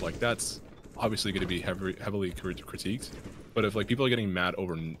N-word. Like that's obviously going to be heavily critiqued. But if like people are getting mad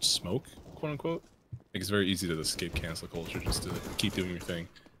over smoke, quote unquote, like, it's very easy to escape cancel culture just to keep doing your thing.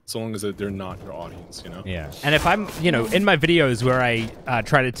 So long as they're not your audience, you know? Yeah. And if I'm, you know, in my videos where I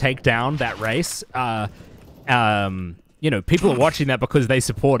try to take down that race, you know, people are watching that because they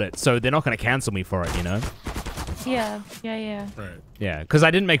support it, so they're not going to cancel me for it, you know? Yeah. Right. Yeah, because I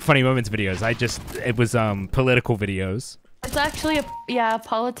didn't make funny moments videos. It was political videos. It's actually a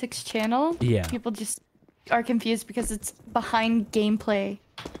politics channel. Yeah. People just are confused because it's behind gameplay.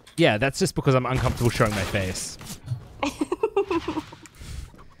 Yeah, that's just because I'm uncomfortable showing my face.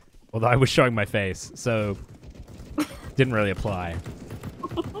 Although I was showing my face, so didn't really apply.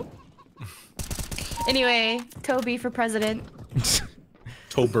 Anyway, Toby for president.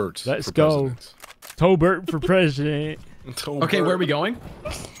 Tobert. Let's for go. president. Tobert for president. Tobert. Okay, where are we going?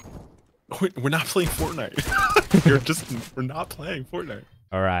 We're not playing Fortnite. We're not playing Fortnite.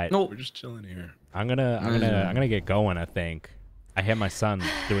 All right. No. We're just chilling here. I'm gonna get going, I think. I hear my son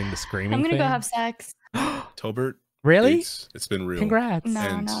doing the screaming I'm gonna thing. go have sex. Tobert. Really? It's been real. Congrats. No,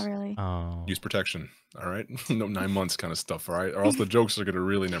 And- not really. Oh. Use protection. All right. No 9 months kind of stuff. All right. Or else the jokes are gonna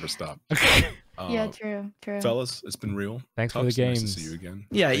really never stop. Yeah, true. Fellas, it's been real. Thanks for the Tux, nice to games. see you again.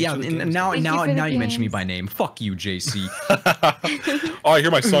 Yeah, Thanks yeah. for the And games. now Thank you for the you mention me games. by name. Fuck you, JC. Oh, I hear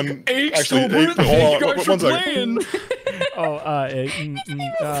my son. Hey, actually, Tobert, hold on, you guys one are second. playing.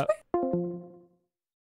 Oh,